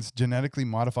 which means genetically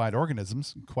modified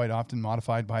organisms, quite often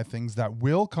modified by things that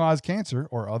will cause cancer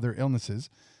or other illnesses,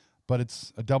 but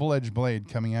it's a double-edged blade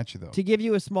coming at you, though. To give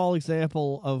you a small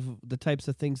example of the types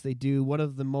of things they do, one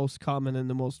of the most common and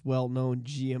the most well-known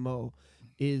GMO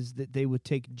is that they would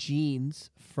take genes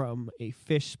from a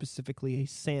fish, specifically a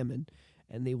salmon,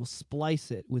 and they will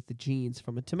splice it with the genes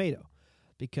from a tomato,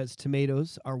 because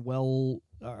tomatoes are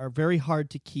very hard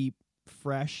to keep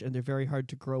fresh, and they're very hard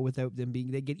to grow without them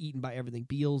they get eaten by everything.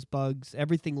 Beetles, bugs,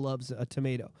 everything loves a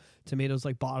tomato. Tomatoes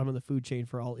like bottom of the food chain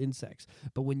for all insects.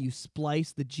 But when you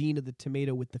splice the gene of the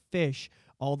tomato with the fish,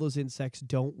 all those insects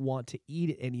don't want to eat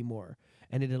it anymore.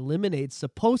 And it eliminates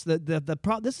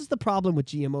this is the problem with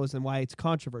GMOs and why it's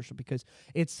controversial, because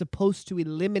it's supposed to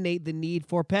eliminate the need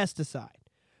for pesticide.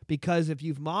 Because if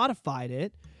you've modified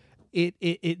it,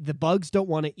 the bugs don't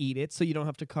want to eat it, so you don't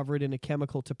have to cover it in a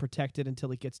chemical to protect it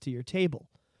until it gets to your table.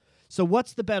 So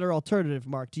what's the better alternative,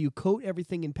 Mark? Do you coat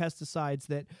everything in pesticides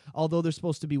that, although they're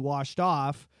supposed to be washed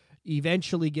off,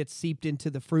 eventually get seeped into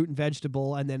the fruit and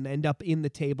vegetable and then end up in the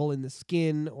table, in the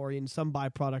skin, or in some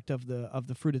byproduct of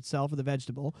the fruit itself or the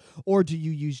vegetable? Or do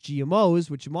you use GMOs,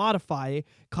 which modify,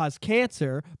 cause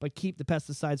cancer, but keep the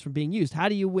pesticides from being used? How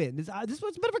do you win? This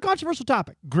was a bit of a controversial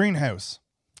topic. Greenhouse.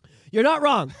 You're not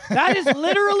wrong. That is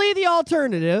literally the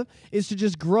alternative, is to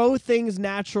just grow things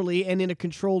naturally and in a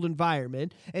controlled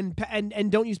environment, and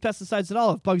don't use pesticides at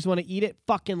all. If bugs want to eat it,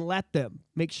 fucking let them.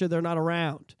 Make sure they're not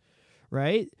around,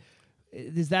 right?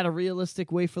 Is that a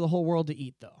realistic way for the whole world to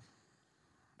eat, though?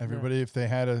 Everybody, if they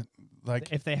had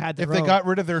If they had their if own. they got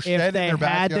rid of their shed If in they their had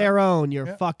backyard. their own, you're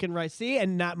Yeah. fucking right. See,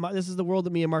 and this is the world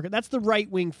that me and Mark. That's the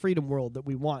right-wing freedom world that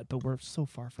we want, but we're so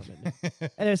far from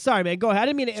it. And sorry, man. Go ahead. I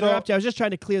didn't mean to interrupt you. I was just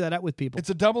trying to clear that up with people. It's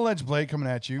a double-edged blade coming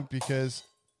at you because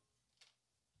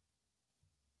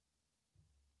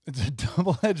it's a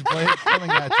double-edged blade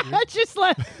coming at you Just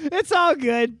like, it's all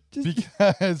good.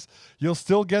 because you'll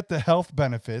still get the health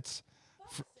benefits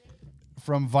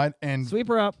from Sweep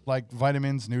her up. like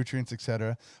vitamins, nutrients,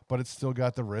 etc. But it's still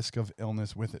got the risk of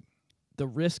illness with it. The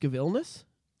risk of illness?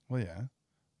 Well, yeah,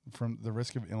 from the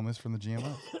risk of illness from the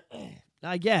GMOs.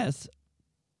 I guess.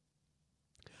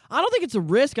 I don't think it's a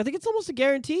risk. I think it's almost a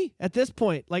guarantee at this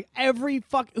point. Like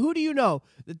who do you know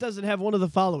that doesn't have one of the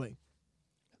following?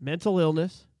 Mental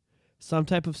illness, some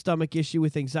type of stomach issue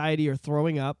with anxiety or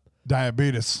throwing up,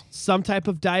 Diabetes. some type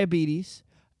of diabetes,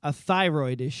 a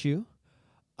thyroid issue.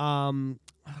 I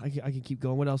can keep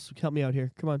going. What else? Help me out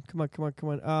here. Come on.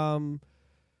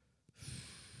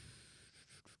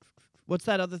 What's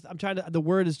that other? I'm trying to. The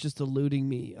word is just eluding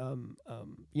me.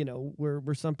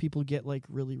 Where some people get like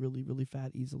really, really, really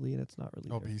fat easily, and it's not really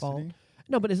their fault. Obesity?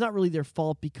 No, but it's not really their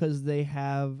fault because they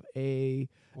have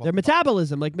their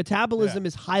metabolism. Like metabolism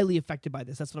is highly affected by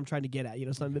this. That's what I'm trying to get at.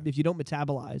 If you don't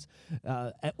metabolize,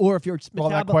 or if you're Well,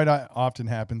 that quite often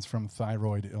happens from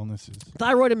thyroid illnesses.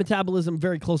 thyroid and metabolism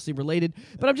very closely related.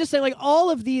 But I'm just saying, like, all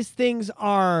of these things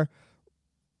are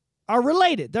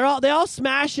related. They all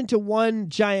smash into one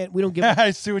giant. We don't give.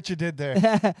 I see what you did there.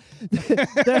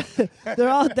 they're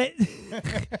all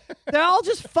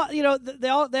just they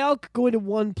all go into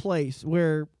one place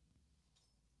where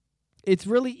it's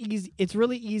really easy. It's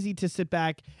really easy to sit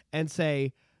back and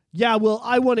say, yeah, well,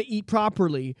 I want to eat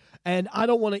properly, and I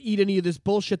don't want to eat any of this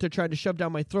bullshit they're trying to shove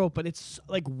down my throat. But it's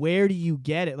like, where do you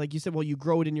get it? Like you said, well, you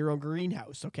grow it in your own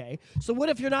greenhouse, okay? So what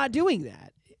if you're not doing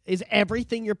that? Is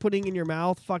everything you're putting in your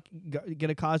mouth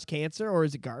gonna cause cancer, or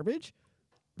is it garbage?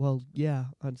 Well, yeah.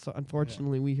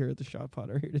 Unfortunately, we here at the Shot Pod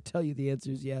are here to tell you the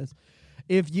answer is yes.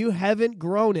 If you haven't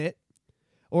grown it,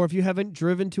 or if you haven't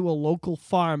driven to a local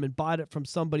farm and bought it from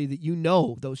somebody that you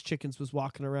know those chickens was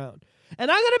walking around. And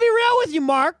I'm going to be real with you,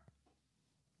 Mark.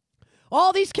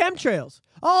 All these chemtrails,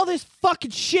 all this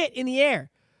fucking shit in the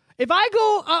air. If I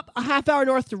go up a half hour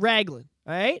north to Raglan,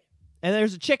 all right, and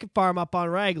there's a chicken farm up on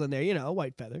Raglan there, you know,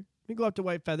 White Feather. You go up to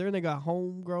White Feather and they got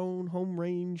homegrown, home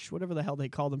range, whatever the hell they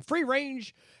call them, free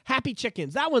range, happy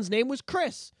chickens. That one's name was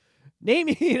Chris.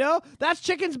 Name, you know, that's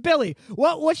chicken's Billy.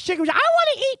 Which chicken? I want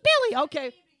to eat Billy.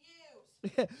 Okay.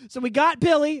 So we got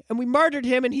Billy and we murdered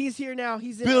him and he's here now.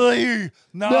 He's in Billy,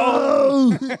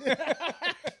 no.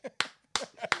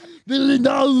 Billy,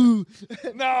 no.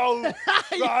 No,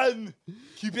 run.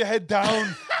 Keep your head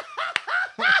down.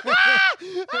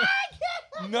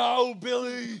 No,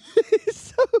 Billy.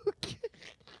 So okay.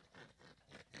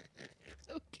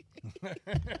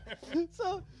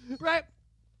 So, right.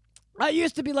 I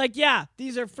used to be like, yeah,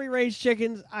 these are free-range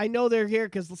chickens. I know they're here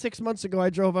because 6 months ago I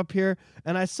drove up here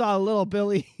and I saw little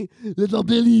Billy. Little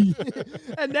Billy.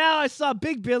 And now I saw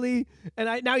Big Billy,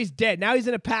 and now he's dead. Now he's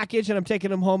in a package, and I'm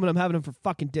taking him home, and I'm having him for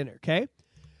fucking dinner, okay?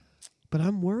 But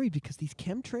I'm worried because these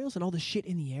chemtrails and all the shit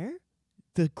in the air,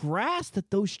 the grass that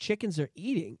those chickens are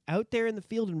eating out there in the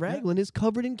field in Raglan is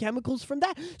covered in chemicals from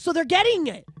that. So they're getting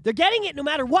it. They're getting it no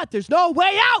matter what. There's no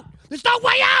way out. There's no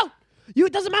way out.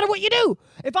 It doesn't matter what you do.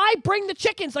 If I bring the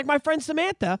chickens, like my friend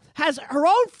Samantha has her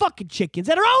own fucking chickens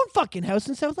at her own fucking house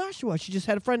in South Oshawa. She just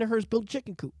had a friend of hers build a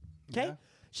chicken coop. Okay? Yeah.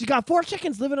 She's got 4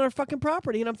 chickens living on her fucking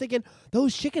property, and I'm thinking,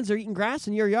 those chickens are eating grass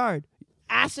in your yard.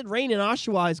 Acid rain in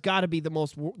Oshawa has got to be the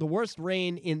worst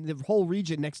rain in the whole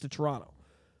region next to Toronto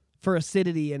for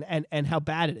acidity and how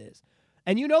bad it is.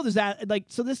 And you know there's that, like,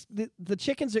 so the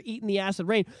chickens are eating the acid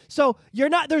rain. So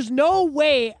there's no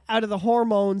way out of the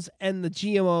hormones and the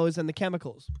GMOs and the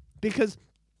chemicals, because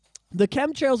the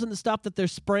chemtrails and the stuff that they're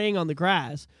spraying on the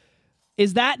grass,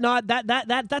 is that not,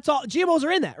 that's all, GMOs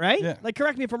are in that, right? Yeah. Like,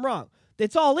 correct me if I'm wrong.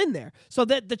 It's all in there. So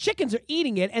that the chickens are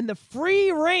eating it, and the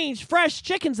free-range, fresh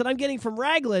chickens that I'm getting from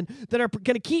Raglan that are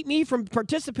going to keep me from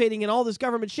participating in all this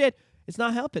government shit, it's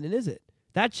not helping it, is it?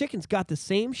 That chicken's got the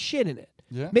same shit in it.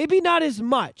 Yeah. Maybe not as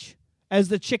much as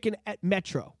the chicken at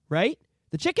Metro, right?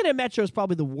 The chicken at Metro is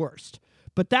probably the worst.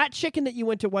 But that chicken that you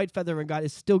went to White Feather and got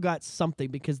is still got something,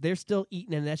 because they're still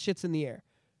eating, and that shit's in the air.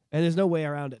 And there's no way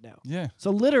around it now. Yeah.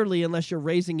 So literally, unless you're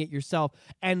raising it yourself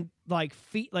and I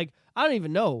don't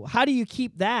even know. How do you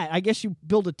keep that? I guess you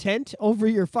build a tent over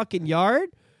your fucking yard.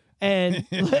 And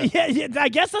yeah, I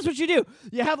guess that's what you do.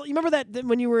 You remember that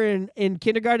when you were in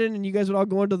kindergarten and you guys would all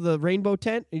go into the rainbow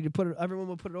tent and everyone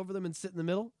would put it over them and sit in the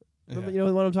middle? Remember, you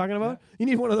know what I'm talking about? Yeah. You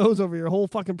need one of those over your whole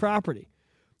fucking property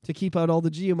to keep out all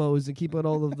the GMOs and keep out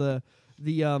all of the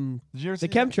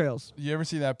chemtrails. You ever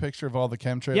see that picture of all the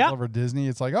chemtrails over Disney?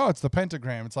 It's like, oh, it's the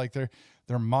pentagram. It's like they're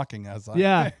mocking us.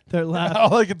 Yeah, they're laughing.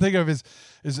 All I can think of is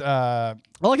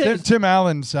Tim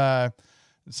Allen's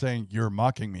saying, "You're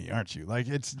mocking me, aren't you?" Like,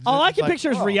 it's all I can picture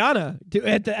is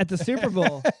Rihanna at the Super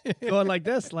Bowl going like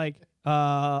this, like,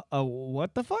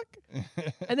 what the fuck?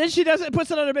 And then she does it,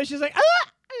 puts it on her bed. She's like,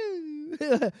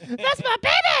 that's my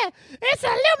baby. It's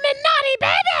Illuminati,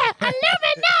 baby.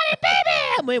 Illuminati, baby.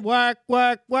 I mean, work,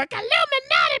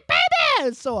 Illuminati, baby.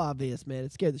 It's so obvious, man.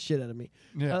 It scared the shit out of me.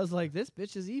 Yeah. I was like, this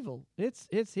bitch is evil.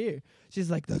 It's here.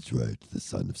 She's like, that's right. The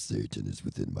son of Satan is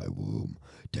within my womb.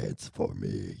 Dance for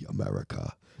me,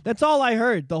 America. That's all I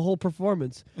heard, the whole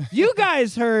performance. You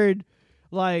guys heard,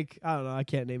 like, I don't know, I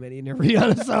can't name any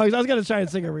Rihanna songs. I was going to try and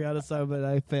sing a Rihanna song, but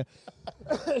I failed.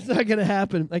 It's not going to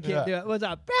happen. I can't do it. What's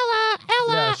up? Ella,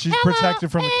 yeah, she's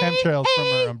protected from the chemtrails from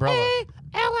her umbrella.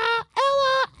 Ella,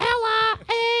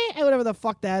 whatever the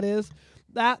fuck that is.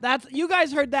 That's you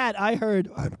guys heard that. I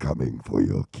heard, I'm coming for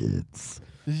your kids.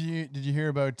 Did you hear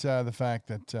about the fact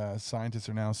that scientists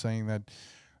are now saying that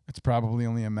it's probably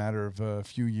only a matter of a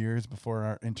few years before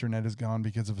our internet is gone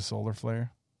because of a solar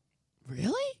flare?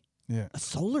 Really? Yeah. A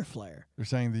solar flare? They're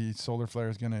saying the solar flare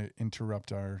is going to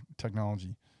interrupt our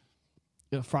technology.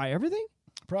 It'll fry everything?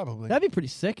 Probably. That'd be pretty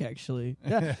sick, actually.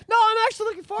 Yeah. No, I'm actually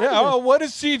looking forward to this. Oh, what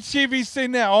does CTV say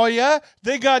now? Oh, yeah?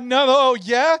 They got another. Oh,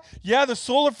 yeah? Yeah, the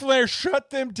solar flare shut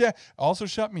them down. Also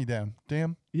shut me down.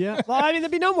 Damn. Yeah. Well, I mean,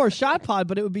 there'd be no more Shot Pod,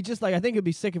 but it would be just like, I think it'd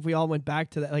be sick if we all went back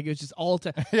to that. Like, it was just all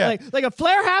like a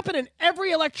flare happened and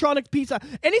every electronic piece,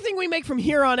 anything we make from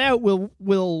here on out will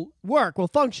work, will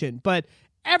function. But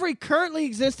Every currently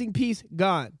existing piece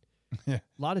gone. Yeah.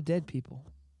 A lot of dead people.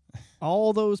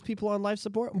 All those people on life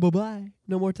support, bye-bye.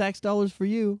 No more tax dollars for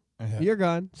you. Yeah. You're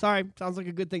gone. Sorry. Sounds like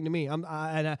a good thing to me.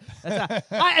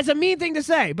 It's a mean thing to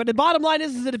say. But the bottom line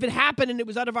is that if it happened and it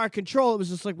was out of our control, it was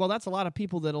just like, well, that's a lot of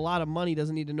people that a lot of money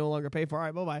doesn't need to no longer pay for. All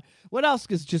right, bye-bye. What else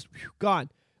is just gone?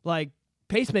 Like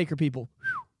pacemaker people.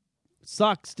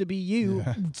 Sucks to be you.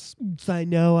 Yeah.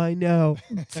 I know.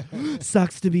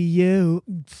 Sucks to be you.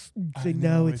 I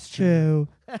know it's true.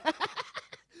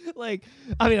 Like,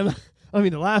 I mean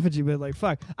to laugh at you, but like,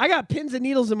 fuck. I got pins and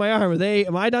needles in my arm.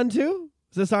 Am I done too?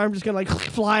 Is this arm just gonna like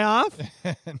fly off?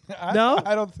 No?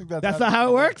 I don't think That's not how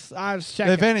it works? I was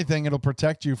checking. If anything, it'll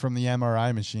protect you from the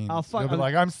MRI machine. I'll fuck- You'll be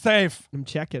like, I'm safe. I'm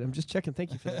checking. I'm just checking.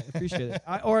 Thank you for that. I appreciate it.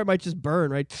 Or it might just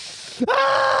burn, right?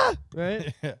 Ah!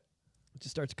 Right? Yeah. It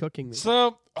just starts cooking me.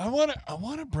 So I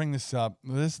wanna bring this up.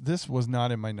 This was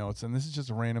not in my notes, and this is just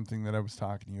a random thing that I was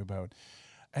talking to you about.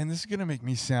 And this is gonna make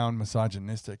me sound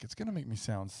misogynistic. It's gonna make me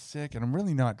sound sick, and I'm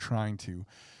really not trying to.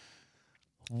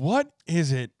 What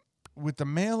is it with the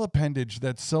male appendage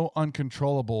that's so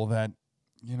uncontrollable that,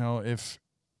 you know, if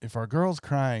our girl's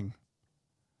crying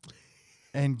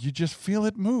and you just feel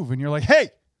it move and you're like,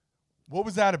 hey, what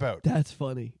was that about? That's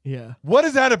funny. Yeah. What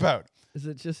is that about? Is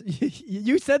it just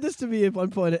you said this to me at one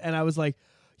point, and I was like,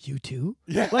 "You too?"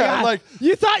 Yeah, like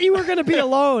you thought you were gonna be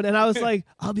alone, and I was like,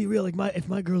 "I'll be real. Like if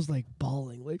my girl's like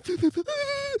bawling, like,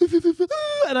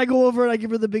 and I go over and I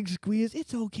give her the big squeeze.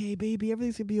 It's okay, baby.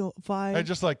 Everything's gonna be fine." I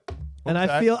just like, and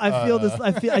I feel this.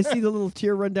 I see the little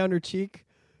tear run down her cheek,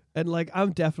 and like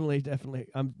I'm definitely,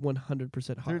 I'm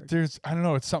 100% hard. there's I don't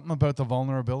know. It's something about the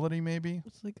vulnerability, maybe.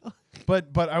 It's like, oh.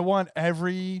 But I want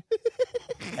everyone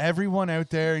out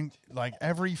there, and like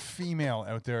every female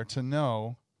out there, to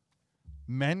know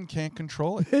men can't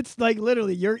control it. It's like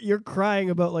literally you're crying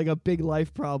about like a big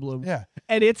life problem. Yeah.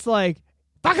 And it's like,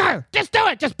 fuck her, just do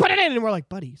it, just put it in. And we're like,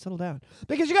 buddy, settle down.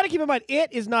 Because you got to keep in mind,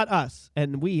 it is not us,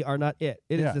 and we are not it.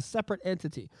 It is a separate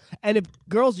entity. And if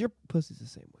girls, your pussy's the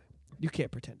same way. You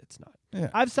can't pretend it's not. Yeah.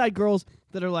 I've side girls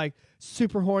that are like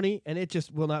super horny, and it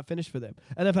just will not finish for them.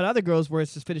 And I've had other girls where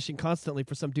it's just finishing constantly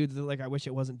for some dude that like, I wish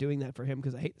it wasn't doing that for him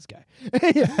because I hate this guy.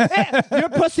 Your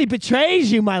pussy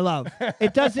betrays you, my love.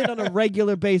 It does it on a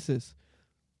regular basis.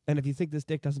 And if you think this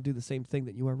dick doesn't do the same thing,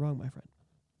 then you are wrong, my friend.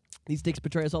 These dicks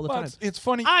betray us all the time. It's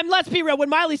funny. Let's be real. When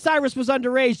Miley Cyrus was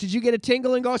underage, did you get a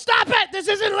tingle and go, stop it, this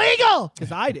isn't legal?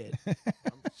 Because I did. I'm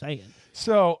saying.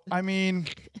 So, I mean,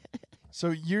 so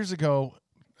years ago,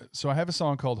 so I have a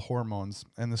song called Hormones,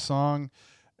 and the song,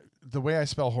 the way I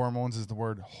spell hormones is the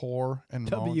word whore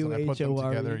and moans, and I put them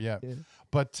together. Yeah.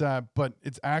 But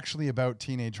it's actually about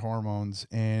teenage hormones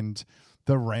and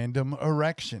the random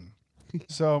erection.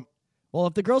 So, well,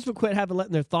 if the girls would quit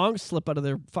letting their thongs slip out of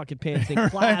their fucking pants in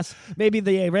class, maybe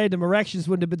the random erections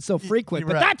wouldn't have been so frequent.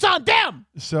 But that's on them.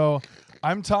 So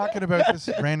I'm talking about this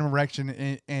random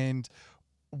erection, and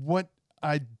what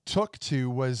I took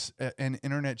to was an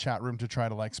internet chat room to try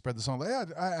to like spread the song. Like, yeah,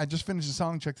 I just finished the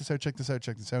song. Check this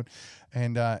out.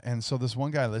 And so this one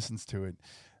guy listens to it,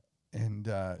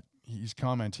 and he's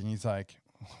commenting. He's like,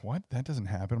 "What? That doesn't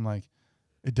happen." I'm like,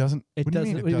 "It doesn't. What do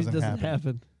you mean it doesn't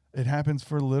happen? It happens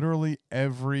for literally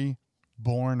every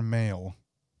born male."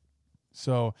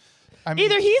 So, I mean,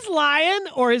 either he's lying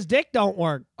or his dick don't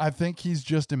work. I think he's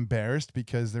just embarrassed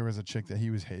because there was a chick that he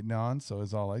was hating on. So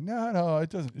it's all like, no, it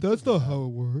doesn't. That's not how it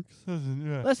works.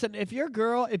 Yeah. Listen, if your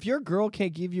girl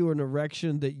can't give you an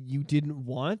erection that you didn't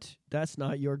want, that's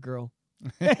not your girl.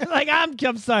 Like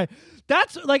I'm sorry.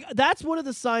 That's one of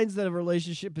the signs that a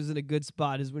relationship is in a good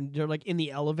spot is when you're like in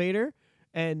the elevator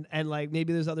and like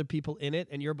maybe there's other people in it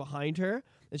and you're behind her.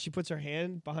 And she puts her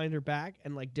hand behind her back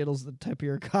and like diddles the tip of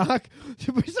your cock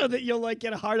so that you'll like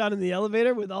get a hard on in the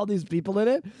elevator with all these people in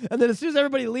it. And then as soon as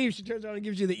everybody leaves, she turns around and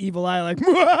gives you the evil eye like,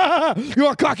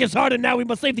 your cock is hard and now we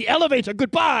must leave the elevator.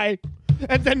 Goodbye.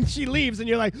 And then she leaves and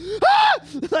you're like, ah!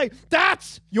 Like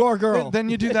that's your girl. Then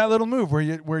you do that little move where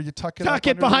you tuck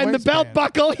it behind the belt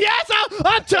buckle. Yes,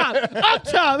 up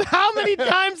top. How many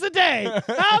times a day?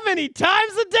 How many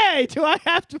times a day do I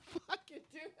have to fucking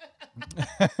do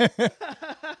that?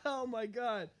 Oh my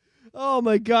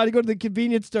god. You go to the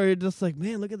convenience store, you're just like,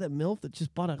 man, look at that MILF that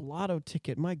just bought a lotto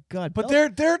ticket. My god. But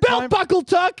belt buckle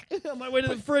tuck on my way to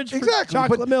the fridge for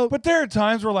chocolate milk. But there are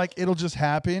times where like it'll just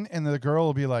happen and the girl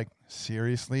will be like,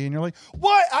 seriously? And you're like,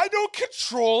 what? I don't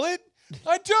control it.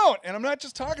 I don't. And I'm not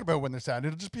just talking about when they're sad.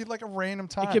 It'll just be like a random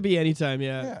time. It could be any time,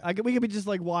 yeah. We could be just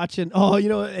like watching. Oh,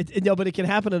 but it can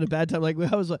happen at a bad time. Like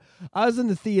I was in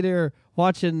the theater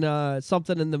watching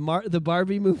something, and the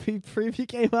Barbie movie preview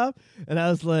came up, and I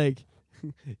was like,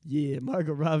 Yeah,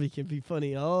 Margot Robbie can be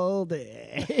funny all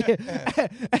day.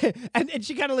 and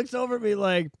she kind of looks over at me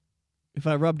like, if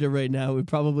I rubbed her right now, we'd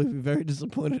probably be very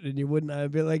disappointed in you, wouldn't I?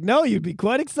 I'd be like, no, you'd be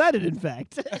quite excited, in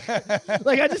fact.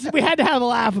 We had to have a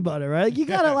laugh about it, right? Like, you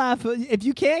got to laugh. If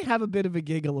you can't have a bit of a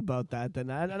giggle about that, then,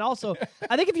 and also,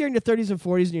 I think if you're in your 30s and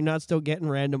 40s and you're not still getting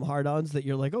random hard-ons that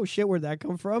you're like, oh shit, where'd that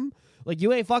come from? Like,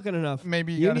 you ain't fucking enough.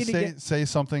 Maybe you gotta say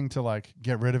something to like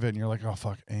get rid of it, and you're like, oh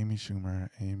fuck, Amy Schumer.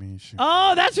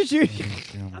 Oh, that's what you.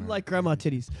 Schumer. I'm like grandma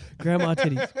titties. Grandma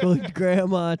titties.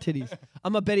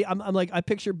 I'm like, I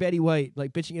picture Betty White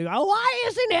like bitching. Oh, why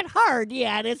isn't it hard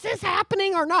yet? Is this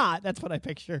happening or not? That's what I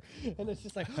picture. And it's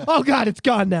just like, oh god, it's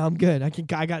gone now. I'm good.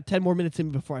 I got 10 more minutes in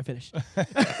me before I finish.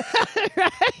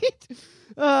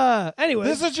 Right. Anyway,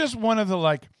 this is just one of the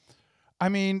like. I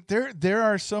mean, there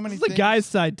are so many things. This is the guy's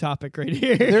side topic right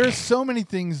here. There's so many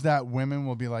things that women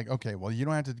will be like, okay, well, you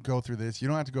don't have to go through this. You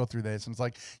don't have to go through this. And it's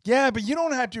like, yeah, but you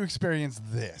don't have to experience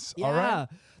this. Yeah. All right?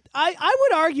 I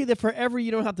would argue that for every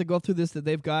you don't have to go through this that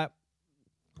they've got,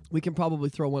 we can probably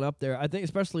throw one up there. I think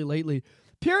especially lately,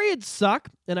 periods suck.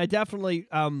 And I definitely,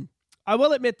 I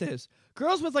will admit this.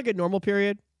 Girls with like a normal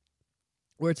period,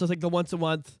 where it's just like the once a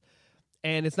month,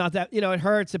 and it's not that, it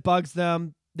hurts, it bugs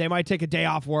them. They might take a day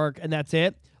off work, and that's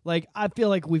it. Like, I feel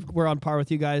like we're on par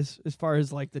with you guys as far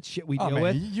as like the shit we deal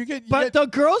with. But the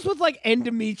girls with like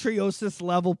endometriosis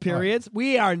level periods,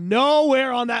 we are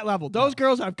nowhere on that level. Those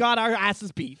girls have got our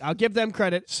asses beat. I'll give them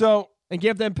credit. And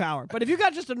give them power. But if you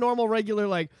got just a normal, regular,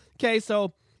 like, okay,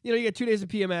 so you get 2 days of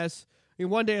PMS, you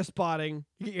get 1 day of spotting,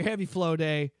 you get your heavy flow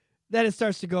day. Then it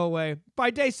starts to go away.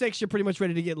 By day 6, you're pretty much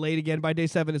ready to get laid again. By day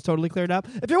 7, it's totally cleared up.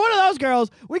 If you're one of those girls,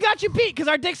 we got you beat because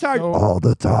our dick's hard all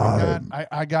the time.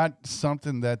 I got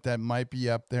something that might be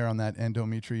up there on that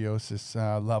endometriosis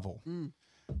level.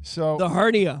 So the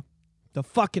hernia, the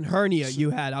fucking hernia you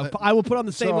had, I will put on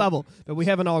the same level, but we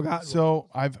haven't all got. So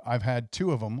I've had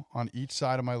 2 of them on each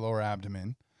side of my lower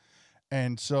abdomen,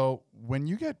 and so when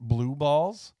you get blue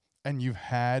balls and you've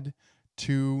had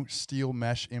 2 steel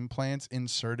mesh implants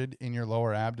inserted in your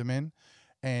lower abdomen,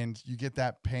 and you get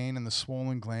that pain in the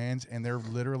swollen glands, and they're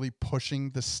literally pushing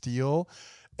the steel.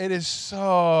 It is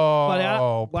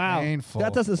so painful.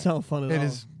 That doesn't sound fun at all. It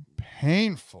is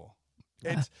painful.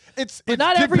 It's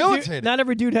not debilitating. Not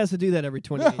every dude has to do that every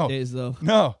 28 days, though.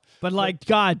 No. But like,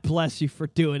 God bless you for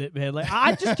doing it, man. Like,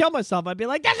 I'd just kill myself. I'd be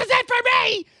like, this is it for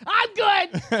me. I'm good.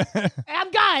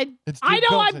 I'm good. I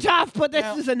know I'm tough, but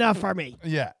this is enough for me.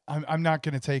 Yeah. I'm not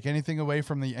going to take anything away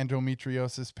from the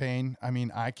endometriosis pain. I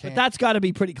mean, I can't. But that's got to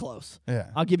be pretty close. Yeah.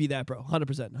 I'll give you that, bro.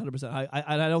 100%.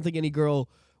 I don't think any girl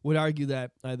would argue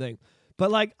that, I think.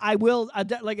 But like, I will,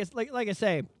 like I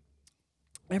say,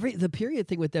 the period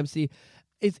thing with them, see,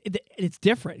 it's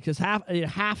different because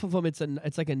half of them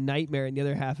it's like a nightmare, and the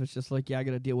other half is just like, yeah, I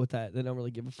got to deal with that. They don't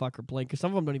really give a fuck or blink because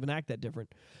some of them don't even act that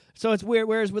different. So it's weird.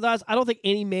 Whereas with us, I don't think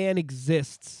any man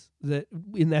exists that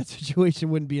in that situation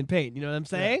wouldn't be in pain. You know what I'm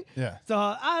saying? Yeah. So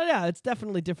yeah, it's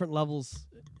definitely different levels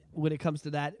when it comes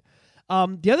to that.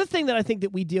 The other thing that I think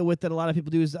that we deal with that a lot of people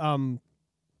do is men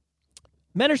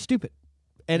are stupid.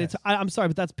 And it's I'm sorry,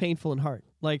 but that's painful and hard.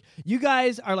 Like, you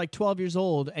guys are like 12 years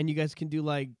old and you guys can do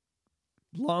like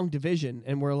long division,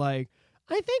 and we're like,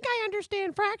 I think I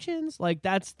understand fractions. Like,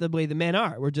 that's the way the men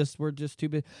are. We're just too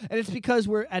big. And it's because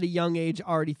we're at a young age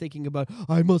already thinking about,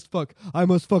 I must fuck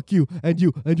you and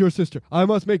your sister. I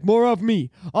must make more of me.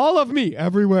 All of me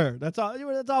everywhere. That's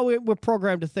all we're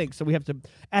programmed to think. So we have to,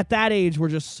 at that age, we're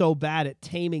just so bad at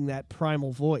taming that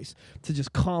primal voice to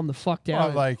just calm the fuck down.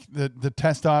 Well, like the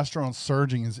testosterone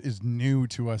surging is new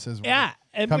to us as well. Yeah.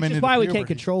 And which is why we can't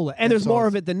control it. And there's more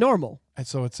of it than normal. And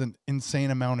so it's an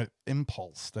insane amount of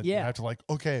impulse that you have to like,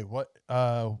 okay, what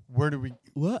can we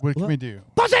do?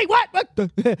 Pussy, what?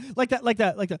 like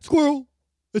that. Squirrel.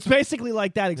 It's basically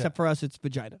like that, except for us, it's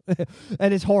vagina.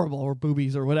 And it's horrible, or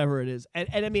boobies, or whatever it is.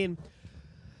 And I mean,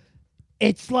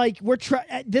 it's like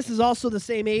this is also the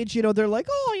same age, they're like,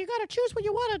 oh, you got to choose what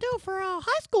you want to do for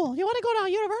high school. You want to go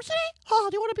to university? Oh,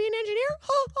 do you want to be an engineer?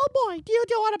 Oh boy, do you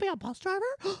want to be a bus driver?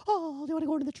 Oh, do you want to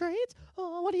go into the trades?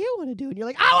 Oh, what do you want to do? And you're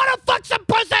like, I want to fuck some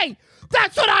pussy.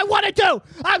 That's what I want to do.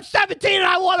 I'm 17 and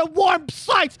I want a warm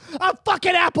slice of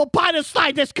fucking apple pie to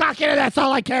slide this cock in, and that's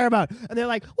all I care about. And they're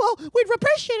like, well, we'd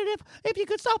appreciate it if you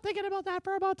could stop thinking about that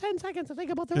for about 10 seconds and think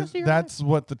about the rest of your life. That's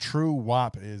what the true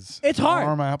WAP is. It's hard.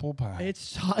 Warm apple pie.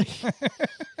 It's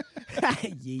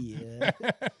yeah.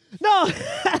 No,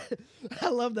 I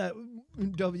love that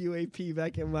WAP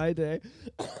back in my day.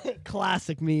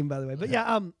 Classic meme, by the way. But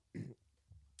yeah,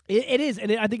 it is,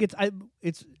 and I think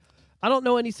it's I don't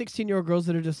know any 16-year-old girls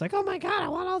that are just like, oh my God, I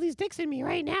want all these dicks in me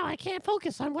right now. I can't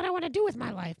focus on what I want to do with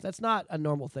my life. That's not a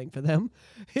normal thing for them.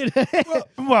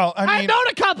 Well, I mean, I've known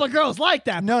a couple of girls like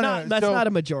that. No, but that's so, not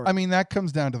a majority. I mean, that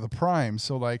comes down to the prime.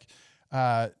 So like,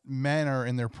 men are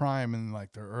in their prime in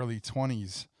like their early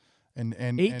 20s, and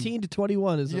 18 to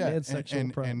 21 is a yeah, man's sexual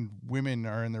prime. and women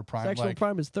are in their prime. Sexual like,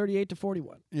 prime is 38 to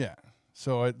 41. Yeah.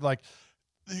 So it like,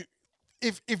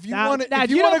 if you Now, want to, now,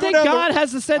 if you you don't want to think go down God the,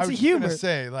 has a sense I of was humor? gonna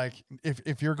say like,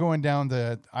 if you're going down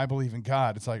the I believe in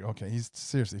God, it's like okay, he's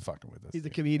seriously fucking with us. He's a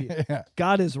comedian. Yeah.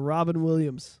 God is Robin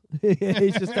Williams.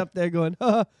 He's just up there going,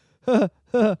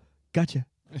 gotcha.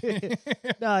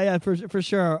 No, yeah, for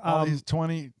sure. All these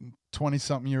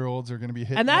 20-something-year-olds are going to be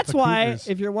hitting. And up that's the why, cougars.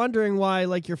 if you're wondering why,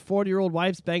 like, your 40-year-old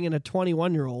wife's banging a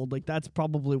 21-year-old, like, that's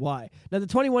probably why. Now, the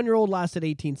 21-year-old lasted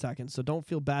 18 seconds, so don't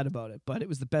feel bad about it, but it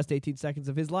was the best 18 seconds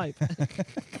of his life.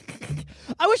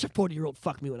 I wish a 40-year-old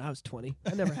fucked me when I was 20.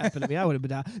 That never happened to me. I would have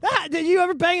been down. Did you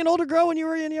ever bang an older girl when you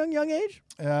were in a young age?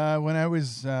 When I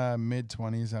was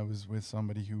mid-20s, I was with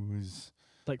somebody who was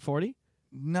Like 40?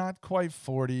 not quite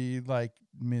 40, like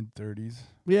mid-30s.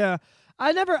 Yeah.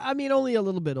 Only a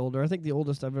little bit older. I think the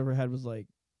oldest I've ever had was like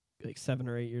 7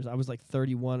 or 8 years. I was like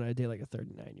 31 and I dated like a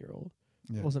 39-year-old.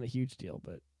 Yeah. It wasn't a huge deal,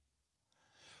 but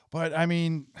But I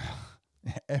mean,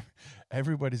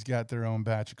 everybody's got their own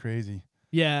batch of crazy.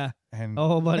 yeah. And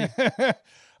Oh, buddy.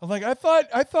 I'm like, I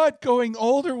thought going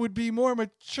older would be more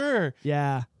mature.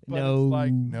 Yeah. But No. it's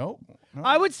like, no.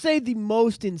 I would say the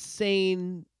most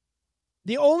insane.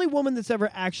 The only woman that's ever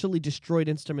actually destroyed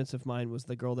instruments of mine was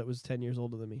the girl that was 10 years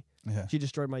older than me. Yeah. She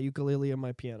destroyed my ukulele and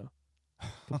my piano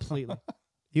completely.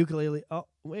 Ukulele. Oh,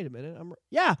 wait a minute.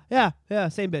 Yeah.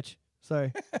 Same bitch.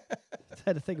 Sorry. I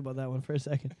had to think about that one for a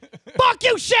second. Fuck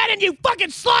you, Shannon, you fucking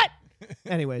slut!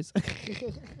 Anyways.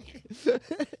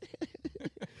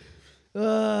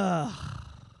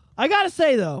 I gotta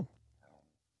say, though,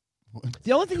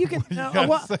 the only thing you can... What do you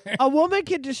gotta say? A woman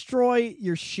can destroy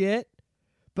your shit,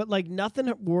 but like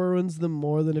nothing ruins them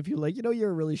more than if you're like, you're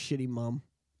a really shitty mom.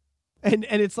 And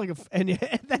it's like and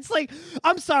that's like,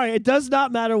 I'm sorry, it does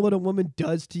not matter what a woman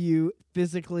does to you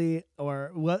physically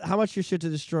or how much your shit to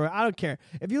destroy. I don't care.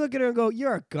 If you look at her and go,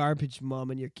 you're a garbage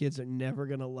mom and your kids are never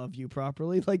gonna love you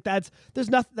properly. Like that's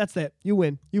it. You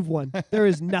win. You've won. There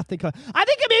is nothing. I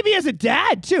think it maybe as a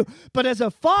dad too, but as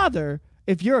a father,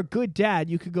 if you're a good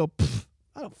dad, you could go,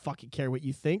 I don't fucking care what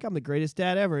you think. I'm the greatest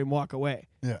dad ever, and walk away.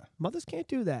 Yeah. Mothers can't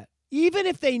do that. Even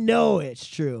if they know it's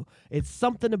true, it's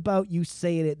something about you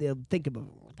saying it. They'll think about,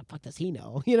 what the fuck does he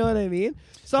know? You know what I mean?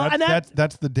 So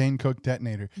That's the Dane Cook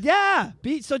detonator. yeah.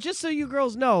 So just so you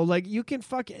girls know, like you can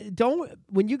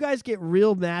when you guys get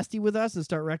real nasty with us and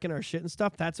start wrecking our shit and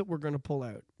stuff, that's what we're gonna pull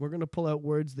out. We're gonna pull out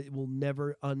words that we'll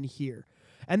never unhear.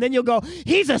 And then you'll go,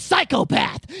 he's a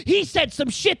psychopath. He said some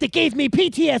shit that gave me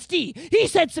PTSD. He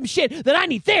said some shit that I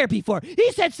need therapy for.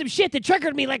 He said some shit that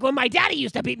triggered me like when my daddy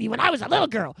used to beat me when I was a little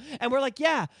girl. And we're like,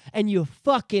 yeah. And you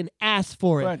fucking asked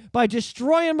for it. Right. By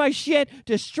destroying my shit,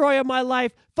 destroying my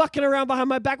life, fucking around behind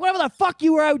my back, whatever the fuck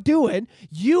you were out doing,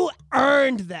 you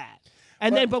earned that.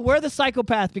 And but we're the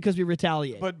psychopath because we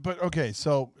retaliate. But okay,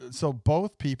 so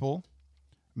both people,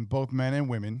 both men and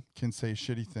women, can say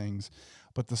shitty things.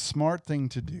 But the smart thing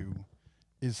to do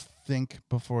is think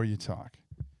before you talk,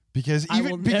 because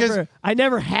I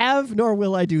never have, nor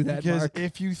will I do that. Because Mark.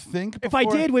 if you think, If I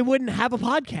did, we wouldn't have a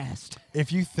podcast.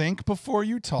 If you think before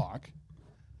you talk,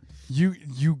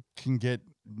 you can get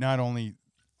not only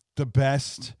the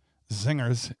best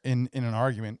zingers in an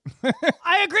argument.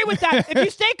 I agree with that. If you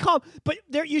stay calm, but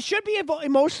you should be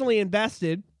emotionally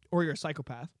invested, or you're a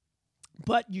psychopath.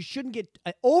 But you shouldn't get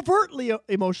overtly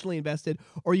emotionally invested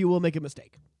or you will make a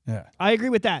mistake. Yeah. I agree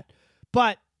with that.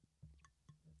 But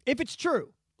if it's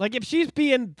true, like if she's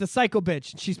being the psycho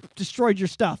bitch and she's destroyed your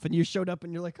stuff and you showed up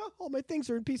and you're like, oh, all my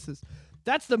things are in pieces.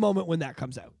 That's the moment when that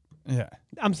comes out. Yeah.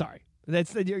 I'm sorry. You're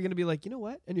going to be like, you know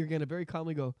what? And you're going to very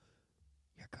calmly go,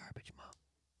 you're garbage, Mom.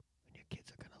 And your kids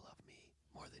are going to love me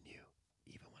more than you,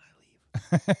 even when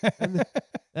I leave.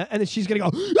 and then she's going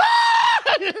to go, ah!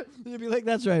 You'll be like,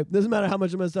 that's right. Doesn't matter how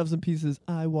much of my stuff's in pieces.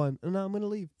 I won. And now I'm going to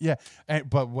leave. Yeah.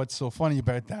 But what's so funny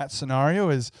about that scenario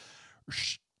is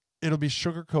it'll be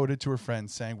sugar-coated to her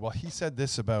friends saying, well, he said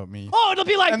this about me. Oh, it'll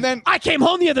be like, and then, I came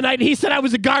home the other night and he said I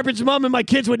was a garbage mom and my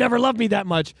kids would never love me that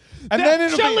much. And then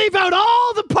she'll leave out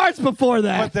all the parts before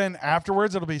that. But then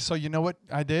afterwards, it'll be, so you know what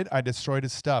I did? I destroyed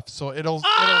his stuff. So it'll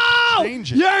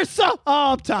change it. You're so...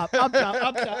 Oh, up top.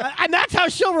 And that's how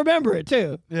she'll remember it,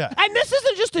 too. Yeah. And this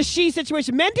isn't just a she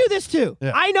situation. Men do this, too.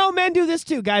 Yeah. I know men do this,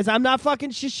 too, guys. I'm not fucking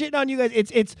shitting on you guys.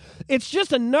 It's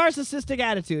just a narcissistic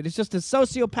attitude. It's just a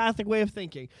sociopathic way of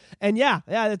thinking. And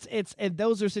it's and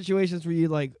those are situations where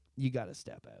you got to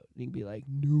step out. You can be like,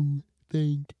 no,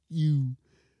 thank you.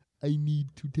 I need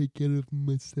to take care of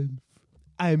myself.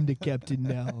 I'm the captain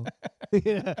now.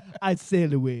 I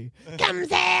sail away. Come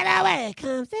sail away.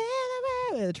 Come sail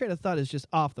away. The train of thought is just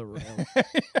off the rail.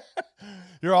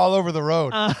 You're all over the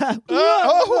road.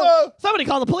 Whoa. Somebody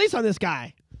call the police on this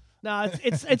guy. No,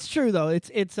 it's true though.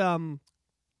 It's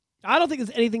I don't think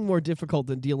there's anything more difficult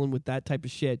than dealing with that type of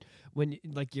shit when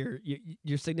like your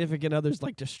significant other's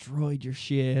like destroyed your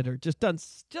shit or just done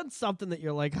something that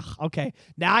you're like, okay,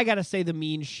 now I got to say the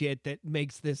mean shit that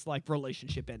makes this like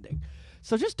relationship ending.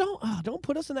 So just don't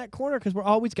put us in that corner because we're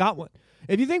always got one.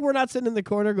 If you think we're not sitting in the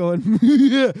corner going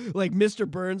like Mr.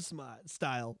 Burns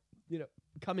style,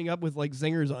 coming up with like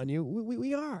zingers on you,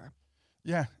 we are.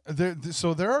 Yeah.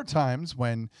 So there are times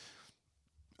when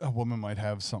a woman might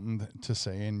have something to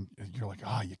say and you're like,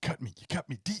 you cut me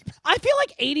deep. I feel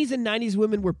like 80s and 90s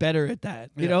women were better at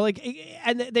that,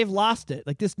 and they've lost it.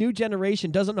 Like this new generation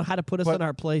doesn't know how to put us in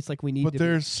our place like we need to. But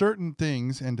there's certain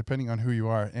things, and depending on who you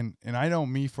are, and I know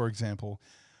me, for example,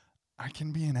 I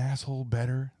can be an asshole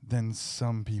better than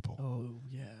some people. Oh,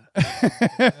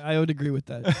 yeah. I would agree with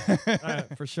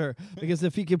that. For sure. Because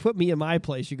if you can put me in my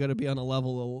place, you got to be on a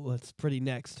level that's pretty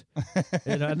next.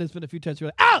 And there's been a few times you're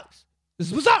like, Alex! This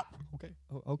is what's up. Okay.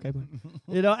 Okay.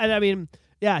 And I mean,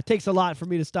 yeah, it takes a lot for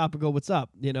me to stop and go, what's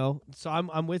up? So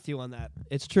I'm with you on that.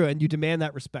 It's true. And you demand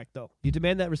that respect though. You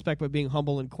demand that respect by being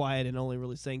humble and quiet and only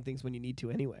really saying things when you need to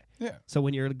anyway. Yeah. So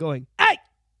when you're going, hey,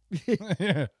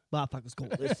 Yeah. motherfuckers go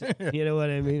listen. You know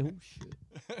what I mean? Oh shit.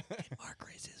 Can Mark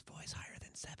raise his voice higher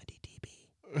than 70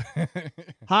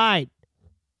 dB?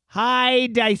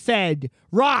 Hide, I said.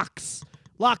 Rocks.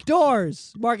 Lock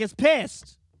doors. Mark is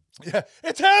pissed. Yeah,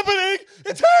 it's happening!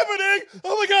 It's happening!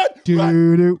 Oh my God!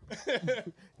 Doo-doo.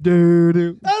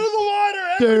 Doo-doo. Out of the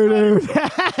water!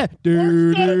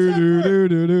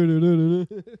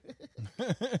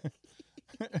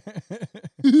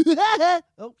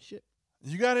 Oh shit!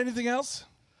 You got anything else?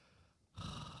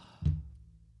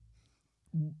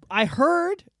 I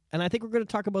heard, and I think we're going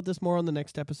to talk about this more on the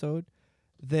next episode,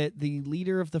 that the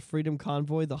leader of the Freedom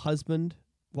Convoy, the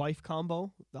husband-wife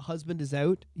combo, the husband is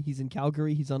out. He's in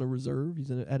Calgary. He's on a reserve.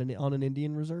 He's on an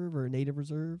Indian reserve or a native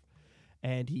reserve.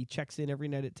 And he checks in every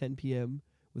night at 10 p.m.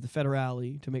 with the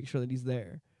federale to make sure that he's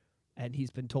there. And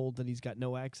he's been told that he's got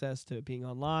no access to being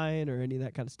online or any of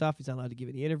that kind of stuff. He's not allowed to give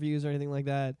any interviews or anything like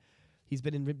that. He's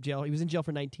been in jail. He was in jail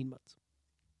for 19 months.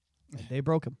 And they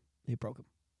broke him.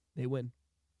 They win.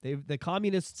 The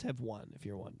communists have won, if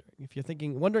you're wondering. If you're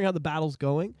wondering how the battle's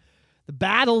going, the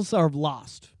battles are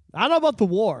lost. I don't know about the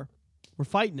war. We're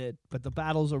fighting it, but the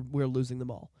battles we're losing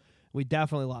them all. We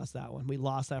definitely lost that one. We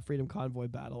lost that Freedom Convoy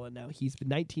battle, and now he's been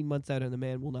 19 months out, and the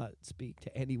man will not speak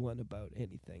to anyone about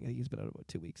anything. I think he's been out about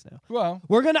 2 weeks now. Well,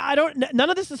 none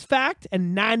of this is fact,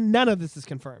 and none of this is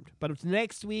confirmed. But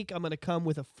next week, I'm going to come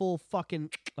with a full fucking,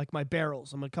 like my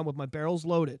barrels. I'm going to come with my barrels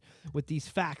loaded with these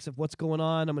facts of what's going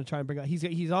on. I'm going to try and bring out,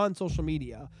 he's on social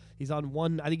media. He's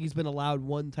on I think he's been allowed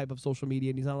one type of social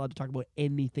media, and he's not allowed to talk about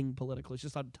anything political. He's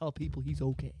just allowed to tell people he's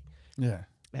okay. yeah.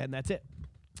 And that's it.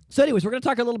 So anyways, we're going to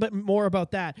talk a little bit more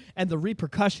about that and the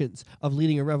repercussions of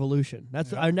leading a revolution.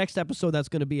 That's our next episode. That's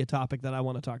going to be a topic that I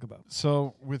want to talk about.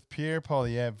 So with Pierre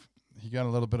Poilievre, he got a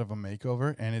little bit of a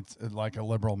makeover, and it's like a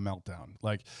liberal meltdown.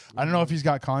 Like, I don't know if he's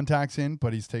got contacts in,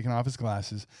 but he's taken off his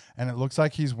glasses, and it looks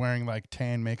like he's wearing like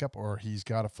tan makeup, or he's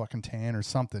got a fucking tan or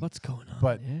something. What's going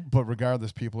on? But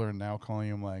regardless, people are now calling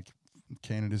him like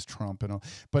Canada's Trump and all.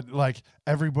 But like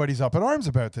everybody's up in arms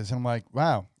about this, and I'm like,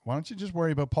 wow, why don't you just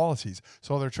worry about policies?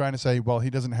 So they're trying to say, well,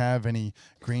 he doesn't have any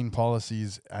green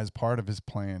policies as part of his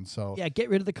plan. So yeah, get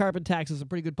rid of the carbon tax is a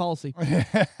pretty good policy.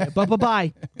 But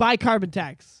buy carbon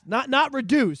tax, not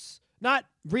reduce, not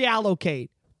reallocate.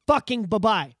 Fucking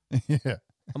bye. Yeah,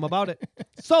 I'm about it.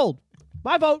 Sold.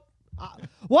 My vote.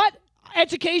 What?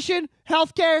 Education,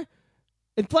 healthcare,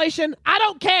 inflation, I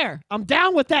don't care. I'm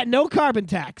down with that no carbon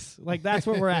tax. Like, that's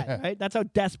where we're at, right? That's how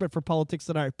desperate for politics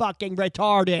that are fucking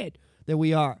retarded that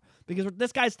we are. Because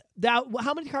this guy's now,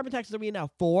 how many carbon taxes are we in now?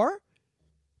 4?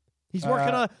 He's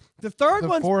working on the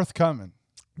fourth coming.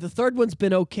 The third one's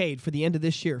been okayed for the end of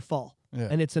this year, fall. Yeah.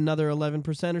 And it's another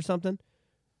 11% or something.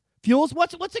 Fuels,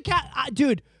 what's a cat?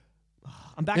 Dude,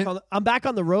 I'm back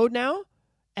on the road now,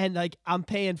 and like I'm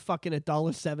paying fucking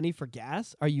 $1.70 for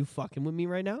gas. Are you fucking with me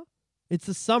right now? It's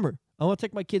the summer. I want to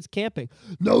take my kids camping.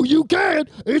 No, you can't.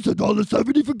 It's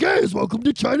 $1.70 for gas. Welcome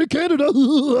to China,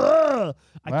 Canada.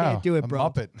 I can't do it, a bro.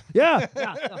 Muppet. Yeah.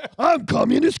 I'm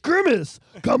Communist Grimace.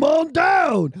 Come on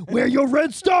down. Wear your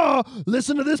red star.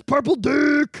 Listen to this purple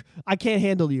dick. I can't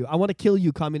handle you. I want to kill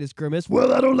you, Communist Grimace.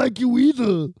 Well, I don't like you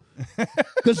either.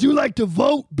 Because you like to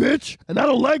vote, bitch. And I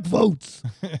don't like votes.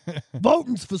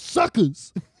 Voting's for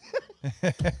suckers.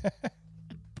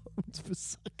 Voting's for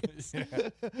suckers.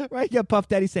 Right? Yeah, Puff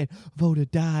Daddy saying, vote or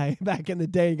die. Back in the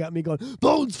day, got me going,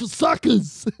 Voting's for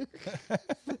suckers.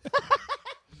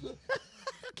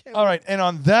 All right, and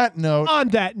on that note, on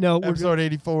that note, we're episode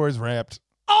 84 is wrapped.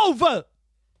 over.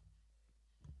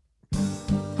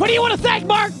 What do you want to thank,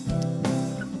 Mark?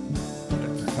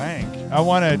 I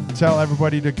want to tell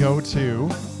everybody to go to...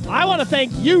 I want to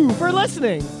thank you for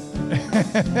listening.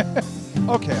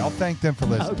 Okay, I'll thank them for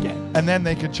listening. Okay. And then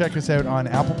they could check us out on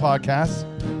Apple Podcasts,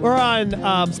 We're on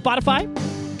Spotify.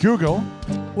 Google,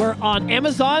 We're on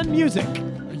Amazon Music,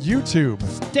 YouTube,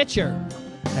 Stitcher.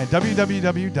 and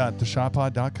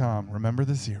www.theshotpod.com. Remember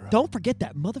the 0. Don't forget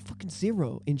that motherfucking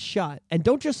 0 in shot. And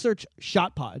don't just search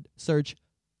Shot Pod. Search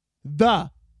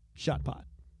the Shot Pod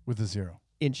With the 0.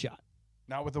 in shot.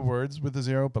 Not with the words with the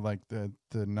 0, but like the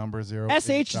number 0.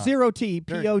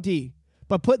 SH0TPOD.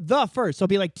 But put the first. So it'll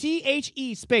be like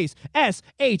THE space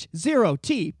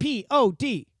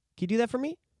SH0TPOD. Can you do that for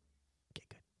me? Okay,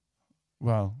 good.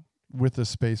 Well, with the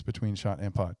space between shot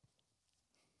and pod.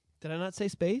 Did I not say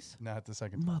space? Not the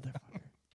second time. Motherfucker.